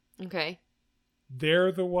 Okay.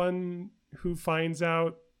 They're the one who finds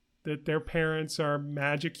out that their parents are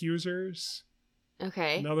magic users.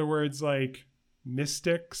 Okay. In other words, like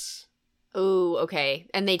mystics. Oh, okay.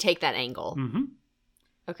 And they take that angle.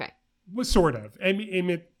 Okay. Well, sort of. I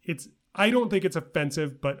mean, I don't think it's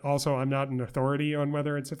offensive, but also I'm not an authority on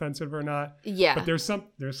whether it's offensive or not. Yeah. But there's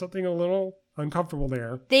something a little uncomfortable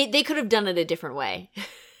there. They could have done it a different way.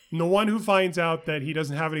 And the one who finds out that he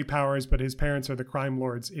doesn't have any powers, but his parents are the crime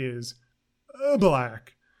lords, is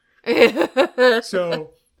black.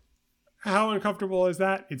 So how uncomfortable is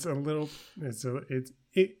that?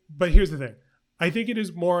 But here's the thing. I think it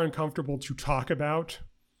is more uncomfortable to talk about,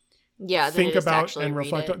 think about, and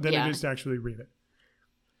reflect on than it is to actually read it.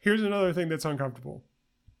 Here's another thing that's uncomfortable.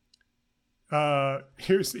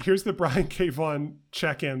 Here's the Brian K. Vaughan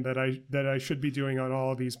check-in that I should be doing on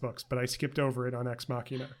all of these books, but I skipped over it on Ex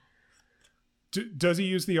Machina. Does he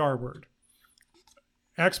use the R word?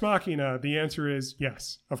 Ex Machina, the answer is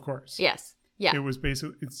yes, of course. Yes. Yeah. It was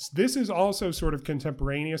basically, this is also sort of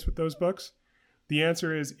contemporaneous with those books. The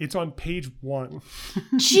answer is it's on page 1.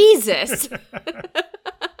 Jesus.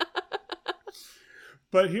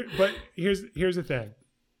 But here's the thing.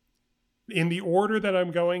 In the order that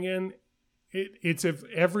I'm going in, it's if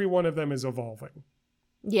every one of them is evolving.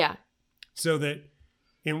 Yeah. So that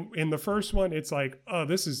in the first one, it's like, oh,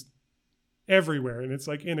 this is everywhere, and it's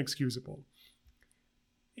like inexcusable.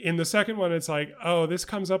 In the second one, it's like, oh, this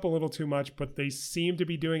comes up a little too much, but they seem to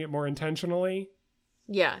be doing it more intentionally.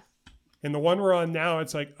 Yeah. In the one we're on now,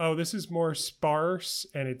 it's like, oh, this is more sparse,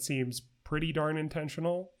 and it seems pretty darn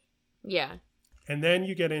intentional. Yeah. And then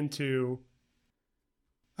you get into,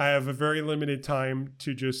 I have a very limited time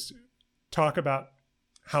to just talk about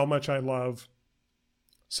how much I love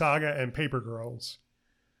Saga and Paper Girls,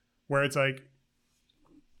 where it's like,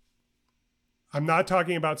 I'm not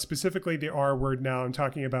talking about specifically the R word now. I'm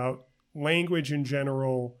talking about language in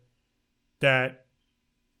general that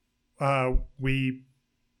we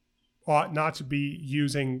ought not to be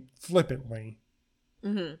using flippantly.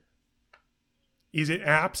 Is it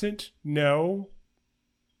absent? No.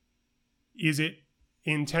 Is it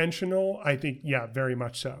intentional? I think, yeah, very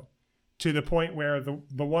much so. To the point where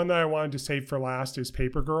the one that I wanted to save for last is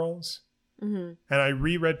Paper Girls. And I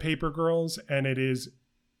reread Paper Girls, and it is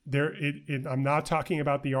there. I'm not talking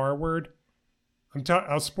about the R word.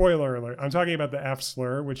 I'll spoiler alert. I'm talking about the F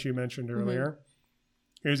slur, which you mentioned earlier.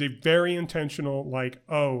 There's a very intentional, like,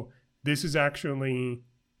 oh, this is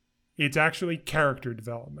it's actually character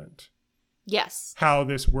development. Yes. How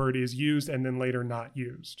this word is used and then later not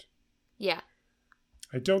used. Yeah.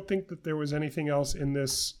 I don't think that there was anything else in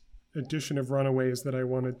this edition of Runaways that I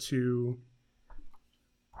wanted to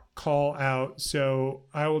call out. So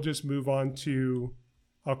I will just move on to,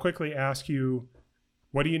 I'll quickly ask you,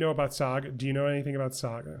 what do you know about Saga? Do you know anything about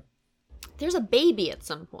Saga? There's a baby at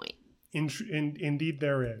some point. Indeed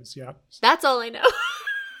there is, yeah. That's all I know.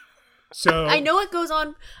 So I know it goes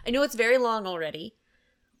on. I know it's very long already.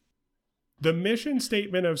 The mission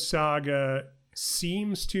statement of Saga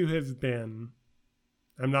seems to have been,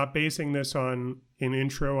 I'm not basing this on an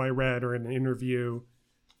intro I read or an interview,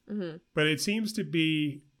 but it seems to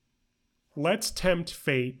be, let's tempt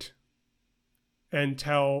fate and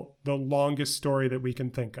tell the longest story that we can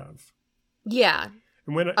think of. Yeah.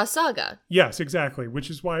 And a saga. Yes, exactly, which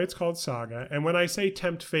is why it's called Saga. And when I say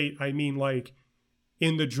tempt fate, I mean like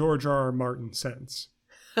in the George R.R. Martin sense.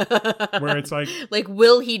 Where it's like,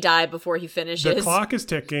 will he die before he finishes? The clock is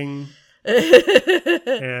ticking.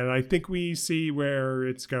 And I think we see where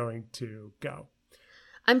it's going to go.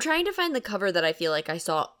 I'm trying to find the cover that I feel like I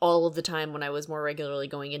saw all of the time when I was more regularly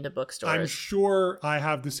going into bookstores. I'm sure I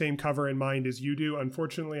have the same cover in mind as you do.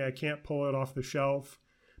 Unfortunately, I can't pull it off the shelf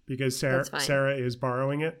because Sarah is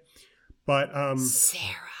borrowing it. But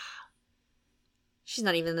Sarah. She's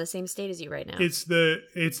not even in the same state as you right now. It's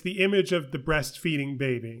the image of the breastfeeding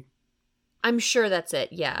baby. I'm sure that's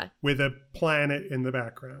it, yeah. With a planet in the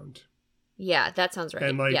background. Yeah, that sounds right.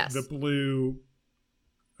 And like yes. the blue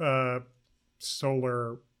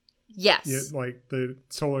solar. Yes. Yeah, like the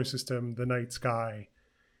solar system, the night sky,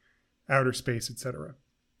 outer space, etc.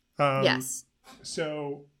 Yes.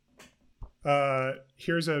 So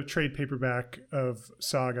here's a trade paperback of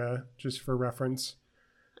Saga, just for reference.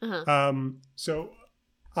 Uh-huh. So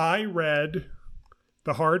I read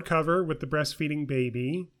the hardcover with the breastfeeding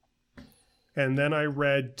baby, and then I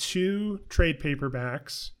read 2 trade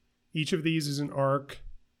paperbacks. Each of these is an arc,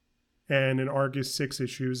 and an arc is 6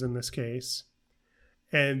 issues in this case.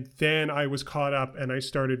 And then I was caught up and I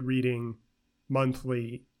started reading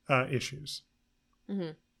monthly issues.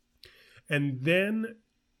 Mm-hmm. And then,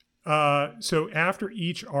 so after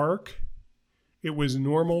each arc, it was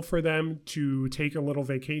normal for them to take a little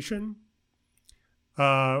vacation,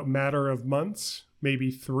 matter of months, maybe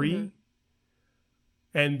 3. Mm-hmm.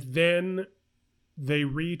 And then they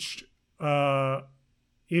reached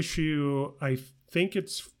issue, I think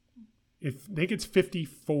it's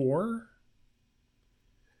 54.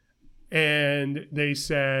 And they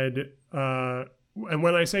said, and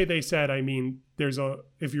when I say they said, I mean,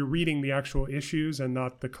 if you're reading the actual issues and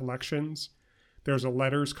not the collections, there's a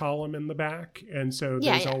letters column in the back. And so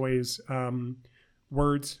there's always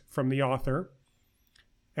words from the author.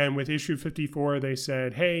 And with issue 54, they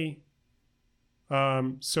said, hey,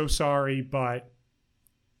 so sorry, but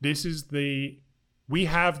we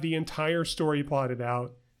have the entire story plotted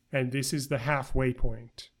out, and this is the halfway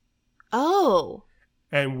point. Oh.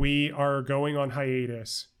 And we are going on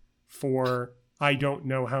hiatus for I don't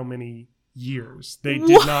know how many years. They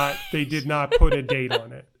did not put a date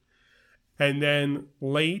on it. And then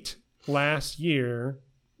late last year,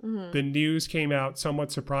 mm-hmm. the news came out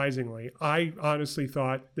somewhat surprisingly. I honestly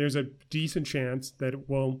thought there's a decent chance that it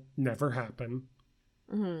will never happen.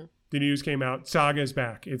 Mm-hmm. The news came out, Saga's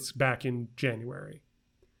back. It's back in January.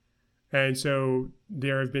 And so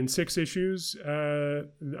there have been 6 issues. A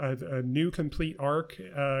new complete arc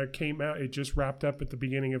came out. It just wrapped up at the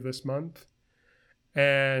beginning of this month.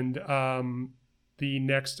 And the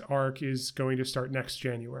next arc is going to start next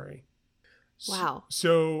January. Wow.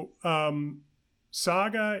 So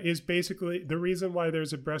Saga is basically the reason why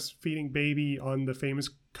there's a breastfeeding baby on the famous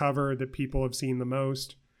cover that people have seen the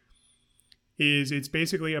most. It's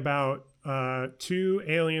basically about 2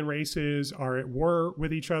 alien races are at war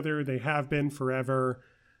with each other. They have been forever.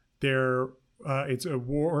 It's a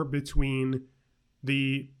war between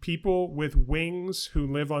the people with wings who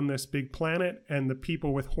live on this big planet and the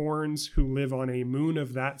people with horns who live on a moon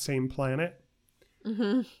of that same planet.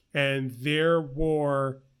 Mm-hmm. And their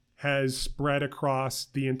war has spread across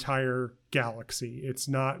the entire galaxy. It's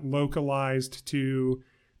not localized to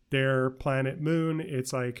their planet moon.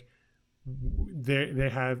 It's like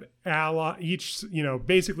they have each,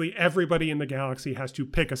 basically everybody in the galaxy has to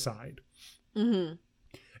pick a side. Mm-hmm.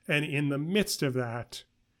 And in the midst of that,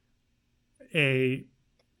 a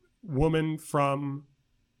woman from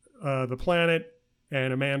the planet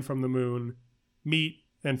and a man from the moon meet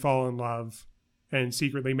and fall in love and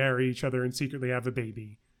secretly marry each other and secretly have a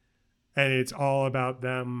baby. And it's all about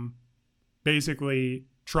them basically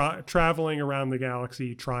traveling around the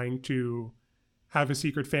galaxy trying to have a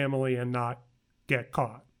secret family and not get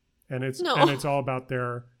caught. And it's all about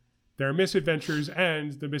their misadventures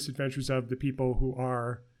and the misadventures of the people who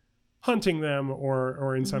are hunting them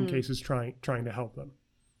or in some mm-hmm. cases trying to help them.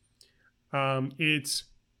 It's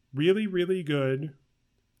really, really good.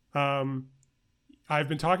 I've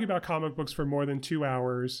been talking about comic books for more than 2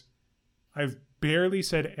 hours. I've barely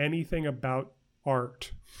said anything about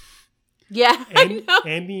art. Yeah.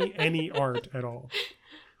 Any art at all.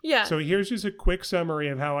 Yeah. So here's just a quick summary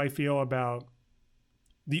of how I feel about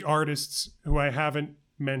the artists who I haven't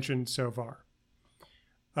mentioned so far.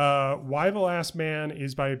 Why the Last Man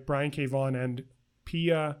is by Brian K. Vaughan and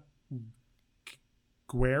Pia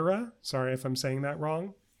Guerra. Sorry if I'm saying that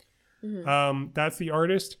wrong. Mm-hmm. That's the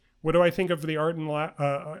artist. What do I think of the art and Why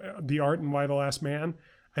the Last Man?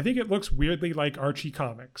 I think it looks weirdly like Archie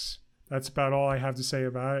comics. That's about all I have to say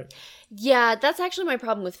about it. Yeah, that's actually my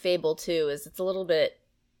problem with Fable too. Is it's a little bit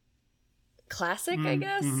classic, I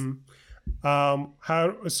guess. Mm-hmm.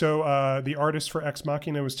 The artist for Ex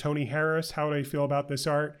Machina was Tony Harris. How do I feel about this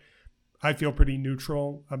art? I feel pretty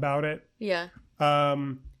neutral about it. Yeah.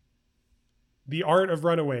 The art of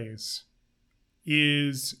Runaways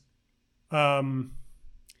is the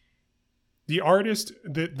artist,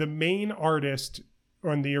 the main artist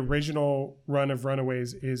on the original run of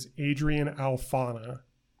Runaways is Adrian Alphona.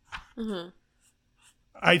 Mm-hmm.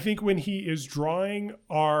 I think when he is drawing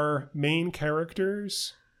our main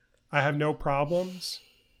characters, I have no problems.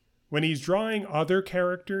 When he's drawing other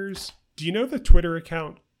characters, do you know the Twitter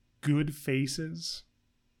account Good Faces?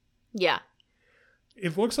 Yeah.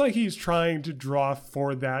 It looks like he's trying to draw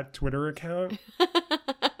for that Twitter account.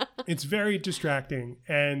 It's very distracting.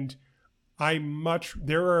 And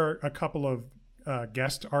there are a couple of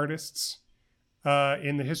guest artists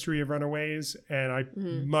in the history of Runaways, and I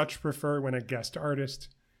much prefer when a guest artist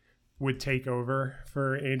would take over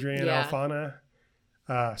for Adrian Alphona.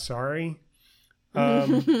 Sorry.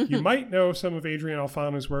 You might know some of Adrian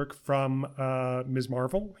Alphona's work from Ms.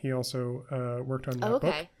 Marvel. He also worked on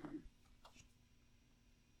that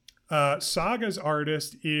book. Saga's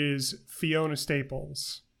artist is Fiona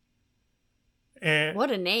Staples. And what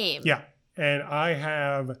a name. Yeah. And I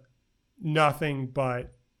have nothing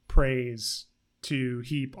but praise to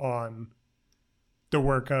heap on the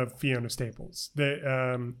work of Fiona Staples.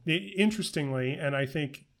 Interestingly, and I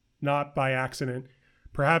think not by accident,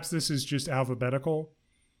 perhaps this is just alphabetical,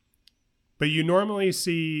 but you normally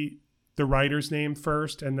see the writer's name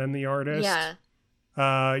first and then the artist. Yeah.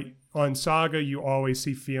 On Saga, you always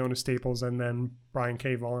see Fiona Staples and then Brian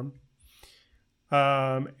K. Vaughan.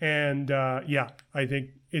 I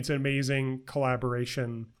think it's an amazing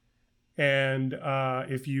collaboration. And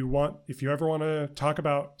if you ever want to talk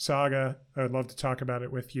about Saga, I'd love to talk about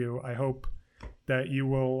it with you. I hope that you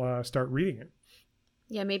will start reading it.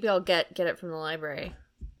 Yeah, maybe I'll get it from the library.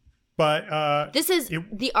 But this is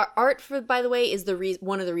the art for. By the way, is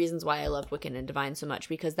one of the reasons why I love Wiccan and Divine so much,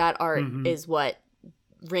 because that art is what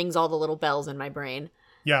rings all the little bells in my brain.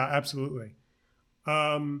 Yeah, absolutely.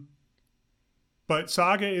 But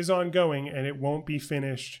Saga is ongoing, and it won't be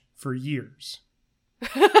finished for years.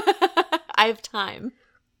 I have time.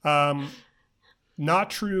 Not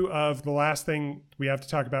true of the last thing we have to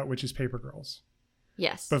talk about, which is Paper Girls.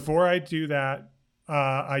 Yes. Before I do that,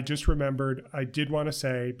 I just remembered I did want to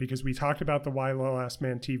say, because we talked about the Why the Last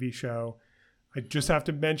Man TV show, I just have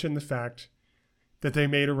to mention the fact that they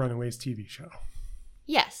made a Runaways TV show.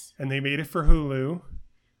 Yes. And they made it for Hulu,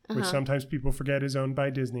 which sometimes people forget is owned by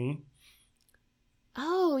Disney.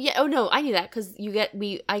 Oh, yeah. Oh, no, I knew that because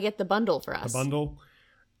I get the bundle for us. The bundle,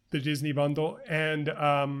 the Disney bundle. And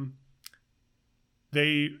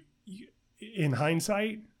they, in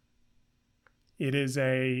hindsight, it is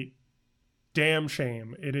a damn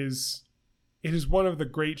shame. It is one of the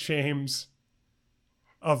great shames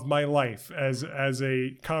of my life as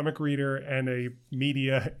a comic reader and a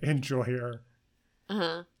media enjoyer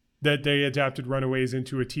that they adapted Runaways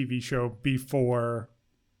into a TV show before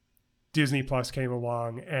Disney Plus came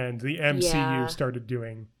along and the MCU started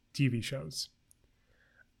doing TV shows.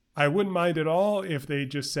 I wouldn't mind at all if they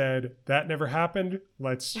just said, that never happened.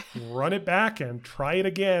 Let's run it back and try it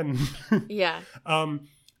again. Yeah.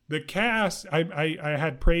 The cast, I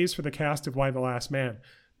had praise for the cast of Why the Last Man.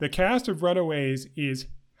 The cast of Runaways is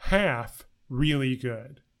half really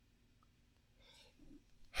good.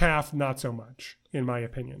 Half not so much, in my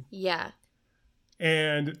opinion. Yeah.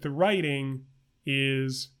 And the writing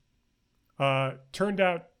is turned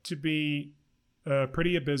out to be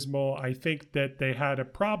pretty abysmal. I think that they had a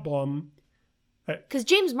problem. Because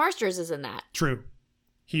James Marsters is in that. True.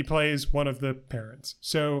 He plays one of the parents.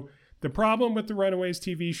 So the problem with the Runaways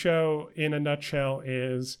TV show, in a nutshell,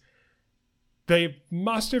 is they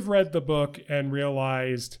must have read the book and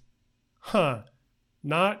realized,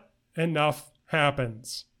 not enough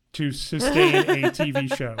happens to sustain a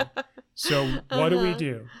TV show. So what do we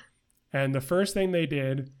do? And the first thing they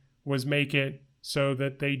did was make it so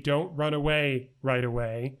that they don't run away right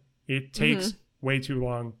away. It takes way too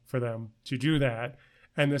long for them to do that.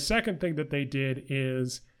 And the second thing that they did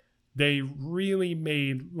is they really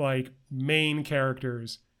made like main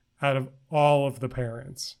characters out of all of the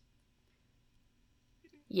parents.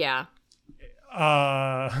 Yeah.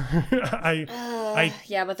 Yeah,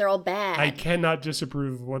 but they're all bad. I cannot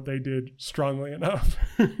disapprove of what they did strongly enough.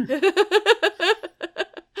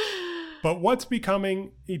 But what's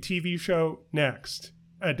becoming a TV show next,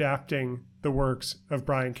 adapting the works of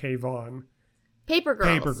Brian K. Vaughan? Paper Girls.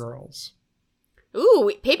 Paper Girls.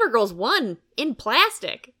 Ooh, Paper Girls 1 in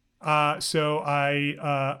plastic. So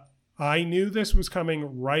I knew this was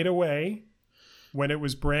coming right away when it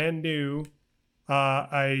was brand new.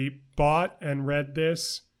 I bought and read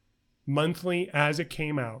this monthly as it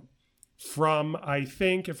came out from, I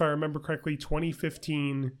think, if I remember correctly,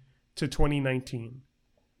 2015 to 2019.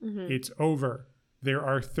 It's over. There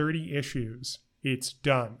are 30 issues. It's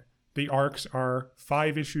done. The arcs are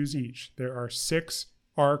 5 issues each. There are 6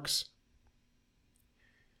 arcs.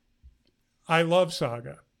 I love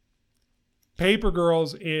Saga. Paper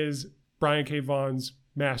Girls is Brian K. Vaughan's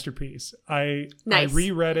masterpiece. I Nice.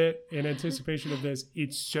 reread it in anticipation of this.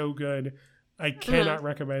 It's so good. I cannot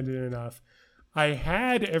recommend it enough. I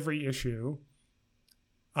had every issue.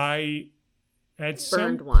 I, at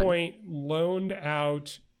some point, loaned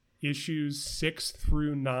out issues 6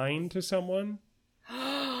 through 9 to someone.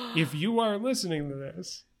 If you are listening to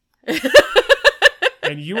this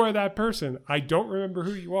and you are that person, I don't remember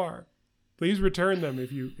who you are. Please return them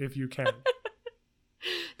if you can.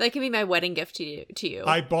 That can be my wedding gift to you.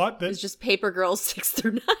 I bought this. It's just Paper Girls 6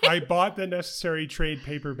 through 9. I bought the necessary trade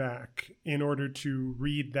paperback in order to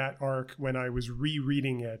read that arc when I was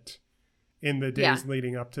rereading it in the days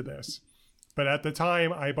leading up to this. But at the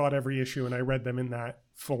time, I bought every issue and I read them in that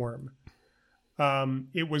form.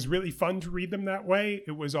 It was really fun to read them that way.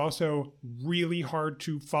 It was also really hard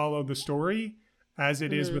to follow the story, as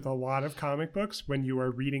it is with a lot of comic books when you are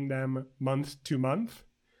reading them month to month.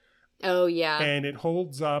 Oh, yeah. And it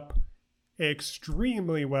holds up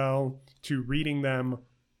extremely well to reading them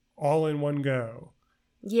all in one go.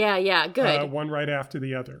 Yeah, good. One right after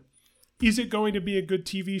the other. Is it going to be a good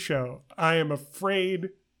TV show? I am afraid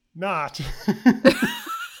not.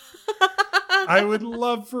 I would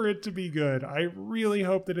love for it to be good. I really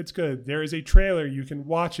hope that it's good. There is a trailer. You can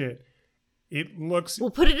watch it. We'll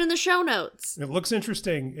put it in the show notes. It looks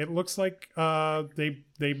interesting. It looks like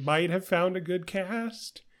they might have found a good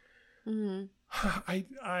cast. Mm-hmm.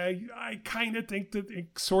 I kind of think that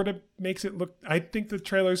it sort of makes it look. I think the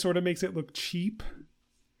trailer sort of makes it look cheap.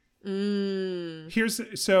 When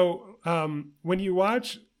you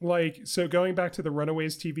watch going back to the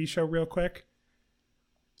Runaways TV show real quick,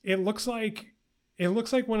 it looks like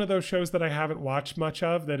one of those shows that I haven't watched much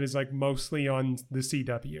of that is like mostly on the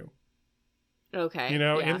CW. Okay.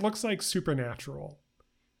 It looks like Supernatural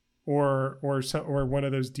or one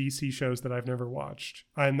of those DC shows that I've never watched.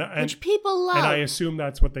 And which people love. And I assume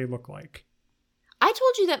that's what they look like. I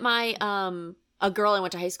told you that my a girl I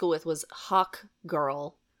went to high school with was Hawk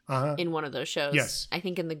Girl in one of those shows. Yes. I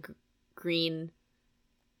think in the Green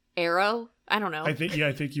Arrow. I don't know. I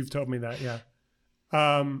think you've told me that, yeah.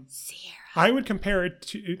 Sierra. I would compare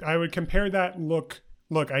that look.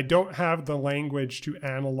 Look, I don't have the language to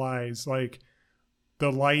analyze like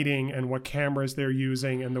the lighting and what cameras they're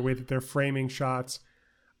using and the way that they're framing shots.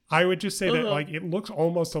 I would just say that like it looks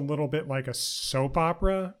almost a little bit like a soap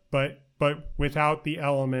opera, but without the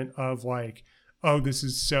element of like, oh, this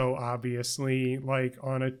is so obviously like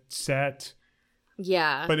on a set.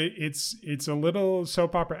 Yeah. But it's a little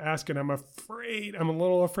soap opera-esque, and I'm a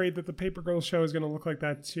little afraid that the Paper Girls show is going to look like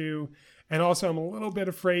that too. And also I'm a little bit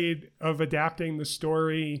afraid of adapting the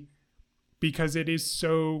story because it is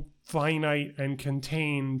so finite and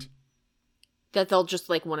contained that they'll just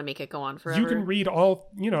like want to make it go on forever. You can read all,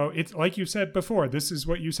 it's like you said before. This is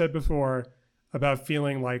what you said before about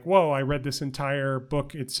feeling like, whoa, I read this entire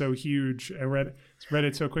book. It's so huge. I read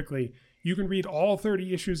it so quickly. You can read all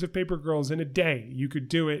 30 issues of Paper Girls in a day. You could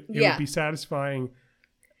do it. It would be satisfying.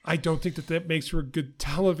 I don't think that makes for a good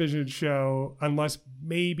television show unless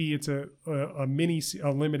maybe it's a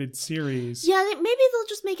limited series. Yeah, maybe they'll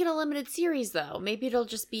just make it a limited series though. Maybe it'll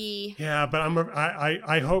just be. Yeah, but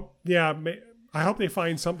I hope. Yeah, I hope they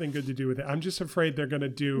find something good to do with it. I'm just afraid they're gonna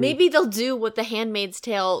do. Maybe they'll do what The Handmaid's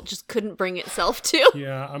Tale just couldn't bring itself to.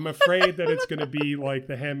 Yeah, I'm afraid that it's gonna be like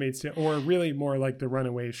The Handmaid's Tale, or really more like the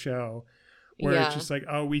Runaway show, where it's just like,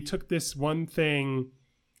 oh, we took this one thing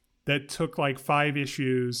that took like 5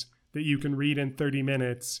 issues that you can read in 30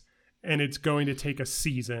 minutes, and it's going to take a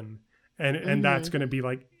season, and that's going to be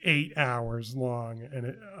like 8 hours long,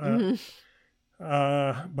 and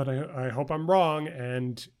but I hope I'm wrong,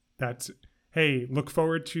 and that's. Hey, look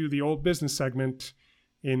forward to the old business segment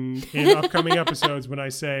in upcoming episodes when I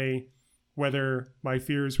say whether my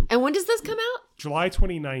fears. And when does this come out? July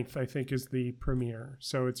 29th, I think, is the premiere.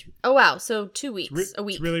 So it's. Oh, wow. So 2 weeks. A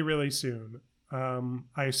week. It's really, really soon.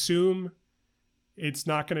 I assume it's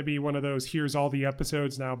not going to be one of those, here's all the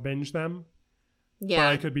episodes, now binge them. Yeah. But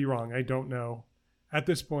I could be wrong. I don't know. At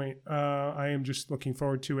this point, I am just looking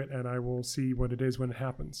forward to it, and I will see what it is when it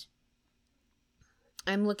happens.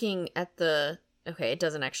 I'm looking at it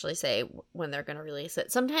doesn't actually say when they're going to release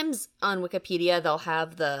it. Sometimes on Wikipedia, they'll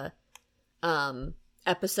have the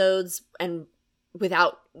episodes and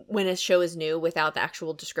when a show is new, without the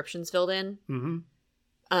actual descriptions filled in. Mm-hmm.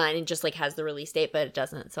 And it just like has the release date, but it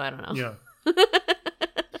doesn't. So I don't know. Yeah.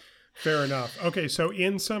 Fair enough. Okay. So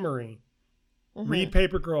in summary, read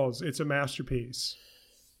Paper Girls. It's a masterpiece.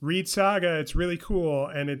 Read Saga. It's really cool.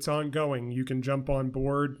 And it's ongoing. You can jump on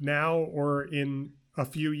board now or in a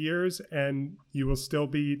few years, and you will still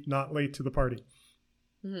be not late to the party.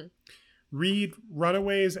 Mm-hmm. Read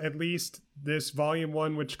Runaways, at least this volume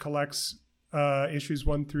 1, which collects issues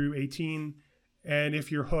 1 through 18. And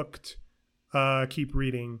if you're hooked, keep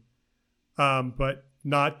reading. But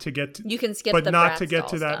not to get to, you can skip but the not Bratz to get doll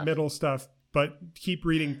to that stuff. middle stuff, but keep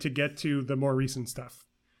reading to get to the more recent stuff.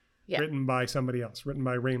 Yeah. Written by somebody else, written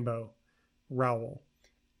by Rainbow Rowell.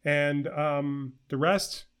 And the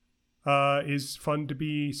rest is fun to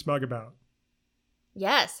be smug about.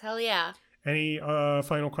 Yes, hell yeah. Any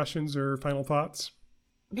final questions or final thoughts?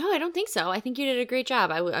 No, I don't think so. I think you did a great job.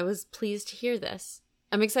 I was pleased to hear this.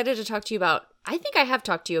 I'm excited to talk to you about, I think I have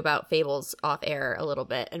talked to you about Fables off air a little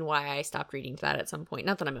bit and why I stopped reading that at some point.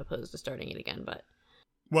 Not that I'm opposed to starting it again, but.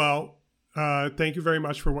 Well, thank you very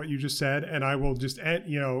much for what you just said. And I will just end,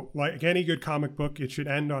 like any good comic book, it should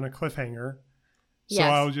end on a cliffhanger. So Yes.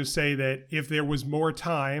 I'll just say that if there was more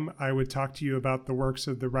time, I would talk to you about the works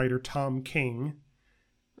of the writer Tom King.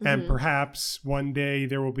 Mm-hmm. And perhaps one day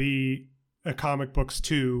there will be a Comic Books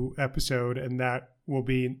 2 episode, and that will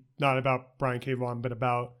be not about Brian K. Vaughan, but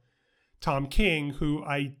about Tom King, who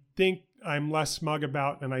I think I'm less smug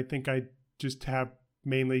about, and I think I just have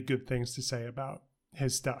mainly good things to say about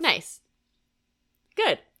his stuff. Nice.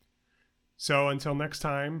 Good. So until next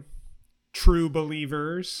time, true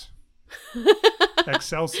believers,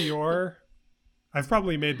 Excelsior. I've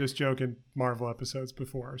probably made this joke in Marvel episodes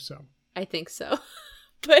before, so. I think so.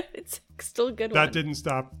 But it's still a good one. That didn't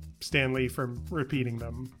stop Stan Lee from repeating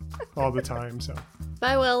them all the time, so.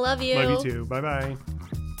 Bye, Will. Love you. Love you too. Bye-bye.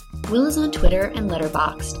 Will is on Twitter and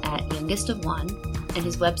Letterboxd at youngest of1, and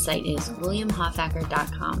his website is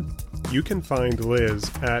williamhoffacker.com. You can find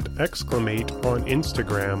Liz at exclamate on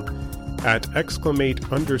Instagram, at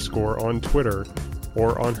exclamate_ on Twitter,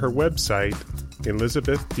 or on her website,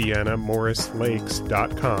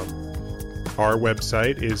 elizabethdeannamorrislakes.com. Our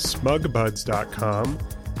website is smugbuds.com,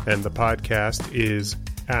 and the podcast is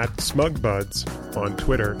at smugbuds on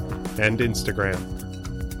Twitter and Instagram.